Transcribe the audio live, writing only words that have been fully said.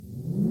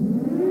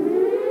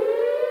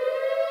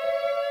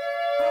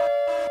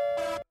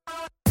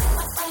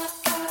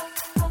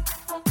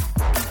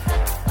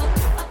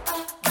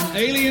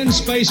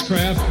American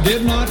spacecraft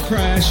did not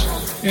crash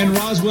in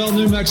Roswell,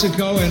 New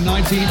Mexico in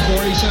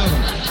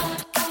 1947.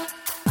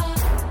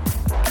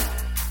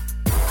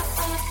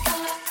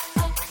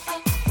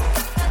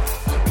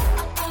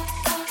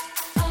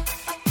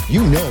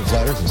 You know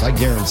flat earthers, I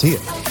guarantee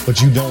it.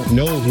 But you don't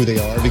know who they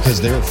are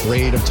because they're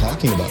afraid of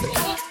talking about it.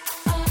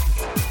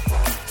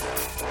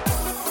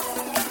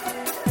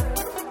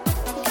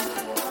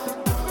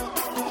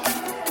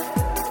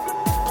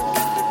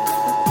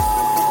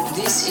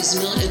 This is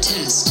not a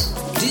test.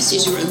 This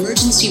is your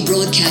emergency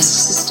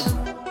broadcast system.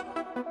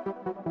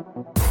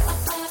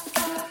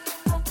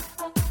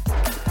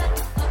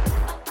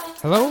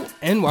 Hello,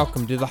 and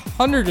welcome to the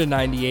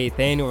 198th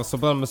Annual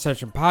Subliminal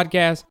Deception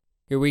Podcast,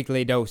 your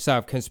weekly dose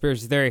of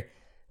conspiracy theory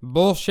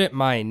bullshit.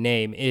 My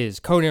name is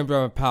Cody and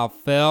my pal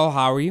Phil.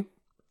 How are you?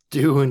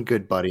 Doing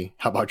good, buddy.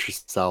 How about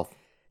yourself?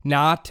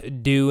 Not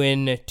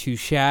doing too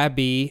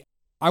shabby.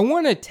 I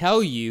want to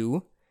tell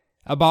you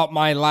about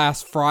my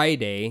last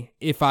Friday,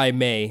 if I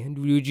may.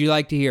 Would you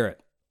like to hear it?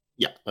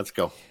 Yeah, let's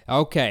go.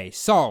 Okay,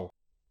 so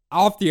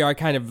off the air, I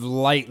kind of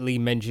lightly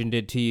mentioned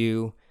it to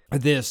you.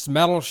 This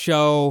metal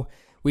show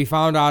we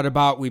found out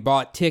about, we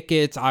bought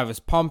tickets. I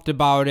was pumped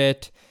about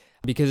it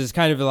because it's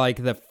kind of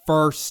like the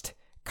first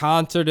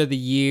concert of the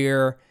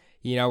year.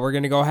 You know, we're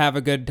going to go have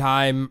a good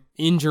time,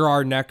 injure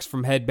our necks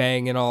from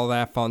headbang and all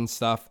that fun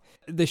stuff.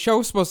 The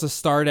show's supposed to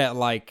start at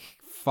like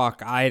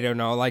 7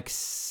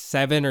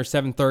 or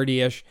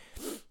 7:30ish.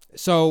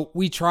 So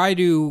we try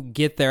to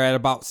get there at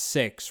about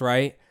 6,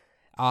 right?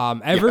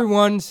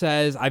 Everyone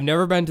says, I've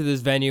never been to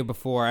this venue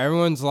before.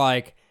 Everyone's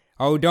like,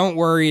 oh, don't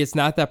worry, it's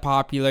not that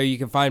popular. You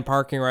can find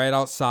parking right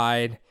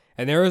outside.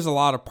 And there is a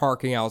lot of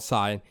parking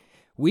outside.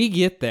 We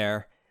get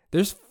there.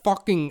 There's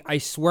fucking, I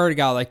swear to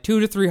God, like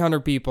 200 to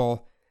 300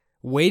 people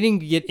waiting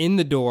to get in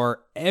the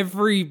door.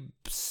 Every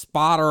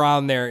spot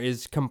around there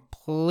is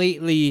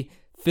completely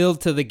filled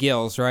to the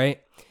gills,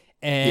 right?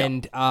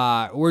 And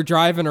we're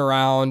driving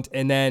around,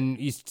 and then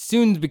it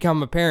soon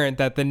become apparent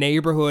that the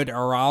neighborhood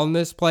around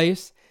this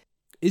place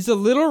is a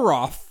little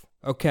rough,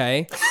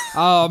 okay?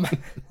 I'm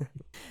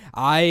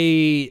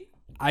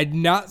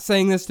not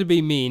saying this to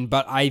be mean,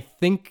 but I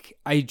think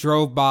I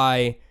drove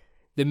by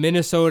the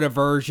Minnesota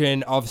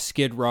version of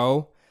Skid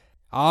Row.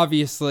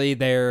 Obviously,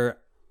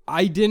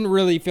 I didn't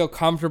really feel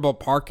comfortable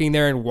parking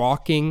there and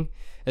walking,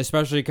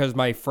 especially because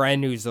my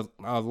friend who's a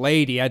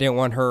lady, I didn't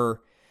want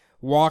her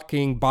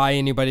walking by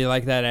anybody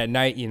like that at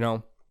night, you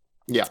know?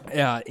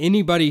 Yeah.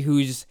 Anybody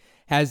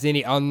has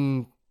any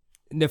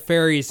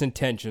nefarious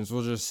intentions,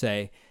 we'll just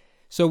say.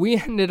 So we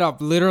ended up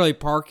literally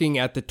parking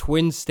at the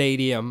Twin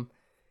Stadium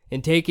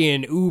and taking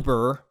an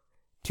Uber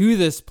to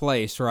this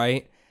place,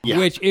 right? Yeah.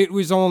 Which it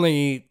was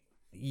only,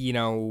 you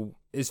know,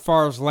 as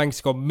far as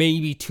lengths go,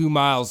 maybe 2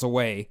 miles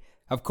away.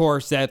 Of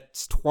course,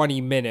 that's 20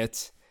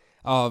 minutes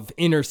of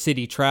inner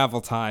city travel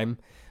time.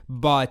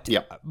 But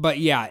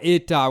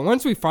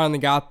once we finally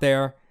got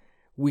there,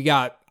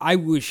 I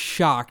was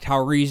shocked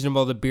how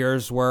reasonable the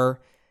beers were.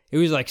 It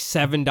was like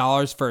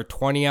 $7 for a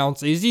 20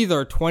 ounce. It was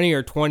either a 20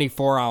 or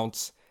 24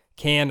 ounce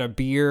can of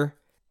beer.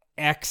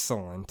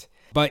 Excellent.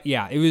 But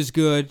yeah, it was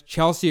good.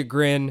 Chelsea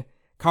Grin,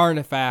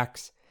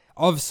 Carnifex,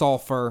 Of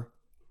Sulfur,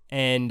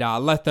 and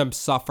Let Them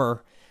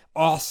Suffer.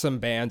 Awesome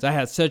bands. I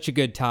had such a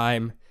good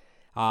time.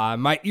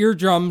 My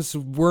eardrums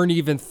weren't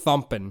even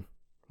thumping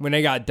when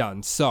I got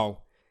done. So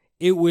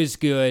it was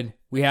good.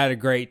 We had a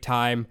great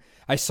time.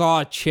 I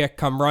saw a chick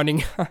come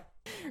running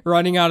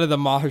out of the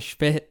mosh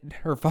pit,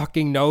 her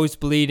fucking nose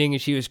bleeding,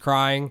 and she was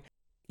crying.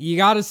 You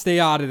got to stay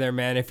out of there,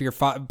 man. If you're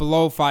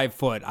below 5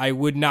 foot, I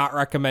would not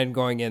recommend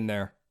going in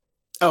there.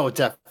 Oh,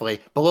 definitely.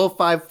 Below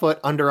 5 foot,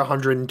 under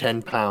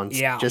 110 pounds.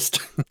 Yeah.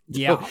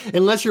 Yeah.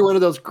 Unless you're one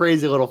of those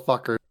crazy little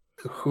fuckers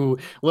who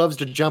loves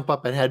to jump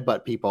up and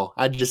headbutt people,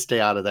 I'd just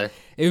stay out of there.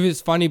 It was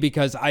funny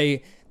because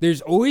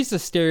there's always a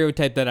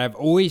stereotype that I've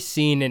always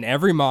seen in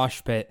every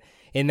mosh pit,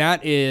 and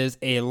that is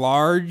a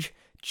large,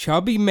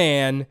 chubby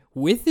man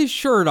with his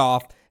shirt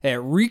off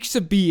that reeks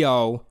of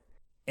BO,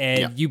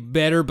 and you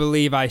better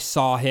believe I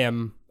saw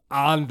him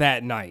on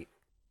that night.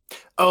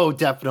 Oh,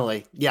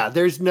 definitely. Yeah,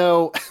 there's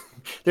no,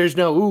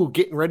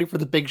 getting ready for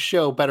the big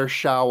show, better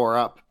shower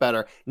up,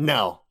 better.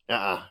 No.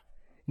 No.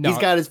 He's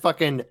got his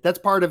that's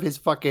part of his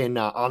fucking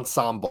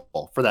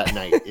ensemble for that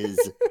night is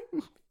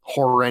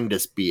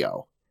horrendous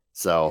BO.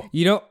 So,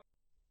 you know,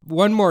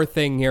 one more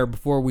thing here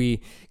before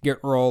we get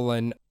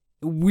rolling.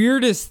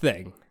 Weirdest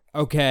thing,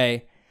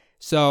 okay?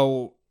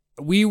 So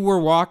we were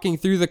walking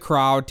through the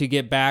crowd to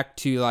get back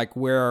to like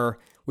where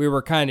we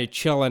were kind of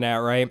chilling at,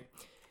 right?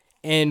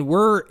 And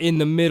we're in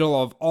the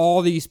middle of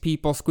all these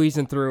people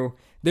squeezing through.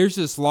 There's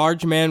this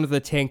large man with a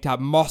tank top,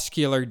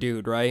 muscular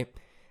dude, right?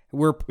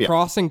 We're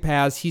crossing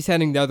paths. He's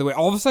heading the other way.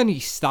 All of a sudden, he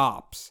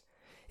stops.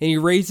 And he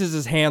raises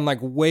his hand like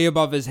way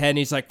above his head. And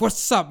he's like,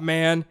 "What's up,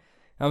 man?"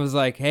 I was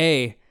like,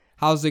 "Hey,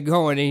 how's it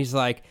going?" And he's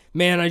like,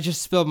 "Man, I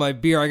just spilled my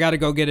beer. I got to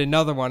go get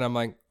another one." I'm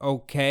like,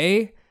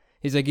 "Okay."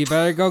 He's like, "You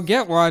better go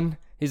get one."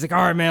 He's like, "All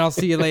right, man, I'll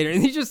see you later."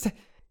 And he just,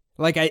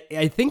 like,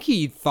 I think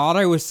he thought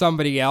I was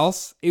somebody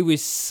else. It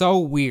was so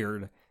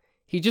weird.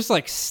 He just,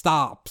 like,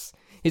 stops.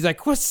 He's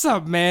like, "What's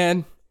up,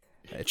 man?"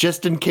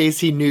 Just in case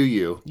he knew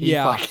you.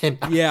 Yeah.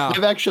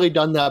 I've actually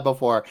done that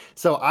before.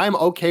 So I'm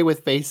okay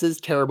with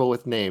faces, terrible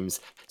with names.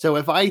 So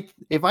if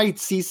I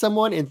see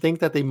someone and think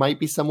that they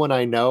might be someone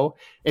I know,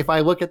 if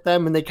I look at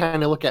them and they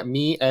kind of look at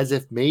me as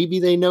if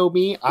maybe they know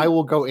me, I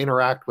will go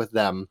interact with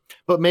them,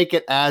 but make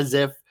it as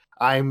if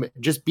I'm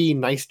just being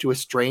nice to a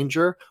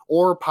stranger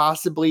or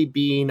possibly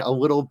being a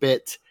little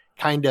bit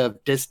kind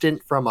of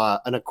distant from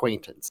an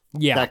acquaintance.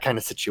 Yeah. That kind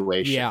of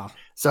situation. Yeah.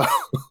 So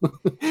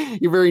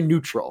you're very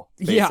neutral,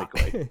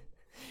 basically. Yeah.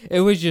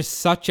 It was just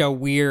such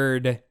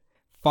a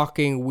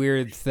fucking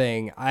weird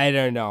thing. I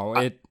don't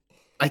know.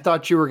 I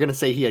thought you were going to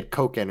say he had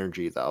Coke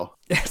energy, though.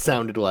 It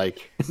sounded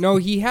like. No,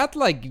 he had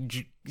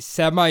like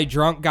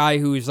semi-drunk guy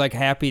who was like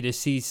happy to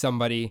see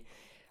somebody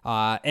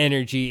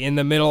energy in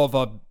the middle of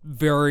a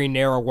very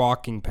narrow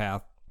walking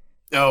path.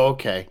 Oh,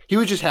 okay. He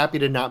was just happy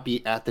to not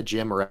be at the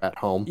gym or at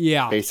home.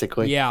 Yeah.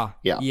 Basically. Yeah.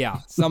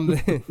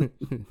 Something.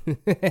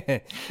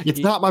 It's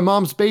not my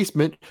mom's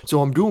basement,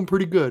 so I'm doing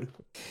pretty good.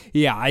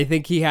 Yeah, I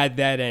think he had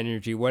that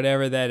energy,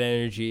 whatever that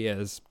energy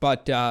is.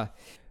 But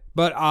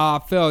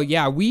Phil,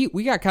 yeah,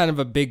 we got kind of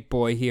a big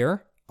boy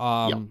here.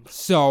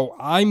 So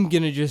I'm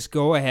gonna just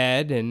go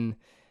ahead and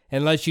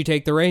let you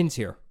take the reins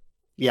here.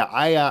 Yeah,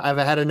 I've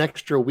had an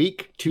extra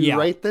week to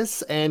write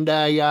this, and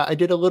I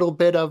did a little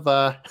bit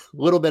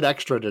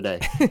extra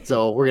today.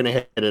 So we're gonna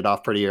hit it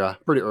off pretty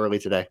early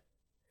today.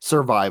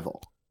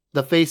 Survival.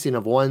 The facing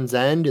of one's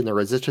end and the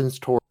resistance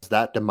towards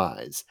that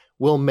demise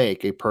will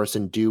make a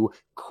person do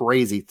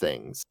crazy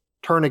things,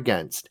 turn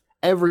against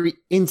every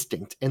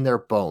instinct in their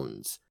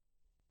bones,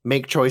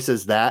 make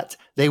choices that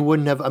they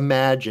wouldn't have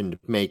imagined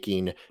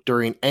making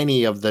during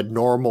any of the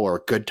normal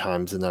or good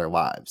times in their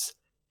lives.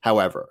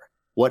 However,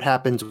 what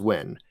happens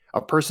when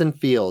a person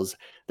feels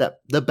that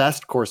the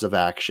best course of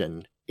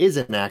action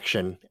isn't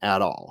action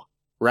at all,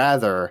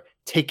 rather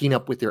taking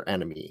up with your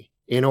enemy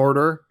in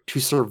order to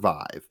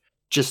survive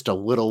just a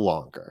little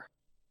longer?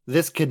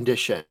 This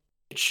condition,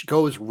 which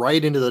goes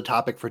right into the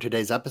topic for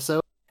today's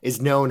episode,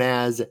 is known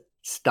as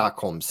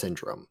Stockholm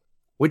Syndrome,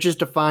 which is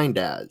defined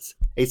as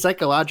a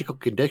psychological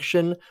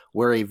condition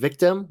where a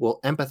victim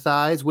will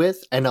empathize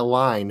with and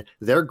align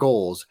their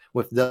goals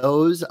with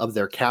those of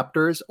their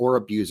captors or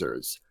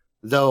abusers.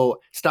 Though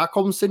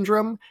Stockholm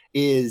Syndrome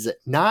is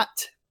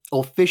not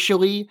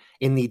officially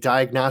in the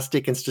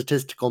Diagnostic and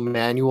Statistical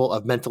Manual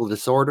of Mental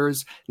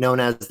Disorders, known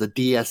as the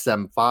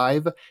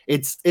DSM-5,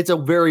 it's a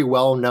very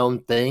well-known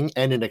thing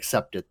and an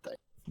accepted thing.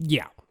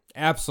 Yeah,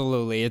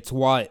 absolutely. It's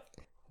what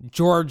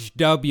George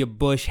W.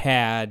 Bush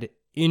had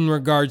in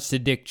regards to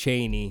Dick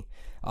Cheney.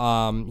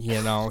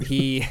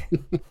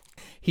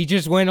 He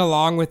just went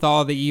along with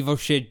all the evil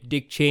shit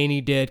Dick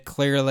Cheney did,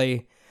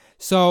 clearly.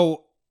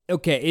 So,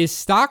 okay, is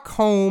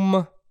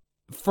Stockholm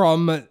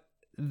from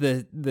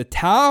the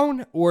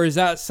town, or is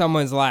that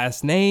someone's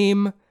last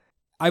name?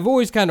 I've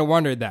always kind of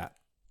wondered that.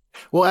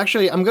 Well,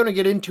 actually, I'm going to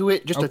get into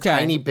it just a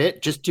tiny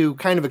bit, just to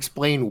kind of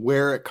explain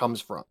where it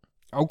comes from.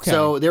 Okay.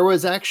 So there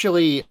was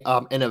actually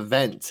an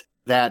event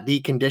that the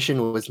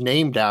condition was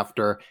named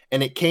after,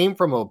 and it came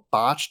from a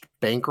botched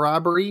bank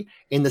robbery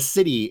in the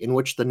city in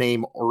which the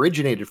name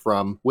originated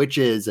from, which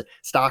is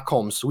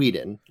Stockholm,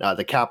 Sweden,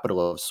 the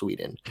capital of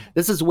Sweden.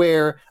 This is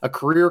where a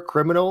career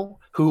criminal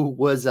who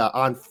was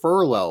on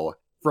furlough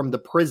from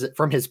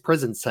his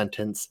prison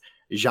sentence,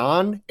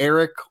 Jan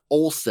Erik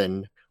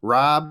Olsson,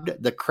 robbed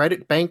the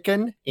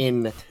Kreditbanken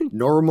in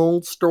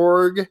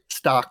Norrmalmstorg,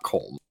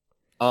 Stockholm,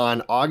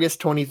 on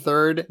August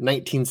 23rd,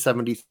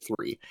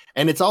 1973.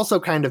 And it's also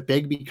kind of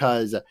big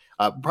because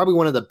probably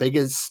one of the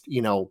biggest,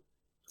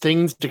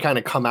 things to kind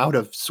of come out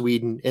of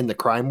Sweden in the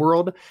crime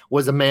world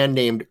was a man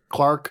named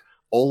Clark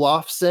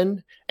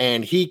Olofsson,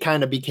 and he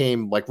kind of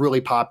became like really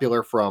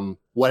popular from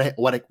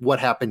what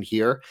happened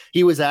here.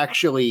 He was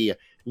actually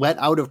let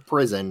out of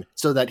prison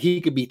so that he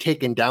could be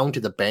taken down to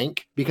the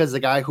bank because the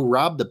guy who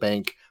robbed the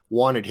bank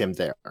wanted him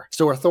there.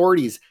 So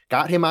authorities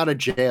got him out of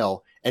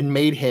jail and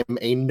made him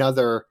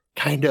another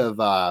kind of,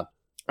 I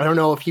don't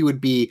know if he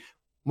would be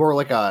more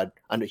like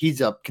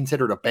he's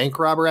considered a bank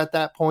robber at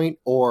that point,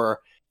 or,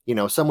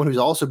 someone who's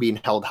also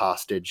being held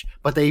hostage,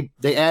 but they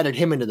added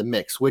him into the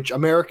mix, which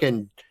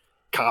American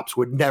cops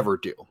would never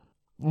do.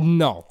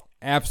 No,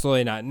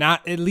 absolutely not.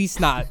 Not, at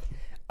least not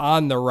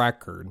on the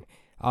record.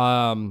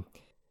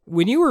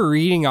 When you were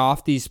reading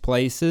off these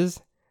places,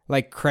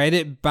 like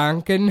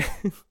Kreditbanken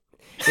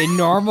in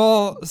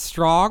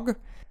Norrmalmstorg,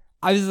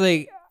 I was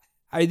like,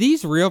 are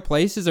these real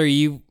places? Are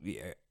you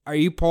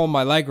pulling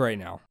my leg right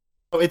now?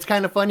 It's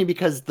kind of funny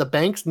because the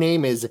bank's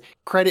name is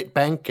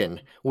Kreditbanken,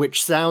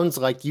 which sounds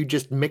like you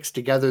just mixed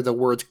together the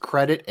words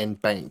credit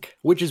and bank,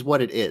 which is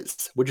what it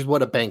is, which is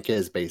what a bank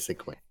is,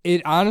 basically.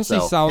 It honestly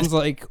sounds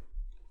like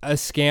a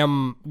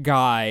scam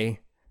guy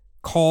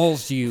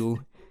calls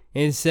you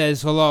and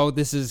says, "Hello,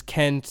 this is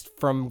Kent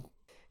from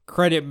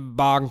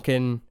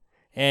Kreditbanken,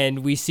 and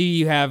we see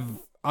you have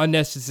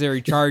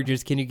unnecessary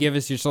charges. Can you give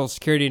us your social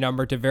security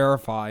number to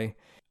verify?"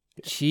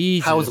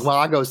 Jesus. How's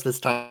Lagos this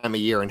time of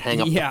year, and hang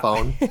up the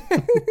phone?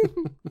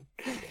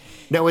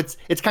 No, it's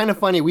kind of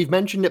funny. We've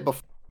mentioned it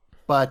before.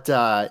 But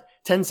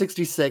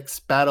 1066,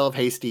 Battle of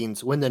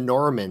Hastings, when the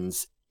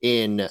Normans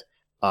in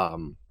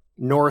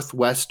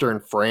northwestern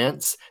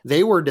France,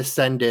 they were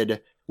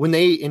descended when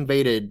they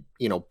invaded,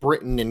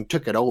 Britain and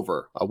took it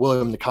over,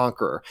 William the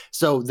Conqueror.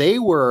 So they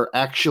were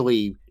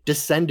actually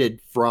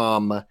descended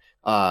from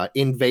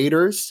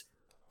invaders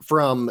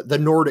from the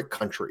Nordic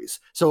countries.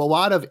 So a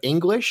lot of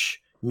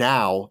English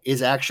now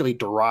is actually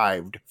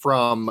derived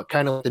from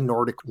kind of the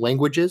Nordic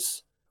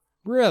languages.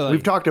 Really?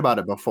 We've talked about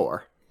it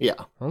before.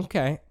 Yeah.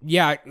 Okay.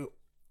 Yeah.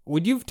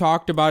 Would you've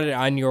talked about it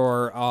on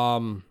your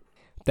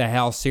the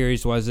Hell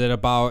series? Was it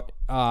about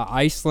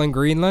Iceland,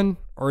 Greenland,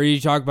 or did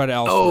you talk about it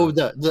elsewhere? Oh,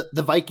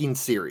 the Viking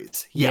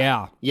series.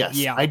 Yeah. Yes.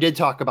 Yeah. I did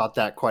talk about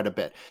that quite a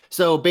bit.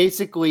 So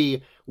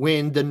basically,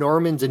 when the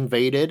Normans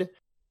invaded,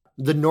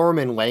 the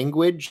Norman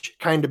language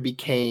kind of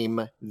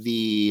became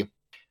the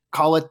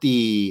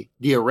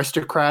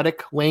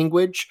aristocratic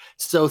language.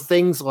 So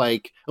things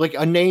like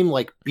a name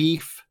like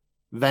beef,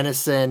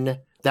 venison,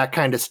 that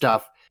kind of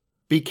stuff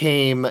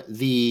became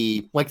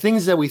the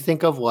things that we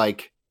think of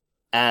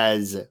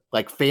as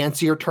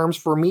fancier terms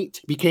for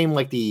meat became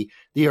the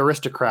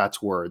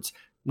aristocrats' words.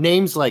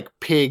 Names like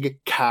pig,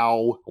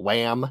 cow,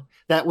 lamb,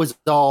 that was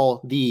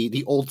all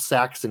the old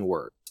Saxon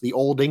words, the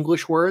old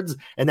English words,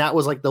 and that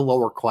was the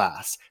lower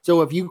class.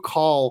 So if you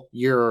call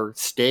your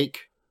steak,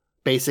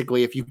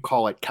 basically if you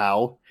call it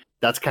cow,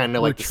 that's kind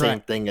of the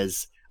same thing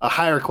as a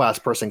higher class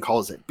person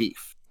calls it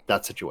beef.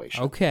 That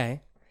situation.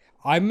 Okay.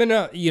 I'm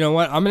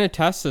gonna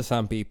test this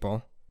on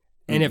people.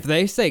 And if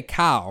they say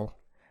cow,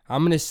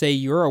 I'm going to say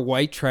you're a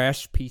white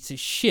trash piece of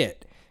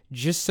shit,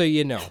 just so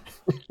you know.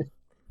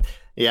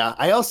 Yeah,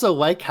 I also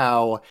like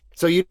how,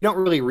 so you don't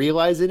really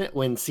realize it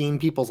when seeing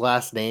people's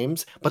last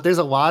names, but there's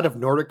a lot of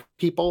Nordic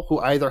people who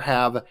either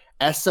have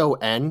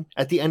S-O-N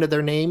at the end of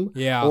their name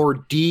or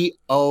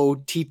D-O-T-T-E-R,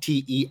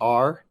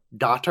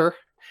 daughter.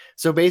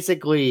 So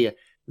basically,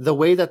 the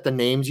way that the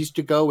names used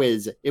to go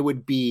is it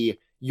would be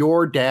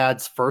your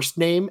dad's first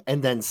name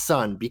and then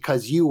son,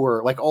 because you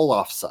were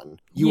Olaf's son.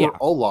 You were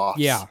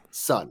Olaf's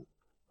son.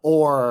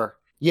 Or,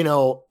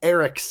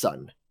 Eric's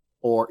son.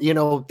 Or,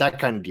 that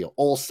kind of deal.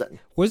 Olsen.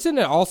 Wasn't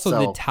it also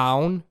the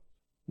town?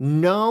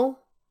 No.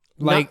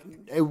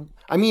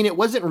 It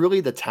wasn't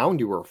really the town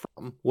you were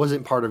from.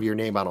 Wasn't part of your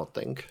name, I don't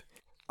think.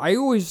 I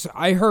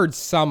heard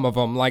some of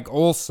them, like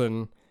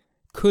Olsen,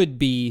 could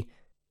be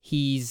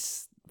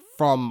he's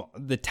from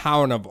the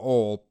town of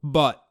Ol,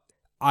 but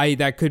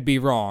that could be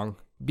wrong.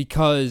 But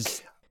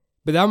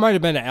that might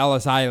have been an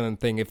Ellis Island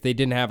thing if they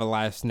didn't have a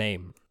last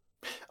name.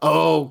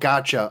 Oh,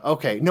 gotcha.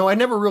 Okay. No, I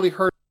never really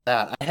heard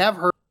that. I have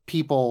heard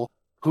people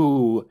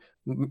who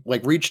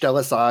reached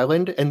Ellis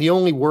Island, and the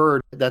only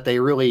word that they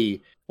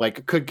really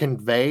could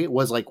convey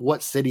was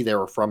what city they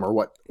were from or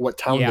what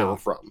town they were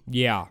from.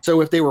 Yeah.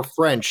 So if they were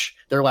French,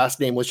 their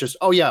last name was just,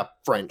 oh yeah,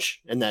 French.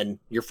 And then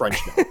you're French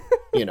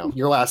now.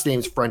 Your last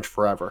name's French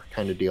forever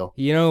kind of deal.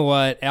 You know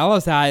what?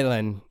 Ellis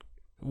Island,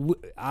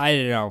 I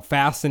don't know,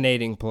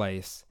 fascinating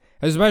place,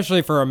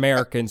 especially for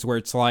Americans, where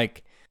it's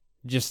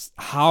just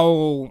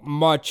how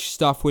much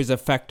stuff was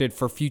affected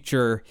for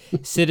future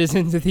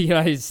citizens of the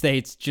United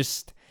States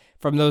just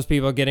from those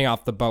people getting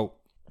off the boat.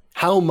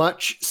 How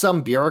much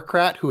some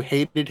bureaucrat who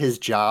hated his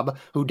job,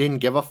 who didn't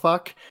give a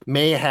fuck,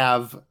 may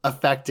have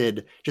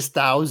affected just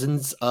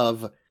thousands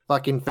of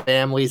fucking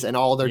families and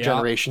all their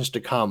generations to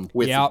come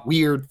with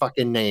weird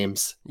fucking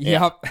names.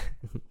 Yep.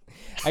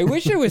 I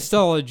wish it was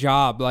still a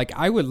job.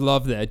 I would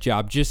love that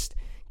job. Just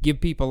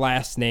give people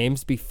last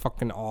names. Be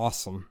fucking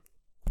awesome.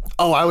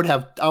 Oh, I would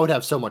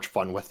have so much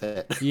fun with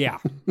it. Yeah.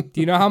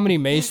 Do you know how many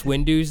Mace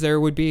Windus there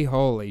would be?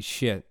 Holy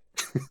shit.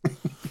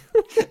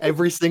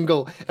 Every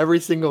single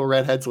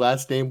redhead's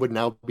last name would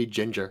now be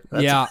Ginger.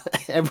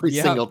 Every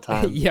single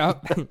time.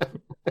 Yep.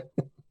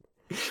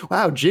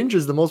 Wow,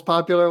 Ginger's the most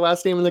popular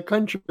last name in the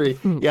country.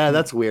 Yeah,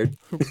 that's weird.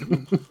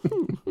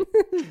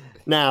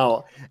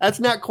 Now, that's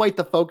not quite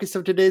the focus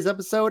of today's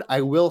episode. I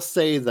will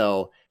say,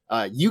 though,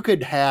 you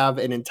could have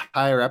an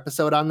entire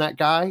episode on that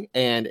guy,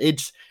 and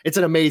it's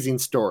an amazing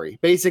story.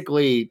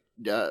 Basically,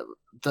 the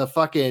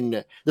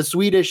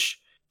Swedish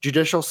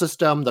judicial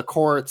system, the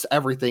courts,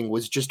 everything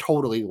was just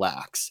totally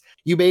lax.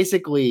 You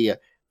basically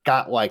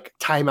got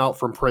time out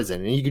from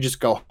prison, and you could just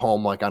go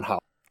home on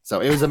holiday. So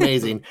it was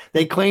amazing.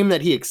 They claim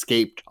that he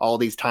escaped all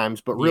these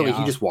times, but really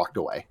he just walked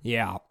away.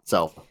 Yeah.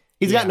 So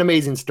he's got an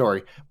amazing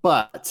story.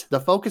 But the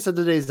focus of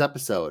today's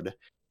episode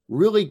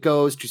really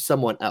goes to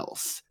someone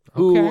else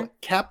who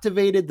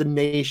captivated the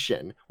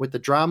nation with the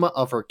drama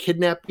of her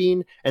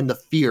kidnapping and the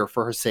fear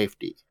for her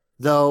safety.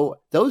 Though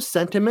those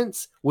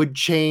sentiments would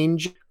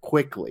change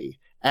quickly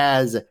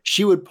as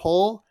she would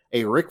pull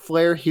a Ric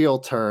Flair heel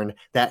turn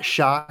that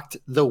shocked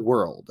the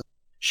world,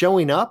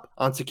 showing up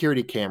on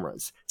security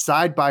cameras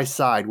side by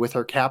side with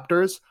her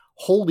captors,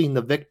 holding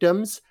the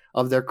victims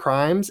of their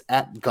crimes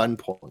at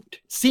gunpoint,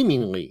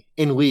 seemingly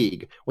in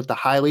league with the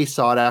highly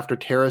sought-after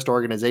terrorist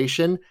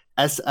organization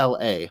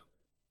SLA,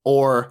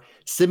 or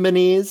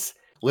Symbionese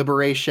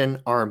Liberation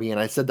Army. And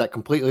I said that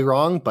completely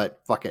wrong,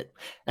 but fuck it.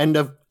 And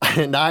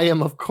I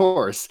am, of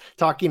course,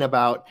 talking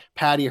about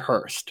Patty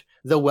Hearst,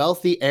 the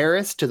wealthy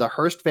heiress to the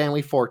Hearst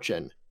family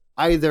fortune,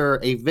 either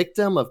a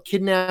victim of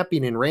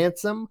kidnapping and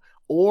ransom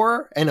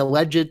or an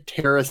alleged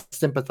terrorist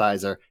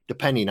sympathizer,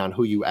 depending on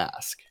who you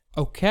ask.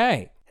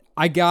 Okay.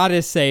 I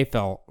gotta say,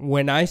 Phil,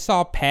 when I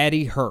saw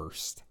Patty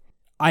Hearst,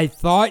 I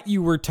thought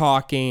you were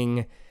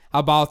talking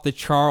about the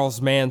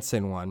Charles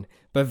Manson one,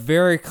 but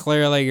very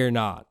clearly you're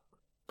not.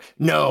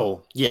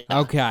 No. Yeah.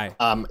 Okay.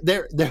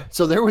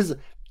 So there was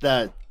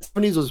the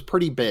 70s was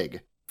pretty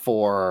big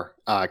for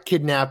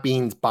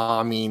kidnappings,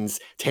 bombings,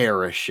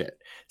 terrorist shit.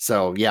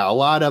 So yeah, a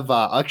lot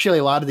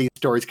of these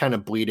stories kind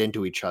of bleed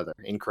into each other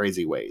in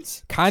crazy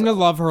ways. Kind of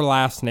love her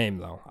last name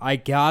though. I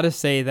gotta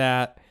say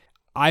that.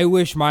 I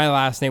wish my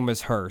last name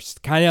was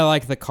Hearst. Kind of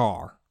like the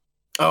car.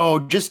 Oh,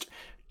 just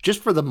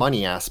for the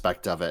money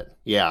aspect of it.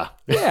 Yeah.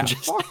 Yeah.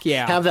 Just fuck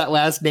yeah. have that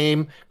last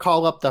name,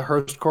 call up the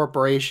Hearst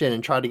Corporation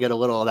and try to get a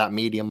little of that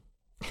medium.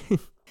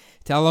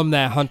 Tell them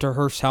that Hunter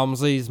Hearst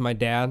Helmsley is my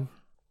dad.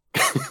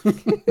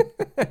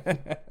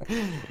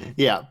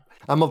 Yeah.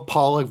 I'm of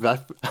Paul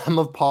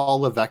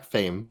Levesque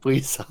fame.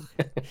 Please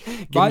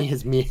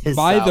give me his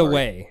By salary. the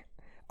way,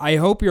 I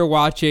hope you're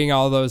watching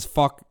all those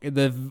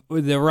the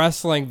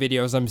wrestling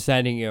videos I'm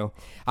sending you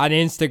on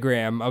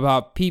Instagram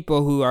about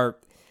people who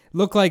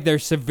look like they're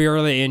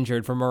severely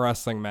injured from a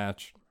wrestling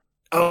match.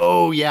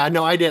 Oh yeah,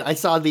 no, I did. I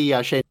saw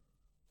the Shane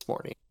this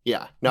morning.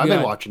 Yeah, no, I've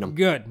been watching them.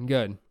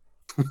 Good.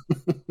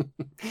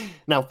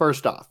 Now,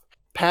 first off,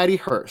 Patty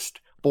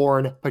Hearst,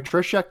 born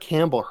Patricia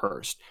Campbell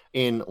Hearst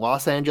in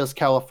Los Angeles,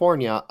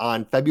 California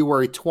on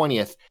February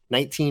 20th,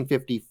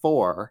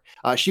 1954.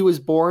 She was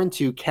born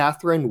to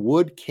Catherine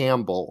Wood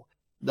Campbell,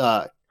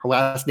 her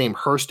last name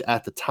Hearst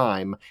at the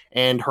time,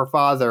 and her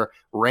father,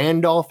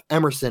 Randolph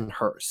Emerson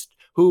Hearst,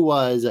 who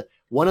was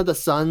one of the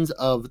sons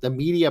of the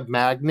media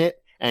magnate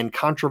and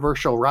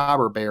controversial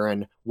robber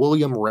baron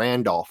William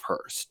Randolph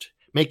Hearst,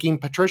 making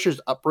Patricia's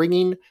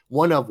upbringing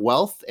one of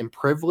wealth and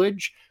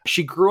privilege.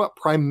 She grew up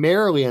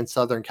primarily in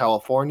Southern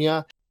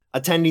California,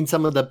 attending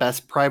some of the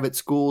best private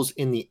schools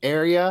in the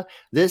area.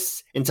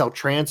 This until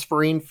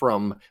transferring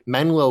from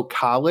Menlo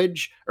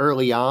College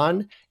early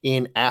on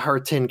in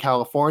Atherton,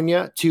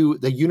 California, to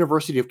the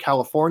University of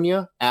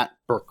California at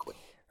Berkeley.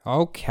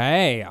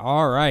 Okay,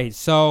 all right.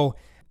 So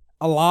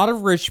a lot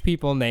of rich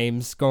people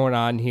names going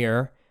on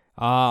here.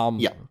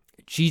 Yeah.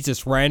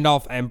 Jesus,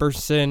 Randolph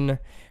Emerson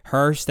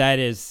Hearst. That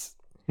is,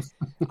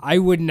 I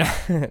would not.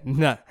 I'm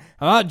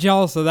not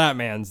jealous of that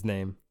man's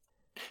name.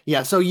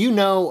 Yeah, so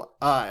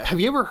have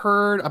you ever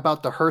heard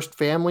about the Hearst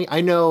family?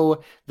 I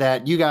know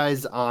that you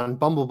guys on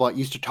Bumblebutt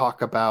used to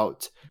talk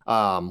about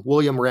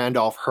William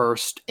Randolph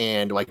Hearst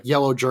and like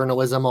yellow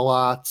journalism a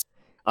lot.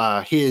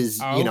 How he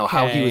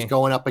was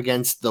going up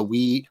against the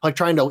weed, like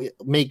trying to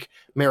make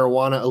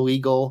marijuana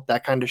illegal,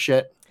 that kind of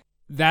shit.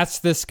 That's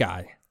this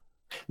guy.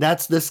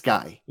 That's this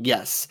guy.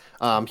 Yes.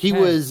 He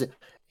was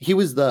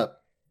the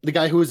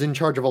guy who was in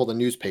charge of all the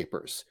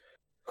newspapers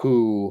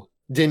who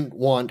didn't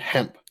want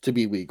hemp to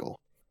be legal.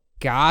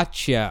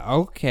 Gotcha.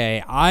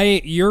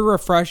 Okay. You're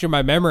refreshing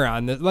my memory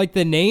on this. Like,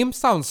 the name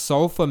sounds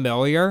so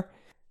familiar,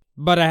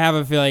 but I have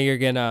a feeling you're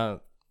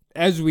gonna,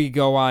 as we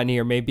go on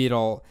here, maybe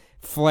it'll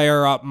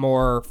flare up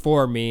more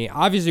for me.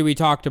 Obviously, we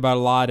talked about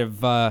a lot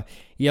of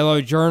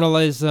yellow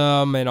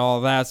journalism and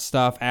all that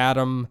stuff.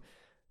 Adam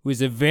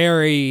was a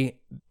very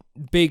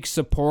big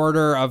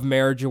supporter of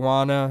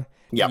marijuana.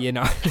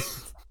 Yeah.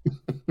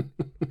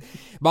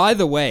 By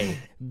the way,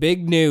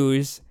 big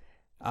news.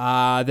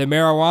 The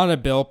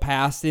marijuana bill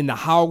passed in the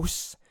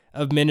House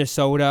of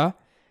Minnesota.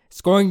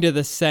 It's going to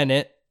the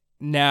Senate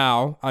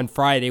now on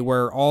Friday,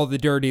 where all the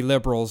dirty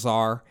liberals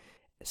are.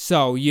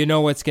 So you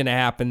know what's going to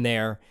happen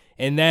there.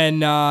 And then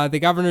the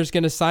governor's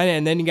going to sign it,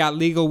 and then you got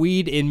legal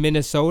weed in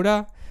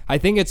Minnesota. I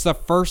think it's the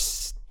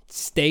first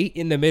state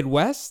in the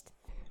Midwest.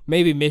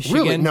 Maybe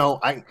Michigan. Really? No,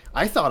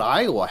 I thought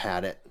Iowa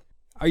had it.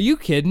 Are you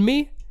kidding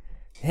me?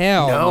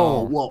 Hell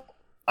no. Well,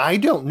 I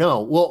don't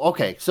know. Well,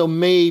 okay, so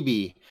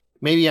maybe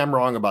I'm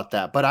wrong about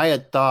that, but I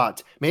had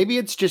thought maybe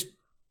it's just,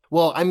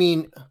 well, I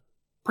mean,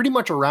 pretty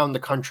much around the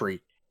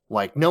country,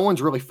 like no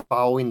one's really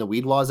following the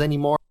weed laws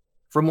anymore.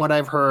 From what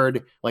I've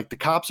heard, like the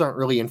cops aren't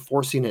really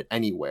enforcing it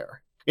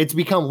anywhere. It's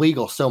become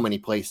legal so many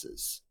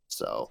places.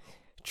 So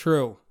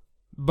true,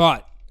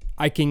 but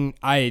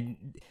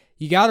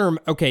you gotta,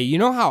 okay, you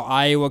know how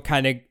Iowa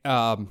kind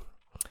of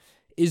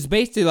is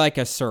basically like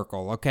a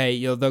circle, okay?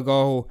 They'll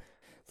go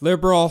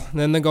liberal,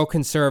 then they go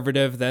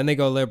conservative, then they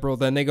go liberal,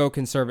 then they go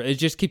conservative. It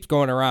just keeps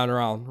going around and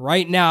around.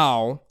 Right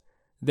now,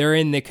 they're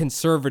in the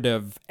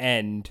conservative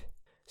end,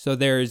 so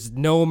there's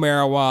no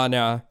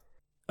marijuana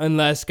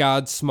unless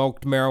God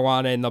smoked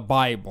marijuana in the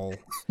Bible.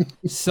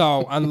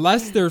 So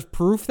unless there's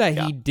proof that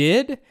he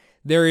did,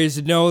 there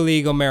is no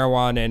legal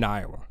marijuana in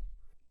Iowa.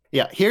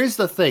 Yeah, here's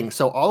the thing.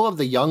 So all of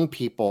the young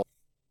people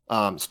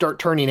start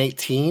turning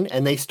 18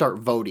 and they start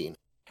voting.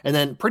 And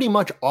then pretty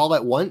much all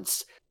at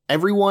once,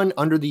 everyone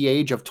under the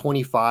age of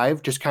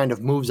 25 just kind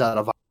of moves out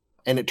of Iowa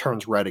and it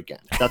turns red again.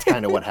 That's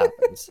kind of what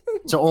happens.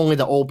 So only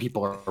the old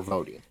people are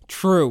voting.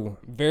 True.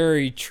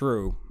 Very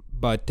true.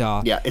 But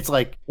yeah, it's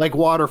like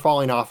water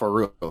falling off a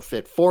roof.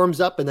 It forms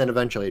up and then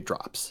eventually it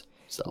drops.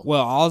 So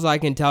well, all I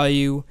can tell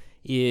you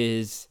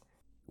is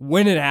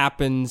when it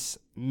happens,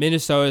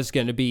 Minnesota is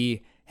going to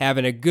be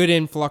having a good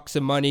influx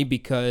of money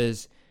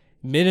because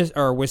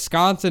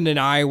Wisconsin and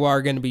Iowa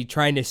are going to be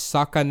trying to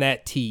suck on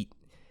that teat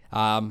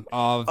of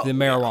the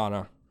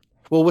marijuana.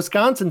 Well,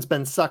 Wisconsin's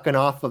been sucking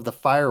off of the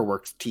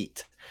fireworks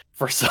teat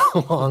for so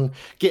long,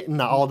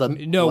 getting all the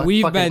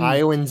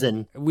Iowans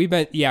and we've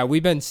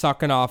been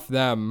sucking off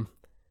them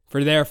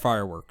for their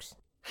fireworks.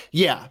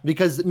 Yeah,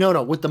 because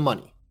with the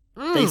money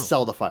they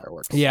sell the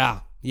fireworks.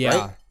 Yeah,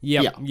 right?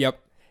 Yep.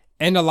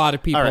 And a lot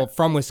of people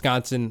from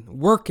Wisconsin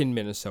work in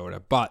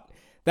Minnesota, but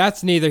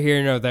that's neither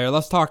here nor there.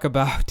 Let's talk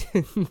about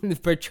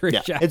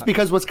Patricia. Yeah, it's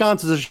because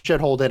Wisconsin's a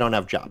shithole. They don't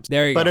have jobs.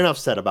 There you go. But enough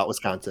said about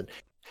Wisconsin.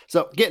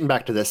 So getting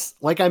back to this,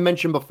 like I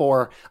mentioned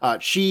before,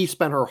 she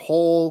spent her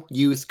whole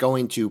youth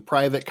going to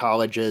private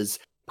colleges,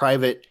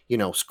 private,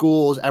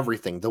 schools,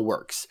 everything, the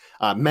works.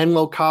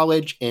 Menlo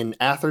College in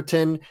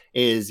Atherton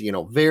is,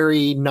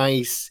 very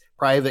nice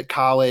private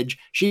college.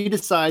 She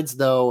decides,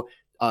 though,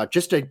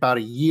 just about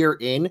a year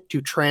in to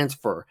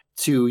transfer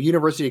to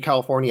University of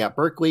California at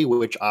Berkeley,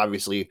 which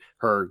obviously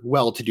her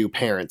well-to-do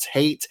parents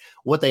hate.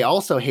 What they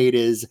also hate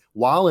is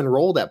while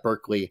enrolled at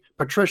Berkeley,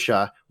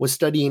 Patricia was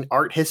studying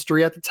art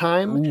history at the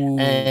time. Ooh.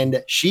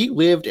 And she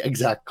lived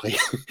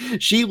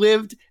she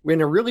lived in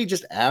a really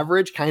just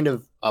average kind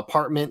of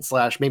apartment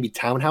 / maybe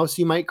townhouse,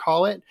 you might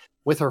call it,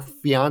 with her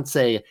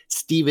fiance,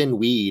 Stephen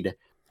Weed.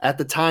 At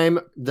the time,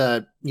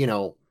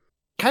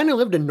 kind of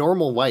lived a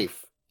normal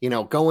life,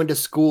 going to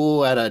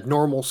school at a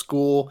normal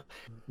school.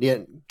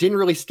 Didn't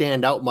really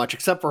stand out much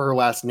except for her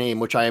last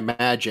name, which I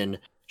imagine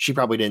she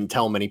probably didn't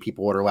tell many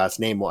people what her last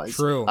name was.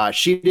 True.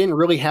 She didn't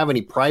really have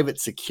any private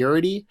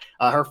security.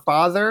 Her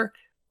father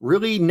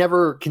really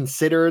never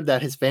considered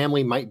that his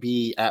family might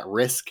be at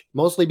risk,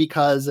 mostly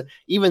because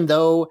even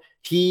though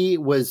he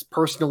was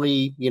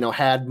personally,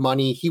 had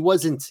money, he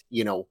wasn't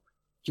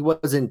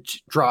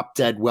drop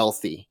dead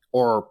wealthy,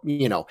 or,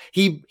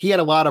 he had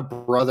a lot of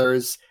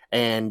brothers,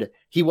 and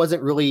he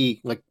wasn't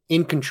really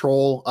in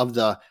control of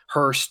the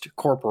Hearst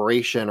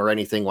Corporation or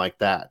anything like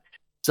that.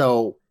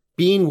 So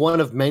being one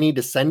of many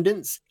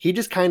descendants, he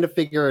just kind of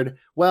figured,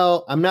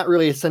 well, I'm not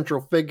really a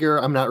central figure.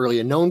 I'm not really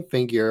a known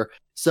figure.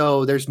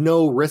 So there's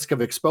no risk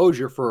of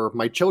exposure for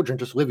my children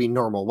just living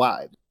normal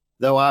lives.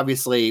 Though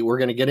obviously we're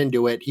going to get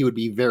into it. He would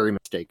be very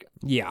mistaken.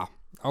 Yeah.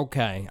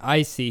 Okay.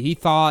 I see. He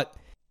thought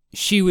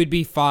she would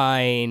be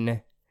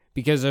fine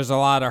because there's a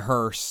lot of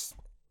Hearst.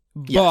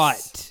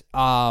 Yes.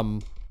 But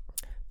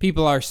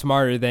people are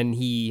smarter than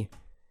he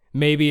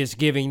maybe is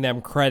giving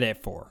them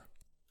credit for.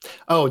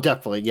 Oh,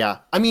 definitely. Yeah.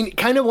 I mean,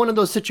 kind of one of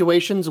those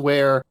situations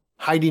where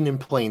hiding in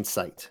plain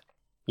sight,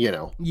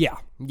 Yeah.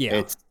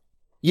 It's,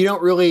 you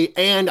don't really,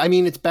 and I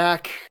mean, it's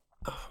back.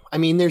 I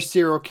mean, there's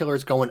serial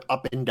killers going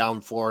up and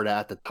down Florida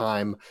at the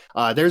time.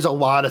 There's a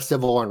lot of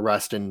civil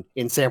unrest in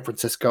San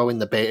Francisco, in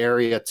the Bay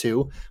Area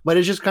too. But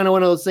it's just kind of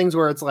one of those things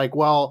where it's like,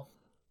 well,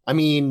 I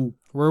mean,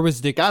 where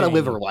was Dick gotta Cheney?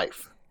 live her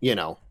life,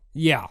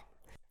 Yeah.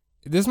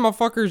 This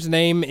motherfucker's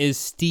name is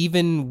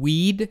Stephen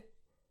Weed?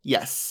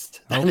 Yes.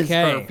 That is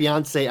her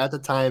fiance at the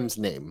time's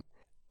name.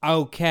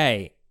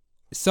 Okay.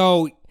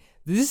 So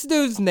this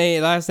dude's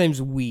last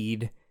name's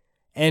Weed,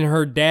 and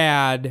her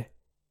dad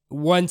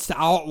wants to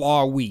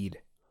outlaw weed.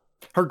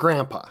 Her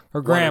grandpa.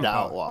 Wanted to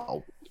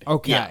outlaw.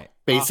 Okay. Yeah,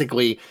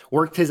 basically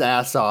worked his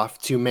ass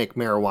off to make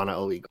marijuana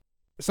illegal.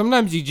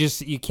 Sometimes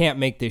you can't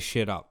make this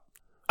shit up.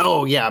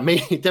 Oh yeah,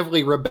 maybe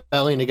definitely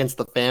rebelling against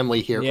the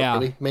family here.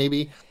 Yeah.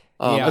 Maybe.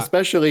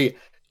 Especially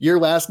your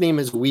last name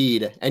is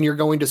Weed and you're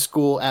going to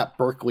school at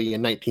Berkeley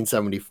in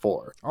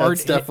 1974.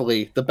 That's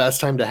definitely the best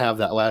time to have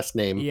that last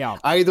name. Yeah.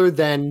 Either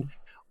then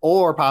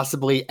or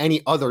possibly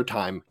any other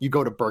time you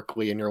go to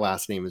Berkeley and your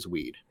last name is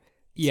Weed.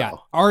 Yeah.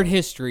 So. Art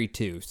history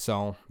too.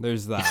 So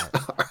there's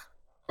that.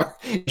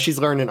 She's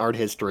learning art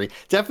history.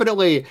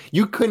 Definitely.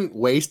 You couldn't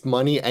waste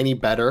money any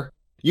better.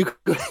 You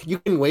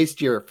can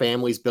waste your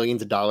family's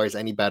billions of dollars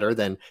any better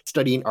than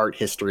studying art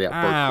history at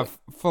Berkeley.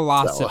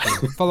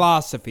 Philosophy.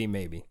 Philosophy,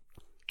 maybe.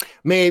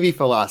 Maybe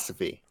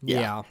philosophy.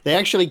 Yeah. They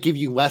actually give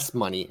you less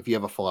money if you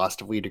have a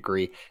philosophy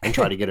degree and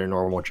try to get a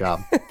normal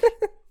job.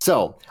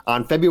 So,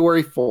 on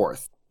February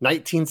 4th,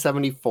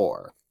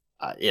 1974,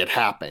 it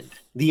happened.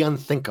 The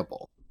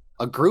unthinkable.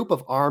 A group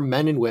of armed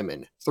men and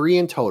women, 3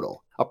 in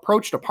total,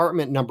 approached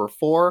apartment number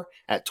 4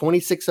 at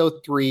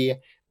 2603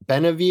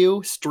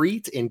 Bellevue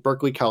Street in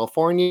Berkeley,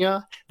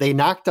 California. They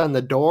knocked on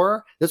the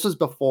door. This was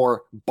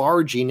before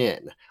barging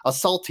in,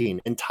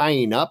 assaulting and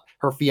tying up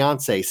her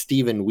fiance,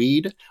 Stephen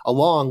Weed,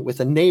 along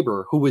with a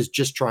neighbor who was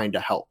just trying to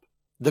help.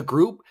 The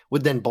group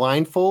would then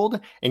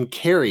blindfold and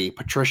carry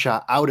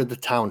Patricia out of the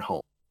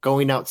townhome,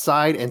 going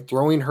outside and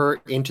throwing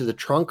her into the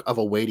trunk of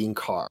a waiting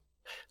car.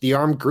 The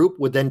armed group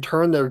would then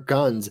turn their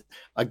guns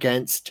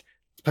against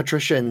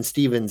Patricia and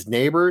Stephen's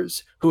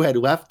neighbors, who had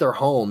left their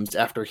homes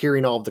after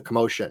hearing all of the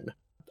commotion.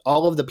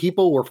 All of the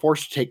people were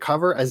forced to take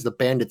cover as the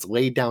bandits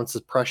laid down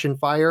suppression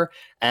fire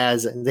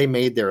as they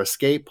made their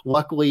escape.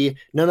 Luckily,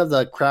 none of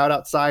the crowd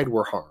outside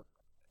were harmed.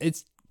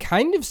 It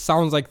kind of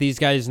sounds like these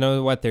guys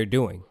know what they're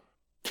doing.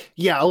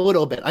 Yeah, a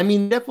little bit. I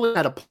mean, definitely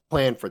had a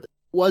plan for this.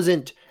 It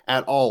wasn't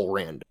at all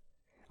random.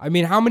 I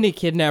mean, how many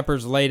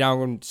kidnappers lay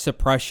down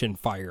suppression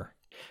fire?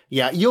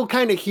 Yeah, you'll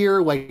kind of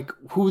hear like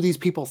who these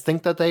people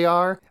think that they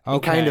are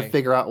and kind of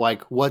figure out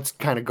like what's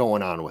kind of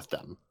going on with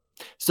them.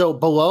 So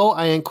below,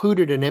 I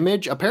included an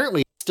image,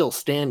 apparently still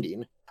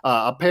standing.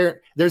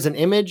 There's an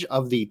image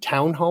of the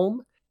townhome,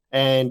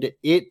 and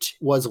it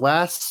was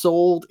last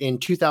sold in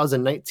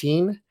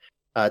 2019.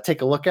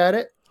 Take a look at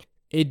it.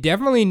 It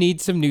definitely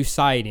needs some new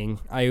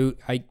siding. I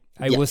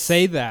will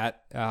say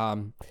that.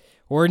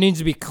 Or it needs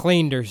to be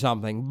cleaned or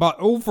something. But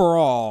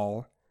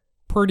overall,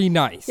 pretty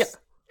nice. Yeah.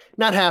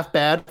 Not half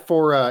bad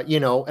for,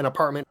 an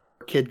apartment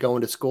for a kid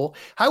going to school.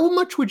 How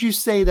much would you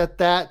say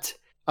that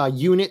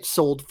unit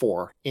sold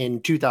for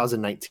in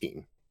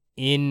 2019?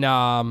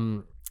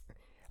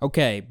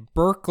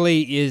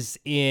 Berkeley is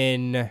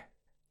in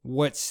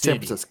what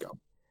city?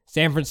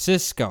 San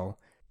Francisco.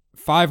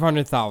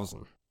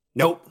 500,000.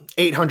 Nope.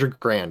 800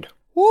 grand.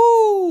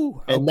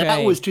 Woo! And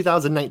that was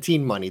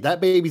 2019 money.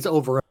 That baby's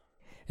over.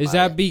 Is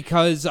that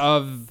because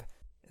of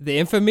the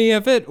infamy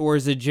of it, or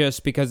is it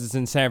just because it's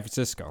in San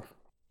Francisco?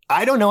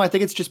 I don't know. I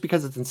think it's just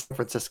because it's in San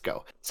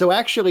Francisco. So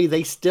actually,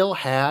 they still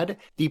had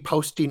the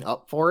posting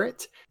up for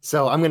it.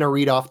 So I'm going to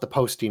read off the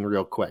posting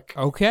real quick.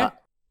 Okay.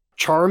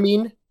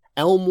 Charming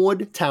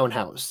Elmwood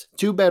townhouse,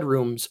 2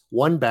 bedrooms,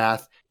 1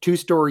 bath,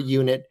 2-story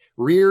unit,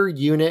 rear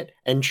unit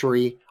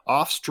entry,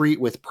 off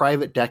street with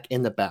private deck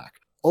in the back.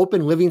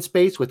 Open living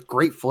space with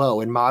great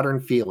flow and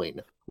modern feeling.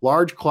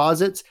 Large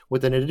closets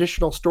with an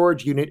additional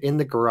storage unit in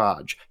the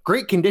garage.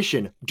 Great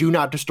condition. Do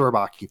not disturb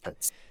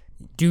occupants.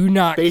 Do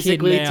not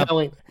basically kidnap.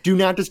 Do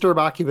not disturb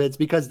occupants,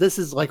 because this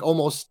is like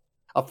almost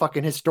a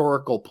fucking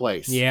historical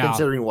place. Yeah.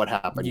 Considering what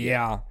happened.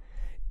 Yeah.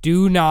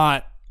 Do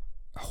not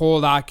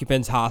hold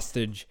occupants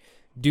hostage.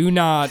 Do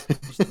not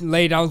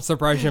lay down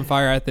suppression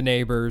fire at the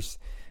neighbors.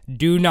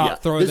 Do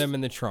not throw them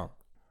in the trunk.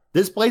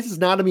 This place is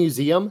not a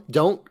museum.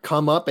 Don't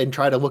come up and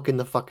try to look in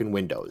the fucking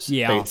windows.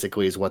 Yeah.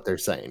 Basically is what they're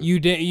saying.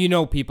 You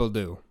know people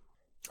do.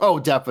 Oh,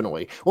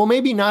 definitely. Well,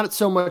 maybe not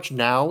so much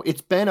now.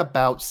 It's been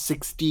about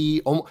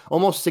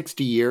almost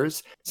 60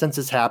 years since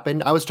this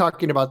happened. I was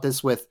talking about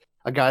this with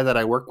a guy that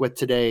I work with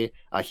today.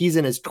 He's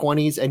in his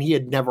 20s, and he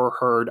had never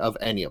heard of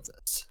any of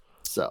this.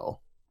 So,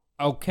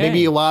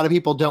 maybe a lot of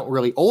people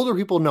older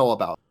people know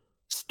about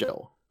it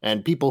still.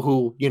 And people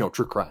who,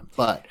 true crime.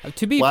 But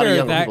to be a lot fair,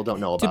 of young people don't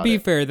know about it. To be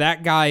fair,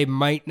 that guy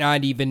might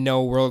not even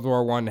know World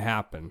War I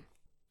happened.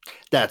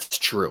 That's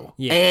true.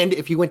 Yeah. And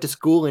if you went to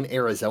school in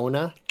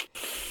Arizona...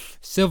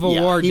 Civil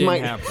War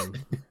didn't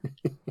happen.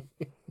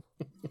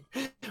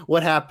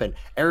 What happened?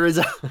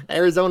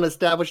 Arizona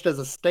established as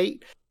a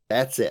state?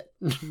 That's it.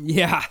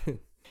 Yeah.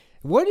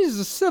 What is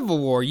the Civil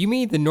War? You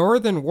mean the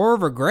Northern War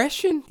of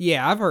Aggression?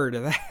 Yeah, I've heard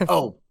of that.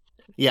 Oh,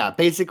 yeah.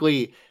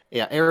 Basically,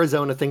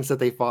 Arizona thinks that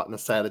they fought in the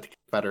side of the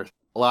Confederacy.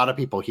 A lot of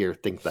people here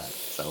think that.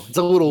 So it's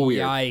a little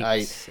weird.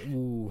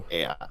 Yikes.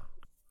 Yeah.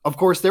 Of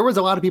course, there was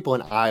a lot of people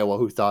in Iowa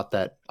who thought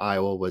that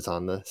Iowa was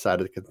on the side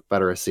of the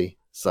Confederacy.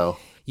 So...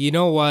 You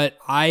know what?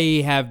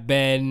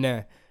 I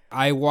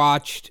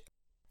watched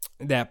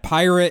that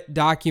pirate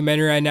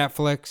documentary on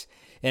Netflix,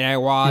 and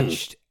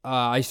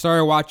I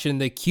started watching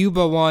the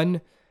Cuba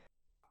one.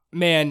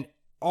 Man,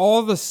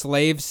 all the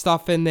slave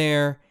stuff in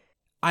there,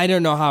 I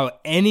don't know how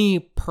any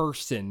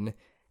person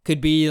could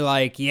be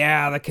like,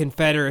 yeah, the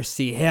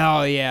Confederacy,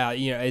 hell yeah.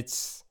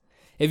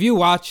 If you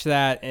watch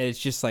that, it's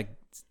just like,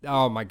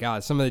 oh my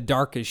God, some of the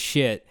darkest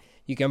shit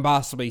you can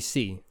possibly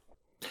see.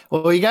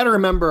 Well, you got to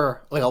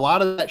remember, like, a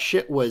lot of that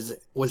shit was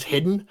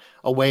hidden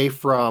away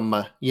from,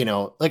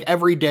 like,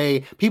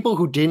 everyday people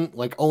who didn't,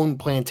 like, own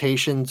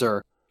plantations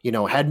or,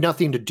 had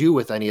nothing to do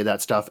with any of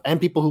that stuff. And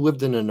people who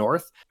lived in the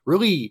North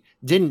really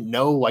didn't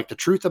know, like, the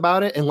truth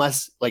about it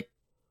unless, like,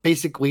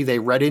 basically they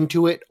read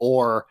into it,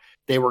 or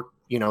they were,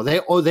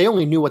 they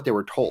only knew what they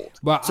were told.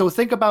 Well, so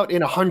think about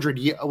in 100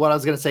 years, what I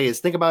was going to say is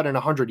think about in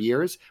 100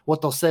 years,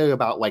 what they'll say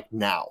about, like,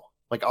 now,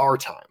 like, our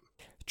time.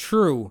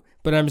 True.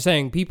 But I'm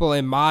saying people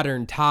in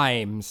modern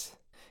times,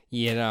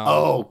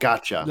 Oh,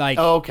 gotcha. Like,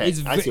 okay,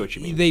 I see what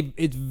you mean.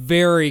 It's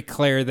very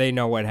clear they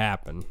know what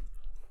happened.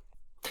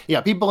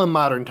 Yeah, people in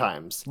modern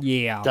times.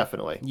 Yeah.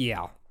 Definitely.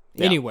 Yeah.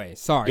 Anyway,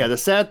 sorry. Yeah, the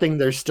sad thing,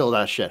 there's still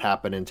that shit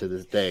happening to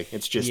this day.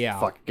 It's just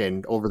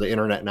fucking over the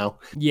internet now.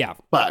 Yeah.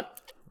 But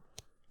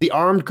the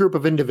armed group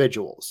of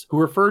individuals who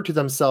referred to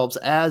themselves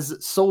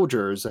as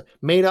soldiers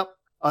made up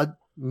a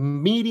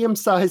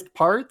medium-sized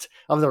part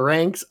of the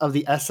ranks of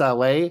the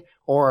SLA,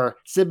 or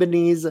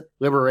Symbionese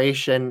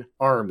Liberation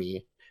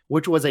Army,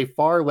 which was a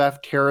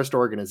far-left terrorist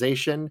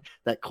organization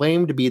that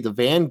claimed to be the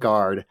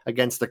vanguard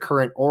against the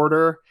current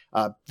order.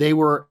 They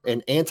were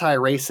an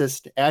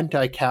anti-racist,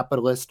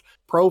 anti-capitalist,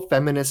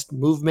 pro-feminist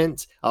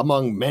movement,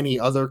 among many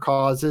other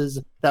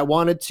causes, that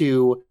wanted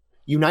to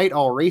unite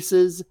all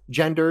races,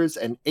 genders,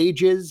 and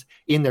ages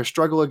in their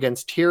struggle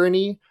against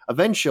tyranny,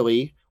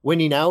 eventually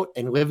winning out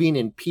and living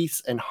in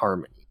peace and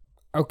harmony.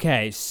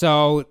 Okay,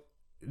 so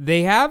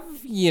they have,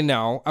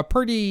 a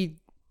pretty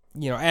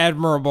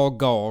admirable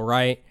goal,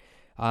 right?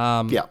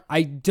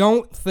 I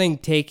don't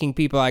think taking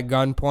people at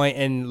gunpoint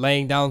and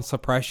laying down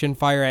suppression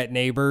fire at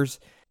neighbors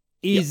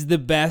is the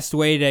best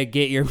way to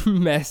get your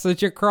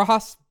message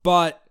across,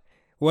 but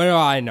what do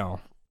I know?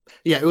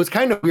 Yeah, it was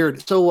kind of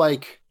weird. So,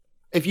 like,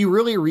 if you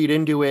really read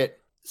into it,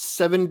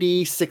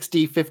 70,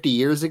 60, 50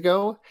 years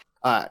ago,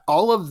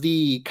 all of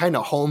the kind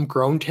of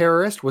homegrown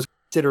terrorist was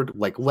considered,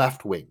 like,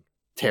 left-wing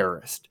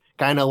terrorist.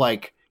 Kind of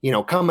like,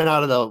 coming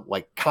out of the,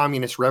 like,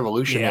 communist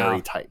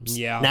revolutionary types.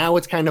 Yeah. Now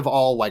it's kind of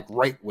all, like,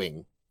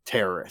 right-wing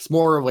terrorists,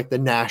 more of, like, the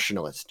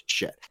nationalist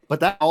shit. But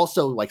that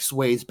also, like,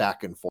 sways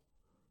back and forth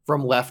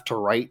from left to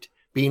right,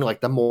 being, like,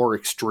 the more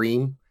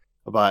extreme.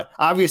 But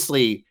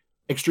obviously,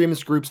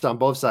 extremist groups on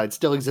both sides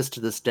still exist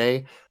to this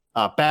day.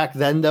 Back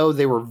then, though,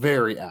 they were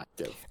very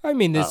active. I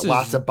mean, this is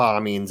lots of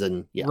bombings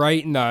and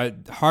right in the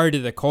heart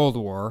of the Cold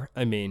War.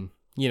 I mean,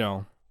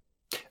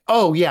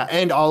 Oh yeah,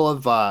 and all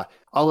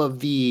of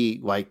the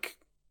like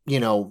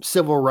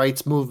civil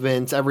rights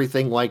movements,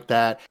 everything like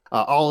that.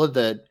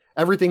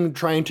 Everything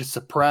trying to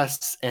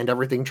suppress and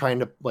everything trying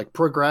to like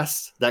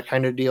progress, that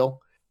kind of deal.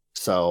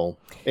 So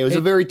it was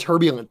a very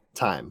turbulent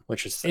time,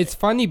 which is it's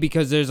funny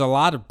because there's a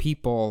lot of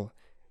people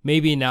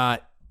maybe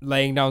not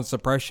laying down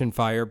suppression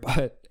fire,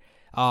 but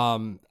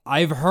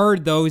I've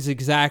heard those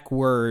exact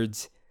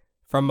words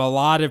from a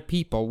lot of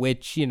people,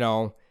 which,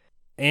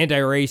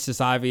 anti-racist,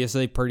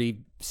 obviously pretty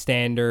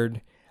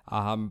standard,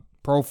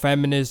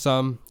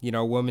 pro-feminism,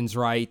 women's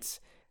rights,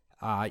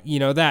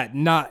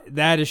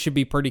 that should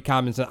be pretty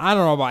common sense. I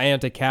don't know about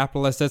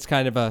anti-capitalist. That's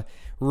kind of a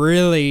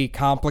really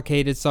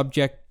complicated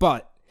subject,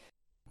 but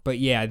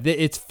yeah,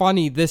 it's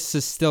funny this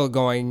is still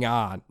going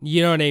on.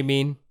 You know what I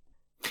mean?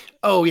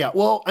 Oh, yeah.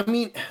 Well, I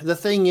mean, the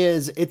thing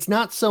is, it's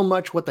not so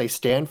much what they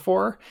stand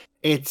for.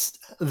 It's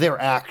their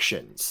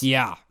actions.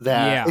 Yeah.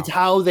 It's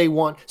how they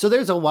want. So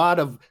there's a lot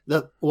of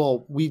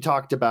we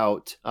talked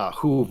about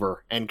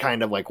Hoover and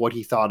kind of like what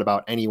he thought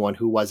about anyone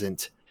who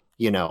wasn't,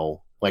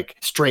 like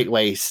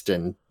straight-laced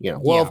and,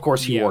 of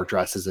course he wore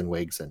dresses and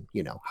wigs and,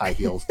 high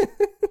heels,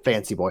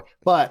 fancy boy.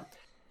 But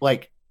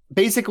like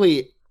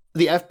basically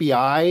the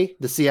FBI,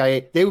 the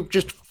CIA, they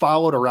just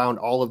followed around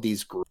all of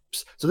these groups.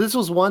 So this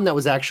was one that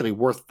was actually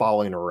worth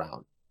following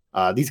around.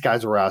 These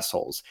guys were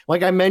assholes.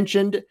 Like I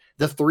mentioned,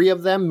 the three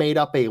of them made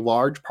up a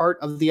large part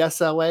of the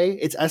SLA.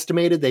 It's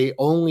estimated they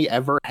only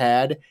ever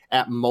had,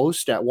 at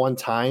most at one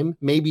time,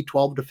 maybe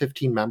 12 to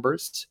 15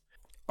 members.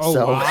 Oh,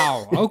 so,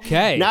 wow.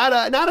 Okay.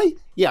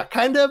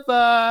 Kind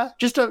of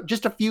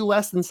just a few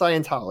less than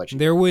Scientology.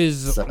 There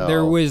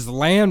was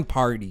LAN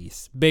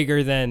parties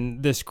bigger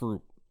than this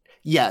group.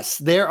 Yes,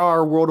 there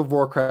are World of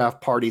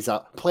Warcraft parties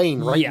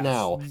playing right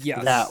now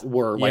that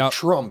were like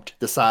trumped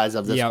the size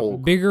of this whole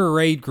bigger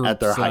raid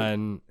groups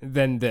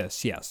than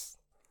this. Yes.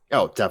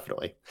 Oh,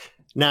 definitely.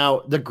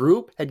 Now, the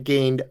group had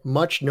gained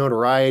much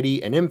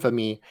notoriety and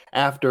infamy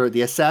after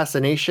the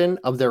assassination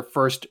of their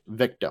first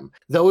victim,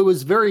 though it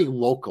was very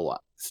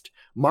localized.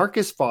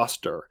 Marcus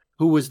Foster,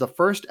 who was the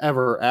first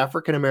ever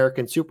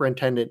African-American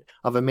superintendent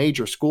of a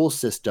major school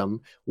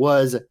system,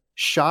 was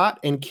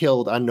shot and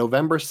killed on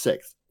November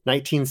 6th.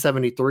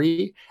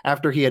 1973,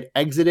 after he had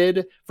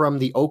exited from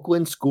the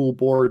Oakland School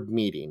Board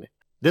meeting.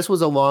 This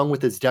was along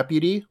with his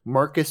deputy,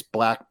 Marcus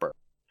Blackburn.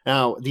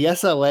 Now, the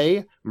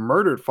SLA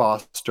murdered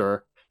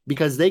Foster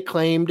because they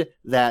claimed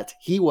that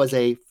he was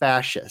a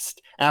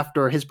fascist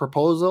after his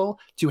proposal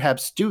to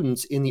have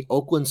students in the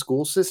Oakland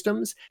school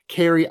systems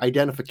carry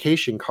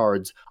identification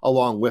cards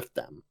along with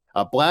them.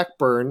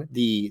 Blackburn,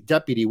 the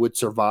deputy, would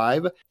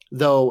survive,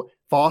 though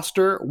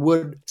Foster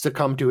would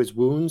succumb to his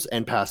wounds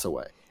and pass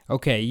away.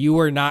 Okay, you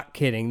are not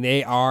kidding.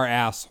 They are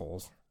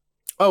assholes.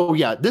 Oh,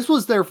 yeah. This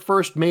was their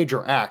first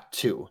major act,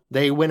 too.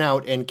 They went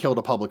out and killed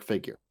a public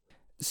figure.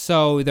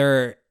 So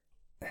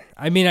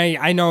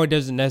I know it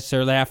doesn't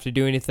necessarily have to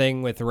do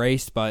anything with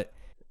race, but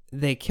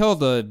they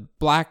killed a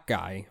black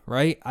guy,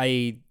 right?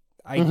 I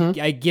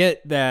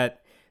get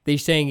that they're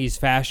saying he's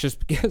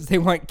fascist because they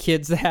want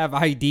kids to have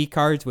ID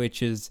cards,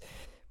 which is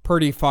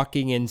pretty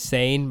fucking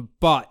insane.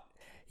 But,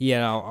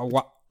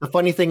 the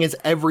funny thing is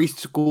every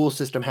school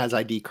system has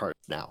ID cards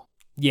now.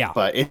 Yeah.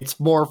 But it's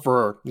more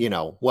for,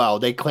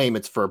 they claim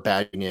it's for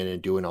badging in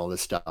and doing all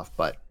this stuff.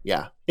 But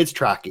yeah, it's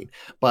tracking.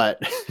 But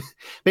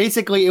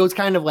basically, it was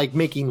kind of like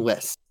making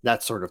lists,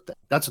 that sort of thing.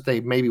 That's what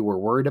they maybe were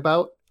worried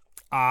about.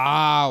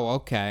 Oh,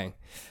 okay.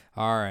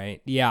 All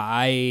right. Yeah,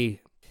 I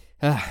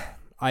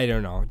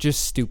don't know.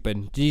 Just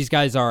stupid. These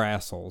guys are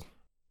assholes.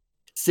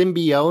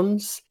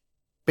 Symbionese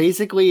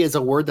basically is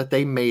a word that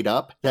they made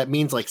up that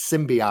means like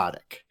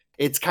symbiotic.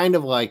 It's kind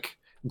of like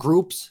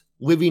groups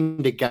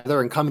living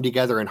together and coming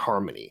together in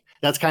harmony.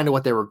 That's kind of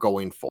what they were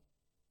going for.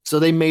 So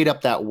they made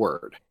up that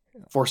word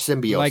for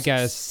symbiosis. Like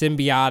a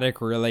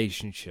symbiotic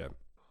relationship.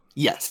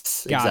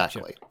 Yes, gotcha.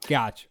 Exactly.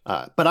 Gotcha.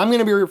 But I'm going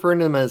to be referring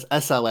to them as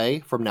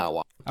SLA from now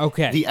on.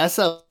 Okay. The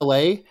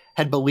SLA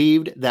had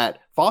believed that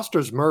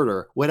Foster's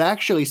murder would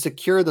actually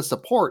secure the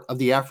support of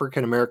the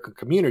African American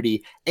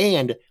community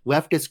and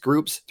leftist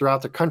groups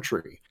throughout the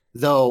country.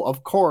 Though,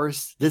 of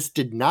course, this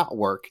did not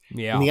work,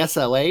 and the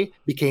SLA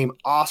became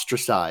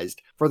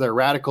ostracized for their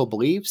radical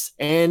beliefs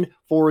and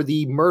for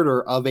the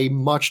murder of a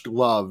much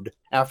loved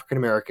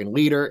African-American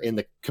leader in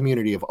the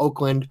community of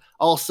Oakland.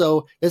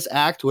 Also, this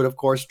act would, of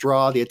course,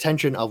 draw the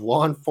attention of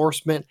law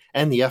enforcement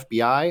and the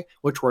FBI,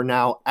 which were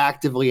now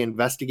actively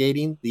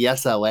investigating the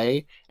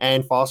SLA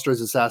and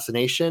Foster's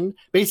assassination.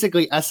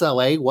 Basically,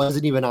 SLA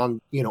wasn't even on,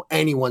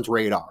 anyone's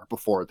radar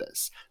before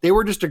this. They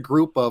were just a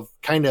group of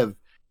kind of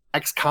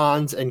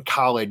ex-cons and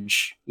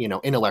college,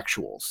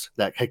 intellectuals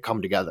that had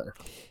come together.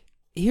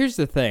 Here's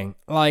the thing.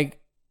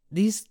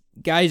 These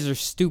guys are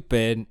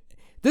stupid.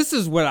 This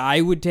is what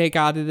I would take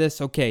out of this.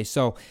 Okay,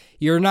 so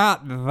you're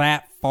not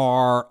that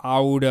far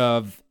out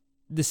of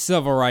the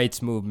civil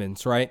rights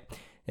movements, right?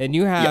 And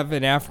you have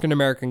an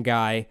African-American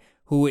guy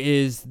who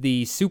is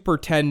the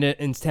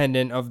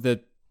superintendent of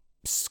the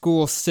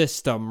school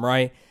system,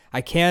 right? I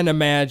can't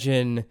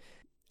imagine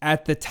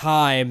at the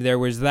time there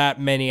was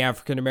that many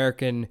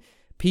African-American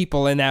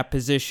people in that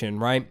position,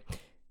 right?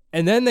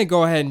 And then they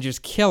go ahead and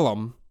just kill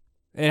him.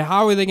 And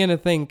how are they going to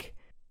think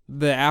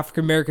the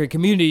African-American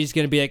community is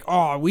going to be like,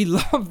 oh, we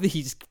love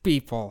these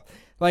people?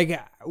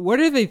 What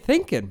are they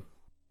thinking?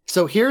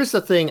 So here's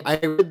the thing. I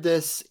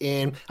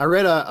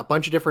read a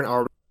bunch of different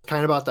articles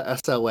kind of about the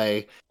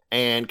SLA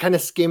and kind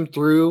of skimmed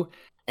through.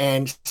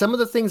 And some of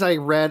the things I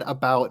read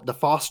about the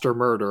Foster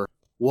murder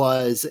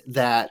was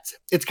that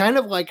it's kind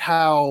of like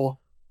how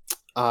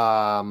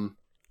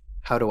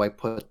do I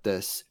put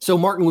this? So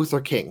Martin Luther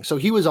King. So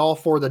he was all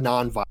for the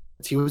nonviolence.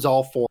 He was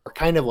all for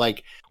kind of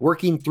like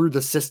working through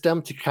the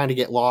system to kind of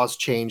get laws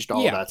changed,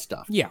 all that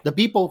stuff. Yeah. The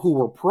people who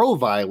were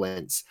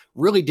pro-violence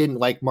really didn't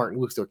like Martin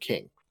Luther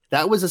King.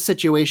 That was a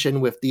situation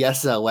with the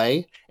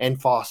SLA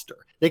and Foster.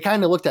 They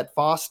kind of looked at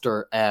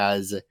Foster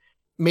as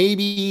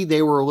maybe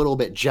they were a little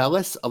bit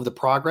jealous of the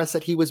progress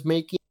that he was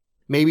making.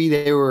 Maybe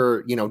they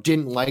were,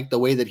 didn't like the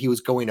way that he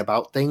was going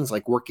about things,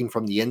 like working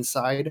from the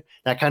inside,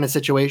 that kind of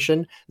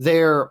situation.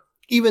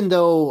 Even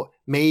though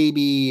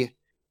maybe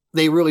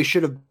they really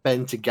should have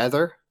been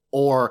together,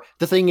 or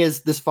the thing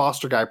is, this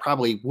Foster guy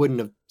probably wouldn't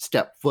have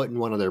stepped foot in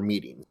one of their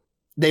meetings.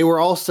 They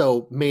were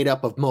also made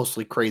up of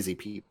mostly crazy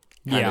people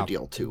kind of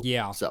deal too.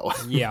 Yeah. So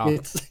yeah,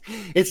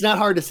 it's not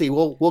hard to see.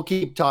 We'll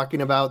keep talking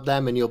about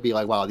them and you'll be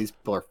like, wow, these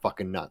people are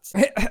fucking nuts.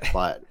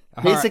 But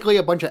basically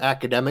a bunch of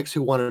academics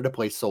who wanted to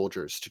play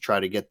soldiers to try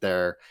to get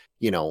their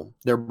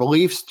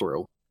beliefs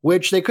through,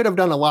 which they could have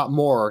done a lot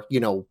more,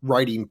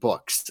 writing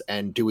books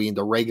and doing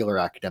the regular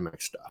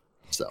academic stuff.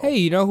 So, hey,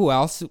 you know who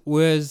else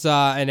was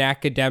an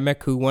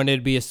academic who wanted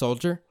to be a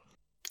soldier?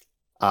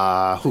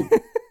 Who?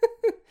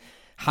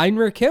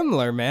 Heinrich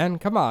Himmler, man.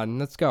 Come on,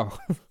 let's go.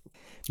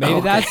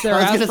 Maybe that's their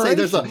I was aspiration.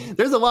 going to say,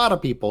 there's a lot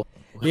of people.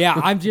 Yeah,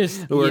 I'm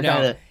just, who are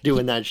kind of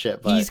doing that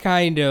shit. But. He's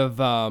kind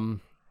of,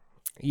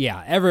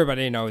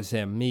 everybody knows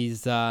him.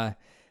 He's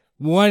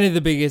one of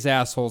the biggest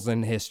assholes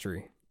in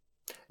history.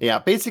 Yeah,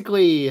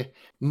 basically,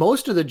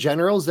 most of the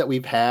generals that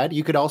we've had,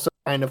 you could also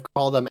kind of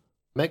call them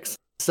mix,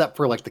 except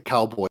for like the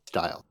cowboy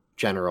style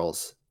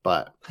generals.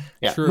 But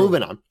yeah, True.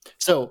 Moving on.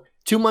 So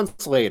 2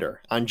 months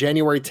later, on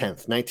January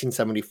 10th,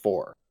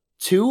 1974,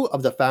 two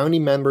of the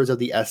founding members of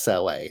the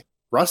SLA,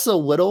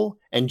 Russell Little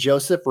and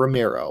Joseph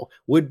Romero,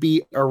 would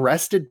be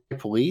arrested by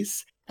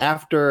police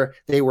after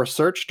they were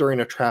searched during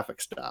a traffic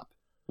stop.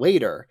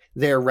 Later,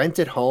 their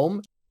rented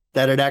home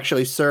that had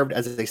actually served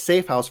as a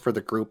safe house for the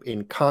group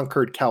in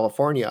Concord,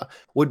 California,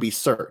 would be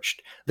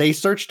searched. They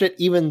searched it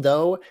even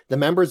though the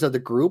members of the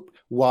group,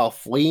 while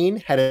fleeing,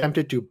 had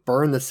attempted to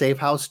burn the safe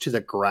house to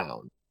the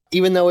ground.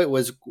 Even though it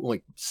was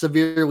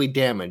severely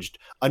damaged,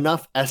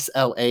 enough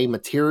SLA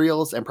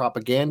materials and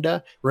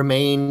propaganda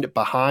remained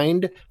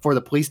behind for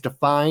the police to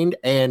find,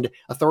 and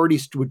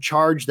authorities would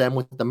charge them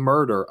with the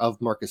murder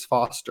of Marcus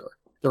Foster.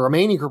 The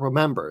remaining group of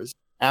members,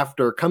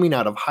 after coming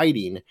out of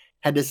hiding,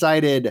 had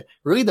decided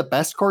really the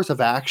best course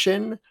of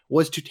action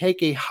was to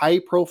take a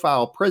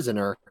high-profile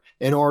prisoner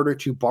in order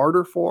to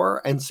barter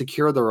for and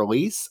secure the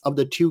release of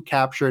the two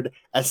captured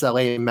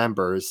SLA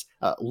members,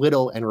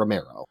 Little and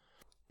Romero.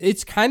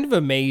 It's kind of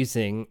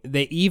amazing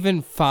they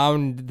even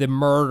found the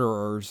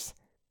murderers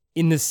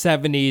in the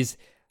 70s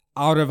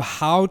out of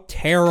how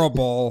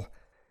terrible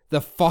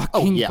the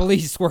fucking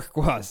police work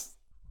was.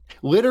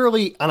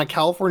 Literally, on a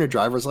California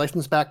driver's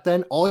license back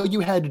then, all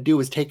you had to do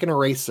was take an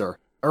eraser,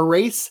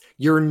 erase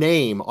your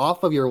name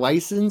off of your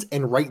license,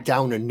 and write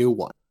down a new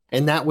one.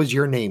 And that was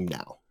your name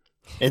now.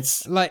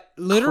 It's like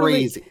literally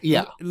crazy.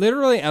 Yeah.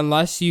 Literally,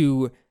 unless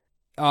you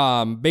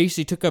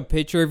basically took a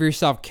picture of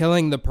yourself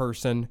killing the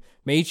person,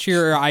 made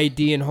sure your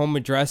ID and home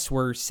address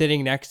were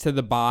sitting next to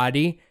the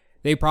body,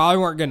 they probably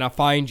weren't going to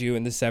find you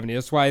in the 70s.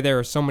 That's why there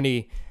are so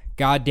many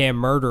goddamn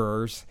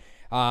murderers.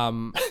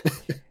 But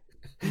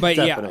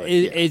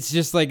it's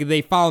just like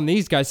they found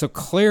these guys, so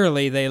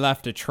clearly they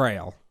left a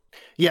trail.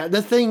 Yeah,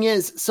 the thing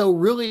is, so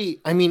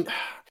really, I mean,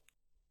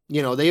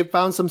 they had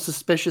found some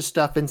suspicious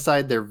stuff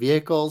inside their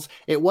vehicles.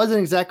 It wasn't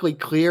exactly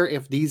clear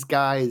if these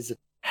guys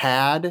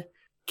had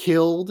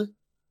killed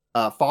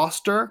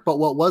Foster, but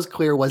what was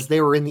clear was they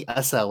were in the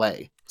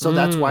SLA. So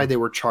that's why they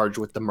were charged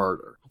with the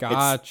murder.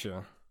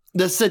 Gotcha.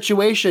 The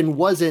situation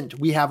wasn't,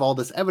 we have all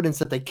this evidence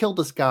that they killed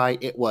this guy.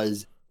 It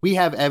was, we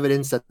have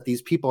evidence that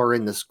these people are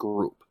in this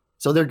group.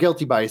 So they're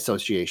guilty by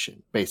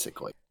association,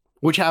 basically,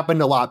 which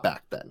happened a lot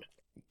back then.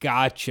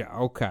 Gotcha.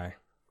 Okay.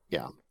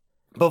 Yeah.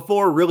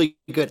 Before really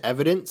good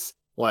evidence,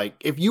 like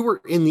if you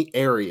were in the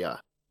area,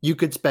 you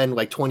could spend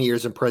like 20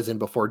 years in prison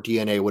before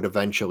DNA would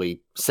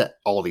eventually set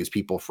all these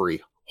people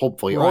free,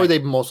 hopefully, right. Or they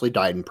mostly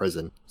died in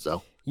prison.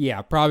 So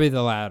yeah, probably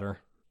the latter.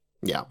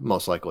 Yeah,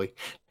 most likely.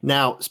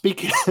 Now,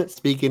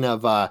 speaking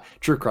of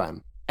true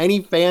crime,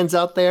 any fans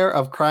out there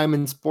of crime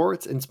and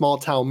sports and small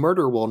town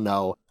murder will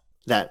know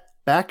that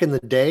back in the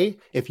day,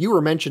 if you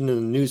were mentioned in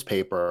the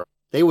newspaper,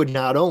 they would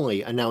not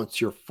only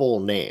announce your full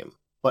name,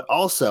 but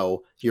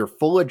also your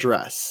full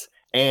address.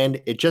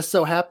 And it just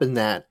so happened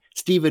that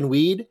Stephen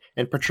Weed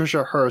and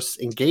Patricia Hearst's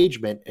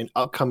engagement and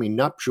upcoming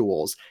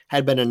nuptials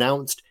had been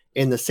announced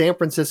in the San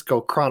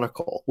Francisco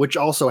Chronicle, which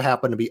also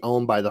happened to be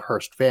owned by the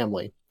Hearst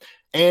family.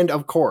 And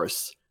of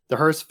course, the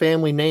Hearst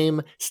family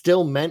name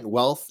still meant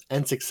wealth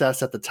and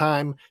success at the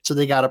time, so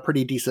they got a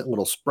pretty decent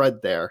little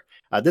spread there.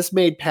 This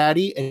made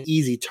Patti an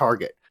easy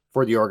target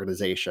for the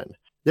organization.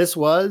 This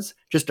was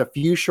just a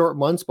few short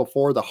months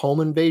before the home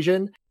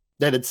invasion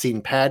that had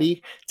seen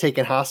Patti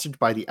taken hostage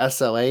by the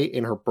SLA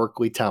in her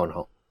Berkeley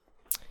townhome.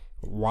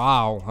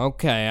 Wow.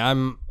 Okay.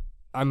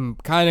 I'm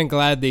kind of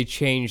glad they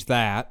changed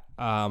that.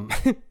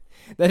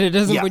 That it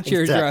doesn't put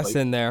your address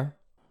in there.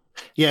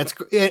 Yeah,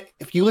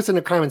 if you listen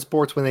to Crime and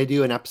Sports when they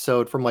do an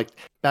episode from like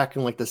back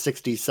in like the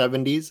 60s,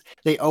 70s,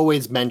 they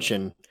always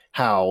mention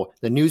how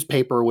the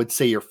newspaper would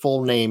say your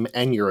full name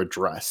and your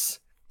address.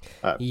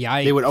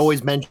 They would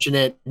always mention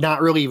it,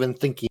 not really even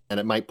thinking that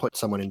it might put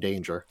someone in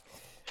danger.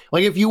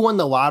 Like if you won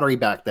the lottery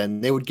back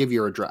then, they would give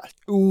your address.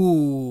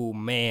 Ooh,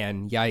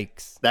 man,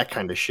 yikes. That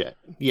kind of shit.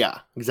 Yeah,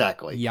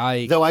 exactly.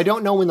 Yikes. Though I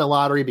don't know when the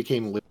lottery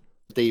became legal,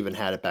 if they even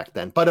had it back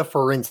then. But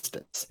for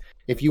instance,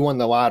 if you won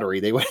the lottery,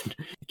 they would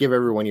give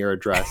everyone your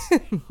address.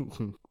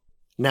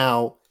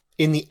 Now,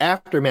 in the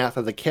aftermath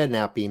of the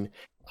kidnapping,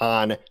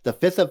 on the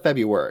 5th of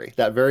February,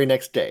 that very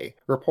next day,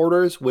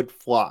 reporters would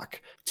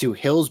flock to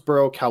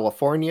Hillsborough,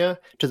 California,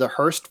 to the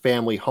Hearst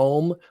family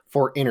home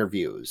for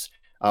interviews.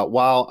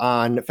 While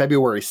on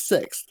February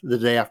 6th, the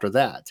day after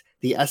that,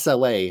 the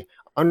SLA,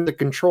 under the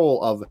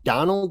control of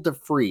Donald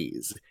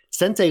DeFreeze,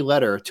 sent a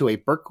letter to a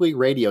Berkeley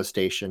radio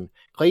station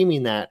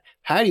claiming that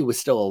Patti was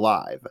still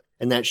alive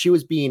and that she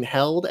was being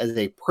held as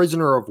a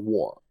prisoner of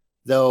war,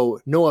 though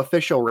no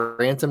official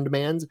ransom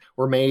demands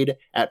were made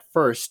at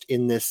first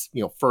in this,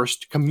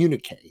 first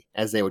communique,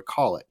 as they would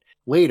call it.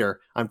 Later,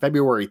 on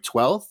February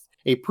 12th,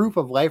 a proof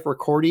of life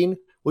recording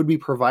would be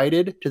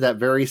provided to that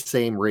very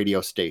same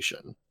radio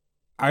station.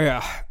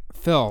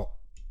 Phil,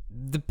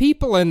 the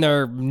people and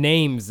their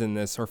names in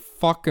this are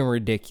fucking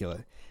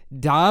ridiculous.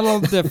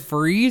 Donald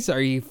DeFreeze?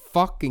 Are you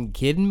fucking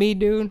kidding me,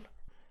 dude?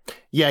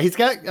 Yeah, he's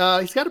got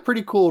a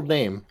pretty cool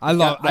name. I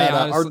love it,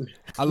 honestly.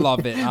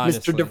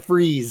 Mr.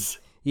 DeFreeze.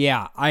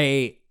 Yeah,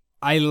 I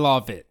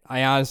love it.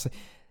 I honestly,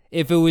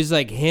 if it was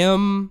like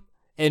him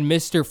and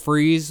Mr.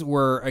 Freeze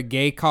were a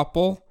gay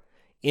couple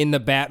in the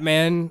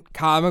Batman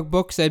comic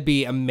books, that'd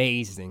be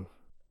amazing.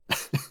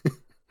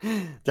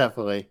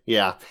 Definitely.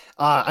 Yeah.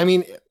 I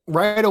mean,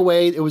 right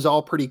away, it was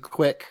all pretty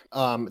quick.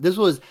 This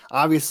was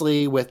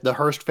obviously with the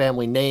Hearst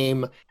family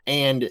name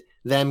and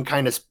them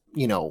kind of,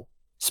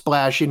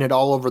 splashing it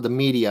all over the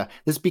media.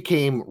 This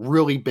became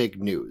really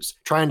big news,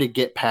 trying to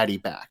get Patti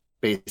back,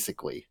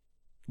 basically.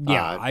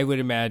 Yeah, I would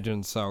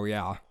imagine so.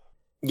 Yeah.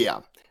 Yeah.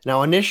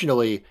 Now,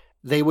 initially,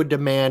 they would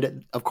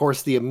demand, of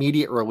course, the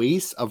immediate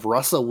release of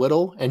Russell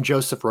Little and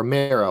Joseph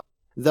Romero,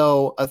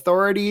 though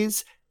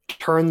authorities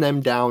turned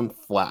them down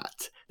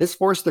flat. This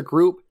forced the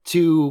group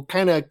to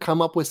kind of come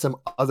up with some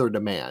other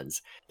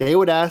demands. They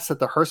would ask that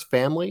the Hearst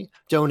family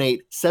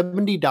donate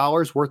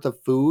 $70 worth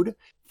of food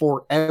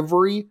for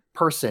every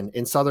person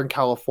in Southern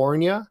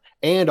California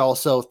and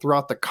also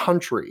throughout the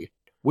country,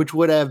 which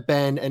would have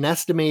been an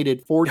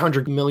estimated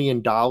 $400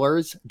 million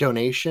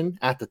donation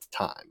at the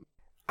time.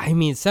 I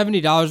mean,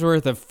 $70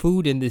 worth of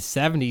food in the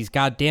 70s,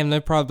 goddamn,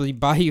 they'd probably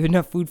buy you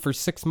enough food for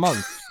 6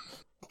 months.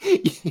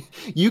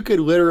 You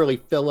could literally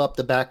fill up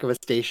the back of a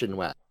station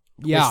wagon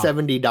with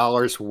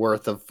 $70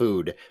 worth of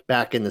food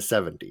back in the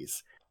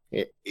 70s.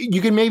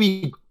 You can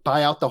maybe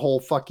buy out the whole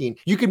fucking,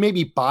 you could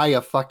maybe buy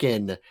a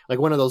fucking, like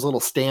one of those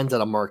little stands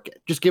at a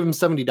market. Just give them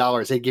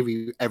 $70, they give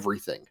you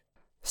everything.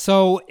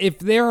 So if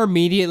they're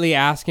immediately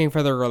asking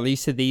for the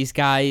release of these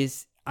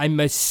guys,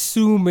 I'm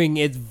assuming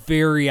it's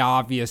very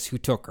obvious who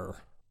took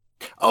her.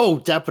 Oh,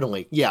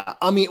 definitely. Yeah.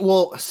 I mean,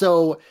 well,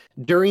 so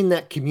during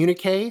that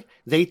communique,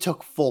 they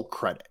took full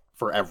credit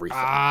for everything.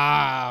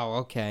 Oh,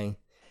 okay.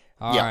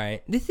 All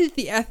right. This is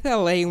the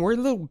SLA and we're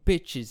little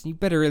bitches. You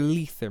better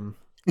release them.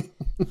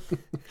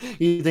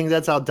 You think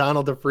that's how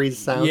Donald DeFreeze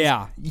sounds?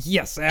 Yeah.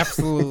 Yes,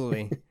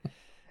 absolutely.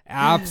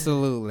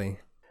 Absolutely.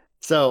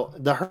 So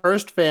the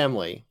Hearst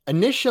family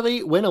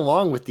initially went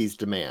along with these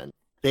demands.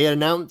 They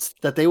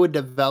announced that they would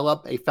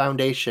develop a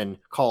foundation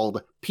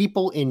called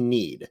People in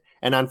Need.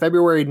 And on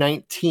February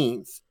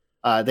 19th,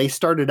 they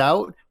started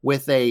out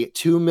with a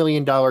 $2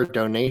 million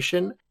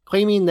donation,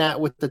 claiming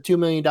that with the $2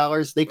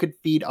 million, they could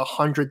feed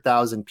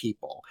 100,000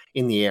 people.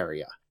 in the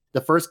area.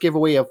 The first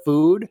giveaway of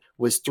food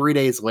was 3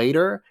 days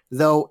later,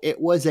 though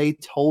it was a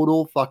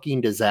total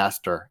fucking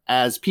disaster,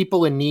 as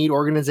People in Need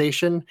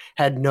organization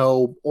had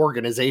no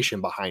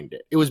organization behind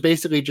it. It was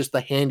basically just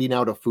the handing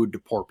out of food to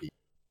poor people.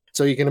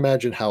 So you can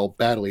imagine how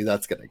badly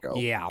that's going to go.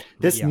 Yeah.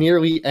 This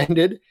nearly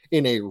ended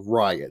in a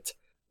riot,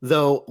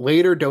 though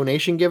later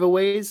donation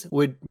giveaways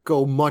would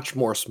go much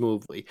more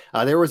smoothly.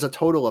 There was a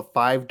total of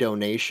 5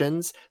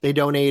 donations. They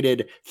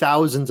donated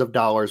thousands of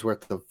dollars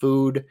worth of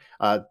food.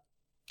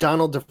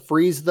 Donald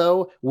DeFreeze,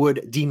 though,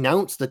 would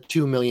denounce the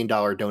 $2 million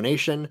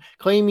donation,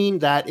 claiming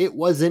that it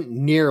wasn't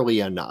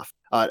nearly enough.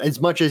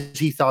 As much as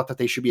he thought that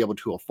they should be able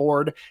to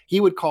afford, he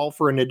would call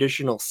for an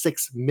additional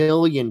 $6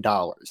 million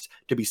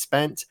to be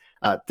spent.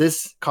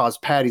 This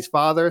caused Patty's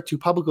father to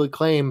publicly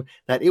claim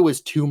that it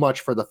was too much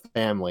for the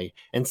family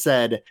and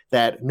said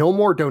that no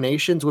more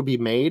donations would be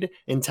made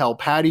until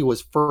Patti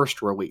was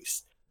first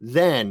released.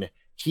 Then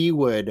he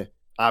would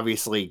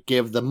obviously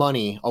give the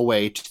money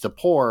away to the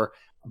poor,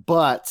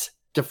 but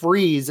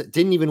DeFreeze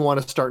didn't even want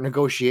to start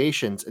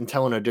negotiations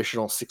until an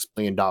additional $6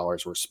 million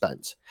were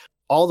spent.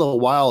 All the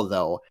while,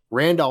 though,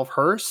 Randolph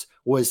Hearst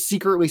was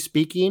secretly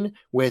speaking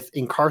with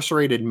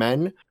incarcerated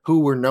men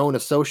who were known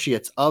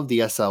associates of the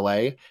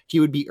SLA.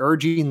 He would be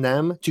urging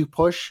them to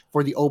push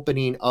for the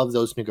opening of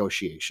those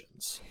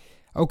negotiations.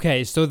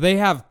 Okay, so they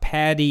have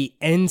Patti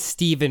and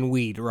Stephen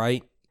Weed,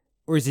 right?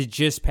 Or is it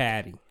just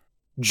Patti?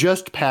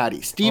 Just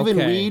Patti. Stephen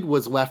Weed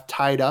was left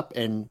tied up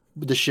and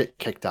the shit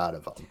kicked out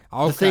of him.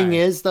 Okay. The thing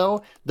is,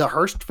 though, the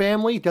Hearst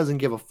family doesn't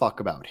give a fuck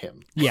about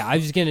him. Yeah, I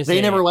was going to say.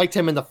 They never liked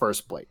him in the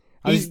first place.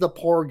 He's the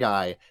poor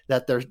guy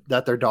that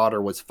their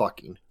daughter was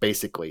fucking,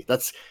 basically.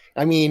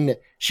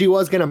 She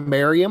was going to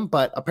marry him,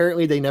 but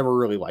apparently they never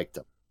really liked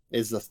him,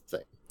 is the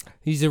thing.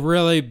 He's a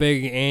really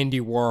big Andy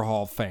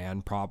Warhol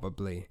fan,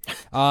 probably.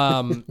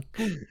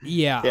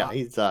 Yeah. Yeah,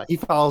 he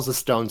follows the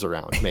Stones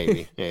around,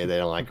 maybe. Yeah, they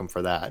don't like him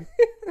for that.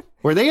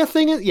 Were they a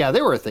thing? Yeah,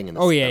 they were a thing in the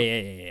Stones.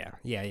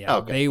 Yeah.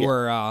 Okay,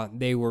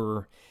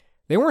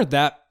 they weren't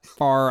that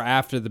far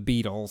after the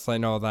Beatles, I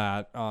know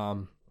that.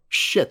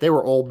 Shit, they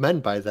were old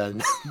men by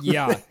then.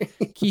 Yeah.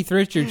 Keith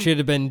Richards should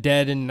have been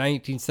dead in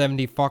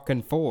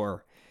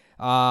 1974.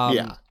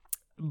 Yeah.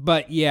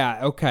 But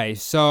yeah, okay,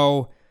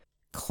 so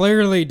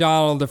clearly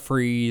Donald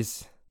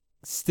DeFreeze,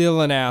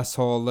 still an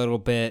asshole a little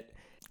bit.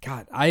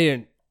 God,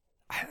 I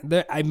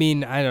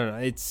don't know.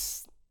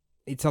 It's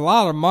a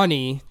lot of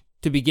money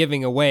to be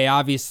giving away.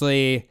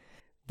 Obviously,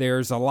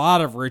 there's a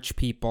lot of rich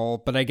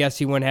people, but I guess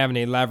he wouldn't have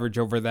any leverage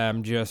over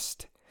them,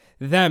 just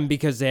them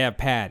because they have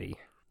Patti.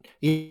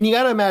 You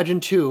got to imagine,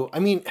 too,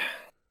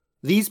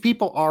 these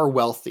people are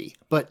wealthy,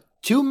 but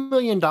 $2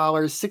 million,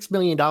 $6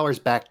 million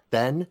back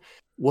then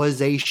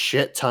was a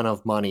shit ton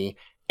of money.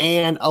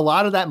 And a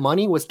lot of that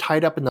money was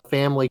tied up in the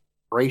family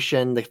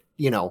corporation,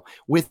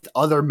 with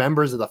other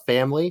members of the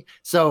family.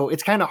 So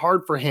it's kind of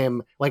hard for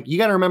him. Like, you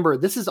got to remember,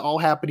 this is all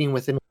happening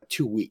within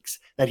 2 weeks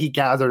that he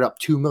gathered up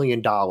 $2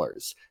 million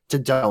to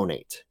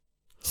donate.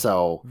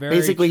 So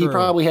basically, he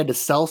probably had to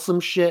sell some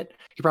shit.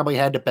 He probably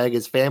had to beg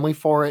his family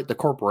for it, the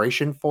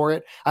corporation for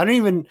it.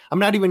 I'm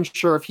not even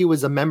sure if he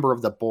was a member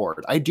of the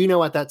board. I do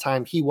know at that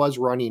time he was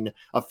running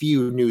a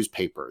few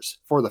newspapers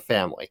for the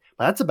family,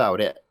 but that's about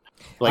it.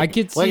 Like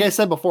I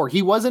said before,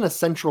 he wasn't a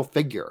central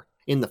figure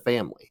in the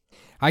family.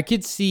 I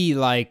could see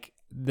like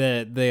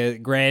the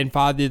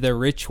grandfather, the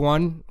rich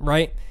one,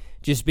 right?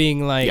 Just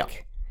being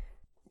like,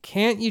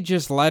 can't you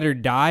just let her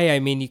die?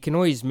 You can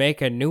always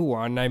make a new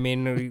one.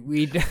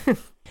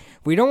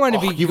 We don't want to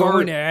be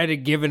going ahead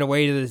and giving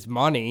away this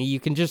money. You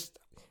can just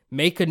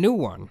make a new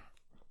one.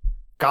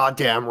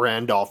 Goddamn,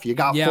 Randolph. You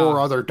got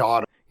 4 other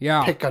daughters.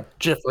 Yeah. Pick a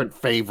different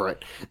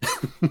favorite.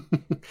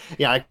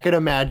 Yeah, I could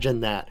imagine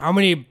that. How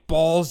many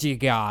balls you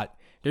got?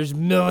 There's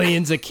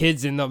millions of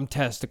kids in them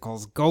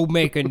testicles. Go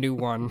make a new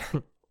one.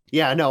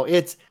 Yeah, no,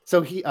 he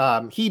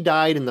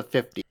died in the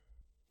 50s.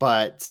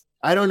 But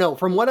I don't know.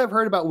 From what I've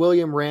heard about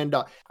William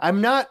Randolph,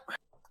 I'm not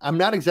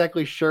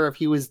exactly sure if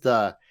he was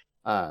the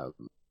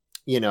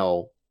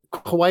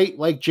quite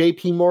like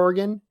JP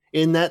Morgan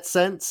in that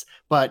sense.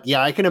 But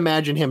yeah, I can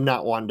imagine him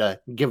not wanting to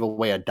give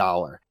away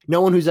 $1.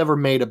 No one who's ever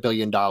made $1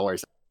 billion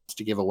wants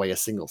to give away a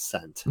single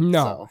cent.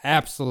 No,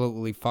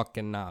 absolutely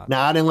fucking not.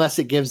 Not unless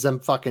it gives them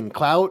fucking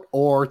clout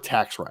or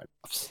tax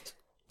write-offs.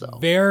 So.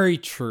 Very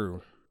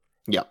true.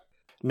 Yep.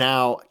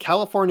 Now,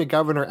 California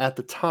governor at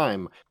the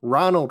time,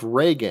 Ronald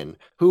Reagan,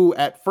 who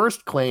at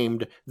first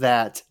claimed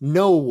that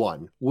no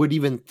one would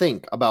even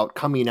think about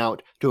coming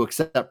out to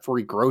accept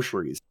free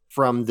groceries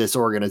from this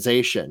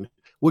organization,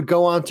 would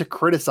go on to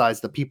criticize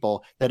the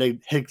people that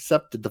had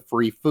accepted the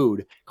free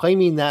food,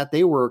 claiming that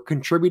they were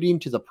contributing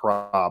to the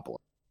problem.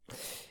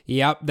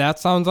 Yep, that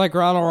sounds like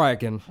Ronald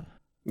Reagan.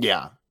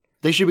 Yeah,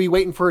 they should be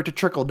waiting for it to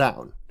trickle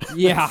down.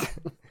 Yeah.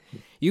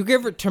 You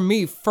give it to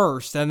me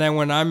first, and then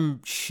when I'm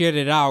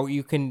shitted out,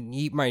 you can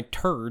eat my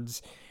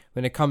turds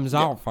when it comes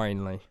out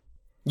finally.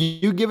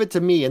 You give it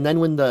to me, and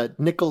then when the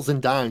nickels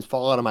and dimes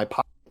fall out of my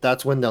pocket,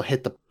 that's when they'll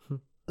hit the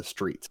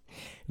streets.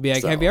 Be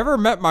like, have you ever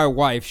met my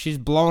wife? She's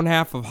blown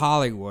half of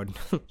Hollywood.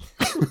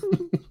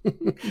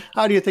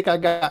 How do you think I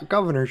got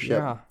governorship?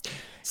 Yeah.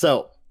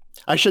 So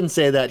I shouldn't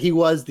say that. He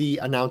was the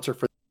announcer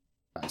for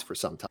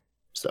some time.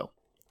 So,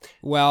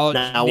 well,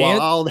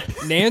 now,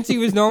 Nancy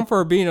was known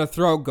for being a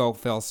throat goat,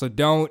 Phil, so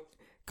don't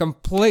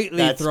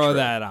completely throw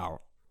that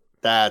out.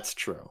 That's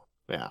true.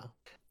 Yeah.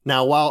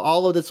 Now, while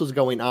all of this was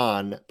going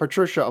on,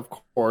 Patricia, of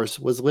course,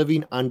 was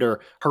living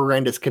under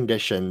horrendous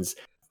conditions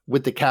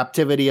with the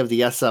captivity of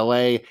the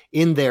SLA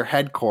in their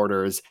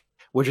headquarters,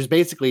 which is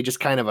basically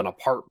just kind of an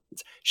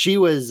apartment. She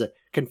was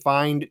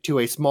confined to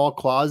a small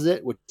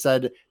closet, which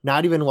said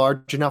not even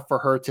large enough for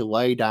her to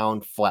lay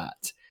down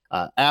flat.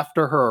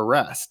 After her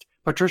arrest,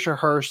 Patricia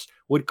Hearst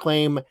would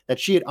claim that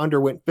she had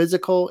underwent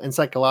physical and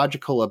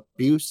psychological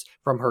abuse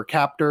from her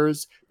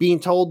captors, being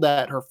told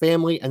that her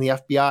family and the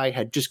FBI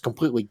had just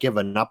completely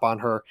given up on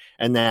her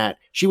and that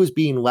she was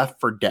being left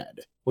for dead,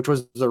 which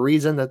was the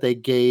reason that they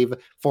gave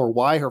for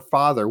why her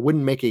father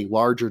wouldn't make a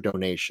larger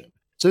donation.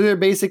 So they're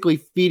basically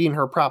feeding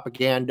her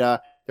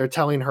propaganda. They're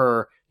telling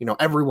her,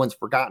 everyone's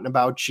forgotten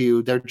about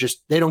you.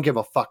 They don't give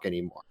a fuck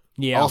anymore.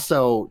 Yeah.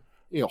 Also,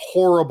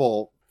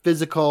 horrible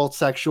physical,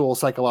 sexual,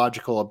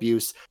 psychological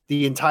abuse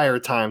the entire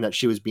time that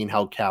she was being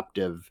held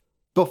captive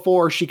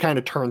before she kind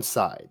of turned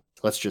side,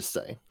 let's just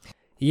say.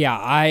 Yeah,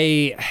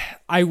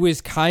 I was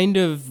kind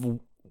of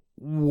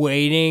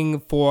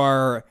waiting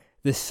for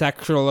the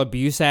sexual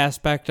abuse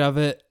aspect of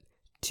it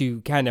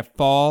to kind of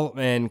fall,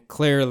 and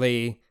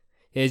clearly,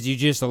 as you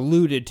just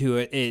alluded to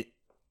it,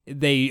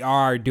 they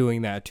are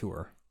doing that to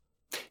her.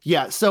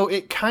 Yeah, so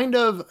it kind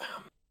of...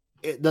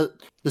 The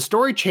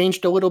story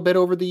changed a little bit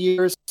over the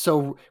years.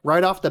 So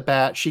right off the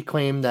bat, she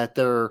claimed that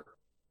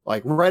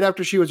right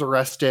after she was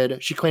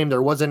arrested, she claimed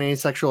there wasn't any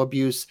sexual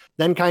abuse.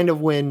 Then kind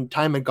of when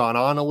time had gone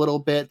on a little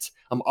bit,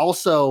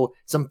 also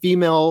some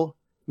female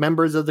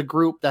members of the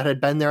group that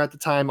had been there at the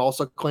time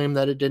also claimed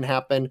that it didn't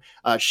happen.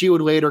 She would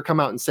later come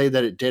out and say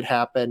that it did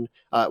happen.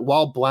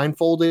 While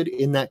blindfolded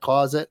in that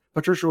closet,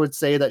 Patricia would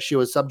say that she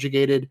was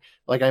subjugated,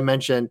 like I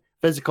mentioned,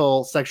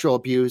 physical, sexual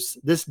abuse,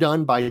 this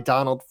done by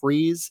Donald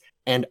Freeze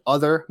and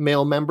other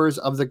male members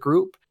of the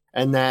group,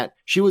 and that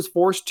she was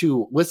forced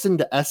to listen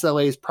to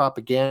SLA's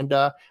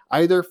propaganda,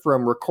 either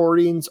from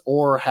recordings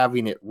or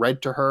having it read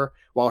to her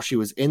while she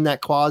was in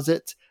that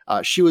closet.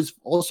 She was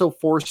also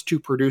forced to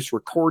produce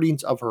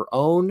recordings of her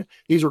own.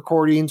 These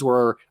recordings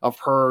were of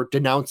her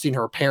denouncing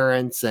her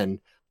parents and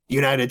the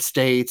United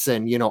States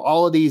and,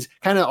 all of these,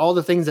 kind of all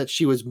the things that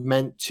she was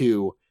meant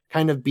to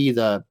kind of be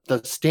the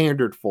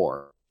standard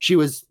for. She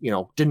was,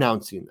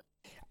 denouncing them.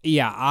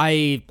 Yeah,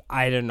 I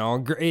don't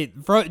know.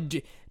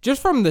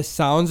 Just from the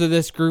sounds of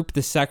this group,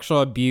 the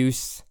sexual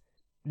abuse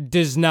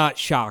does not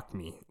shock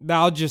me.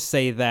 I'll just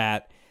say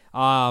that.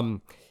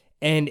 And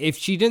if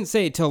she didn't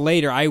say it till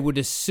later, I would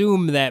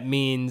assume that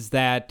means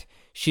that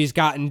she's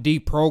gotten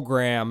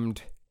deprogrammed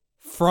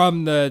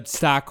from the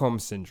Stockholm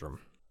Syndrome.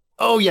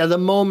 Oh, yeah. The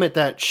moment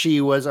that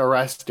she was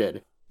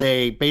arrested,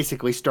 they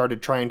basically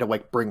started trying to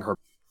bring her.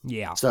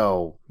 Yeah.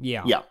 So,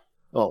 yeah.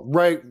 Well,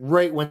 right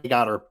when they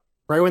got her.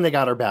 Right when they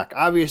got her back.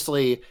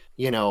 Obviously,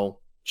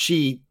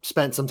 she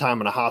spent some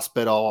time in a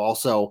hospital,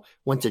 also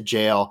went to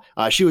jail.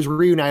 She was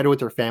reunited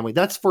with her family.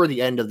 That's for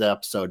the end of the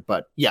episode.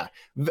 But yeah,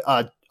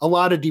 a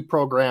lot of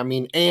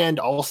deprogramming. And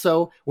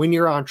also, when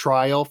you're on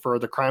trial for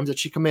the crimes that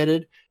she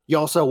committed, you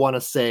also want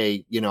to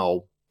say,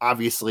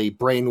 obviously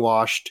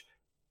brainwashed,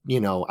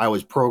 I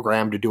was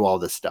programmed to do all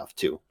this stuff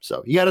too.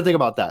 So you got to think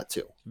about that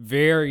too.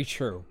 Very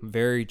true.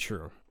 Very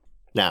true.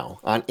 Now,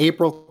 on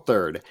April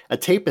 3rd, a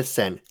tape is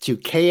sent to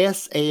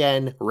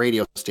KSAN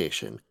radio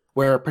station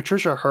where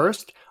Patricia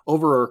Hearst,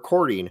 over a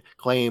recording,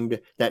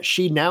 claimed that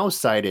she now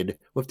sided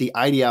with the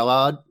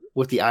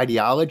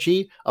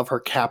ideology of her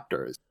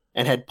captors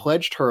and had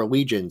pledged her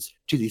allegiance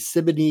to the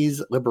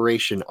Symbionese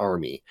Liberation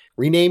Army,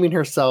 renaming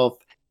herself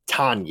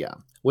Tanya,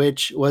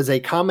 which was a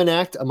common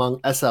act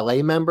among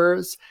SLA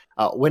members.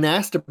 When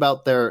asked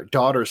about their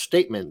daughter's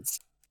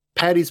statements,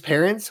 Patty's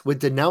parents would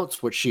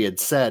denounce what she had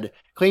said,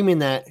 claiming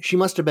that she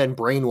must have been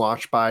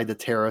brainwashed by the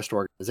terrorist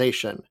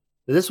organization.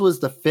 This was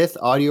the 5th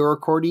audio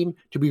recording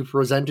to be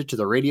presented to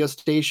the radio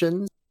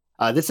stations.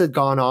 This had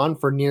gone on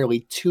for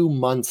nearly 2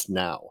 months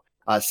now,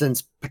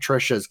 since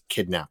Patricia's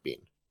kidnapping.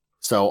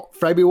 So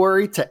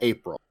February to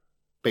April,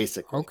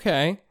 basically.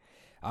 Okay.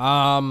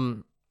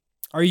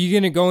 Are you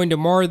going to go into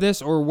more of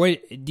this, or what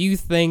do you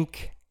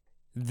think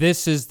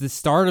this is the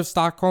start of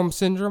Stockholm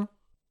Syndrome?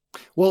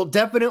 Well,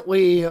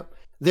 definitely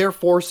they're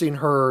forcing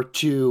her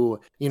to,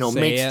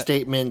 make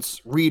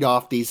statements, read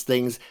off these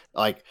things.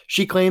 Like,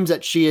 she claims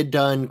that she had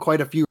done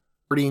quite a few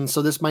recordings,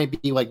 so this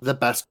might be the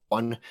best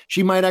one.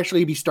 She might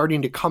actually be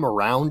starting to come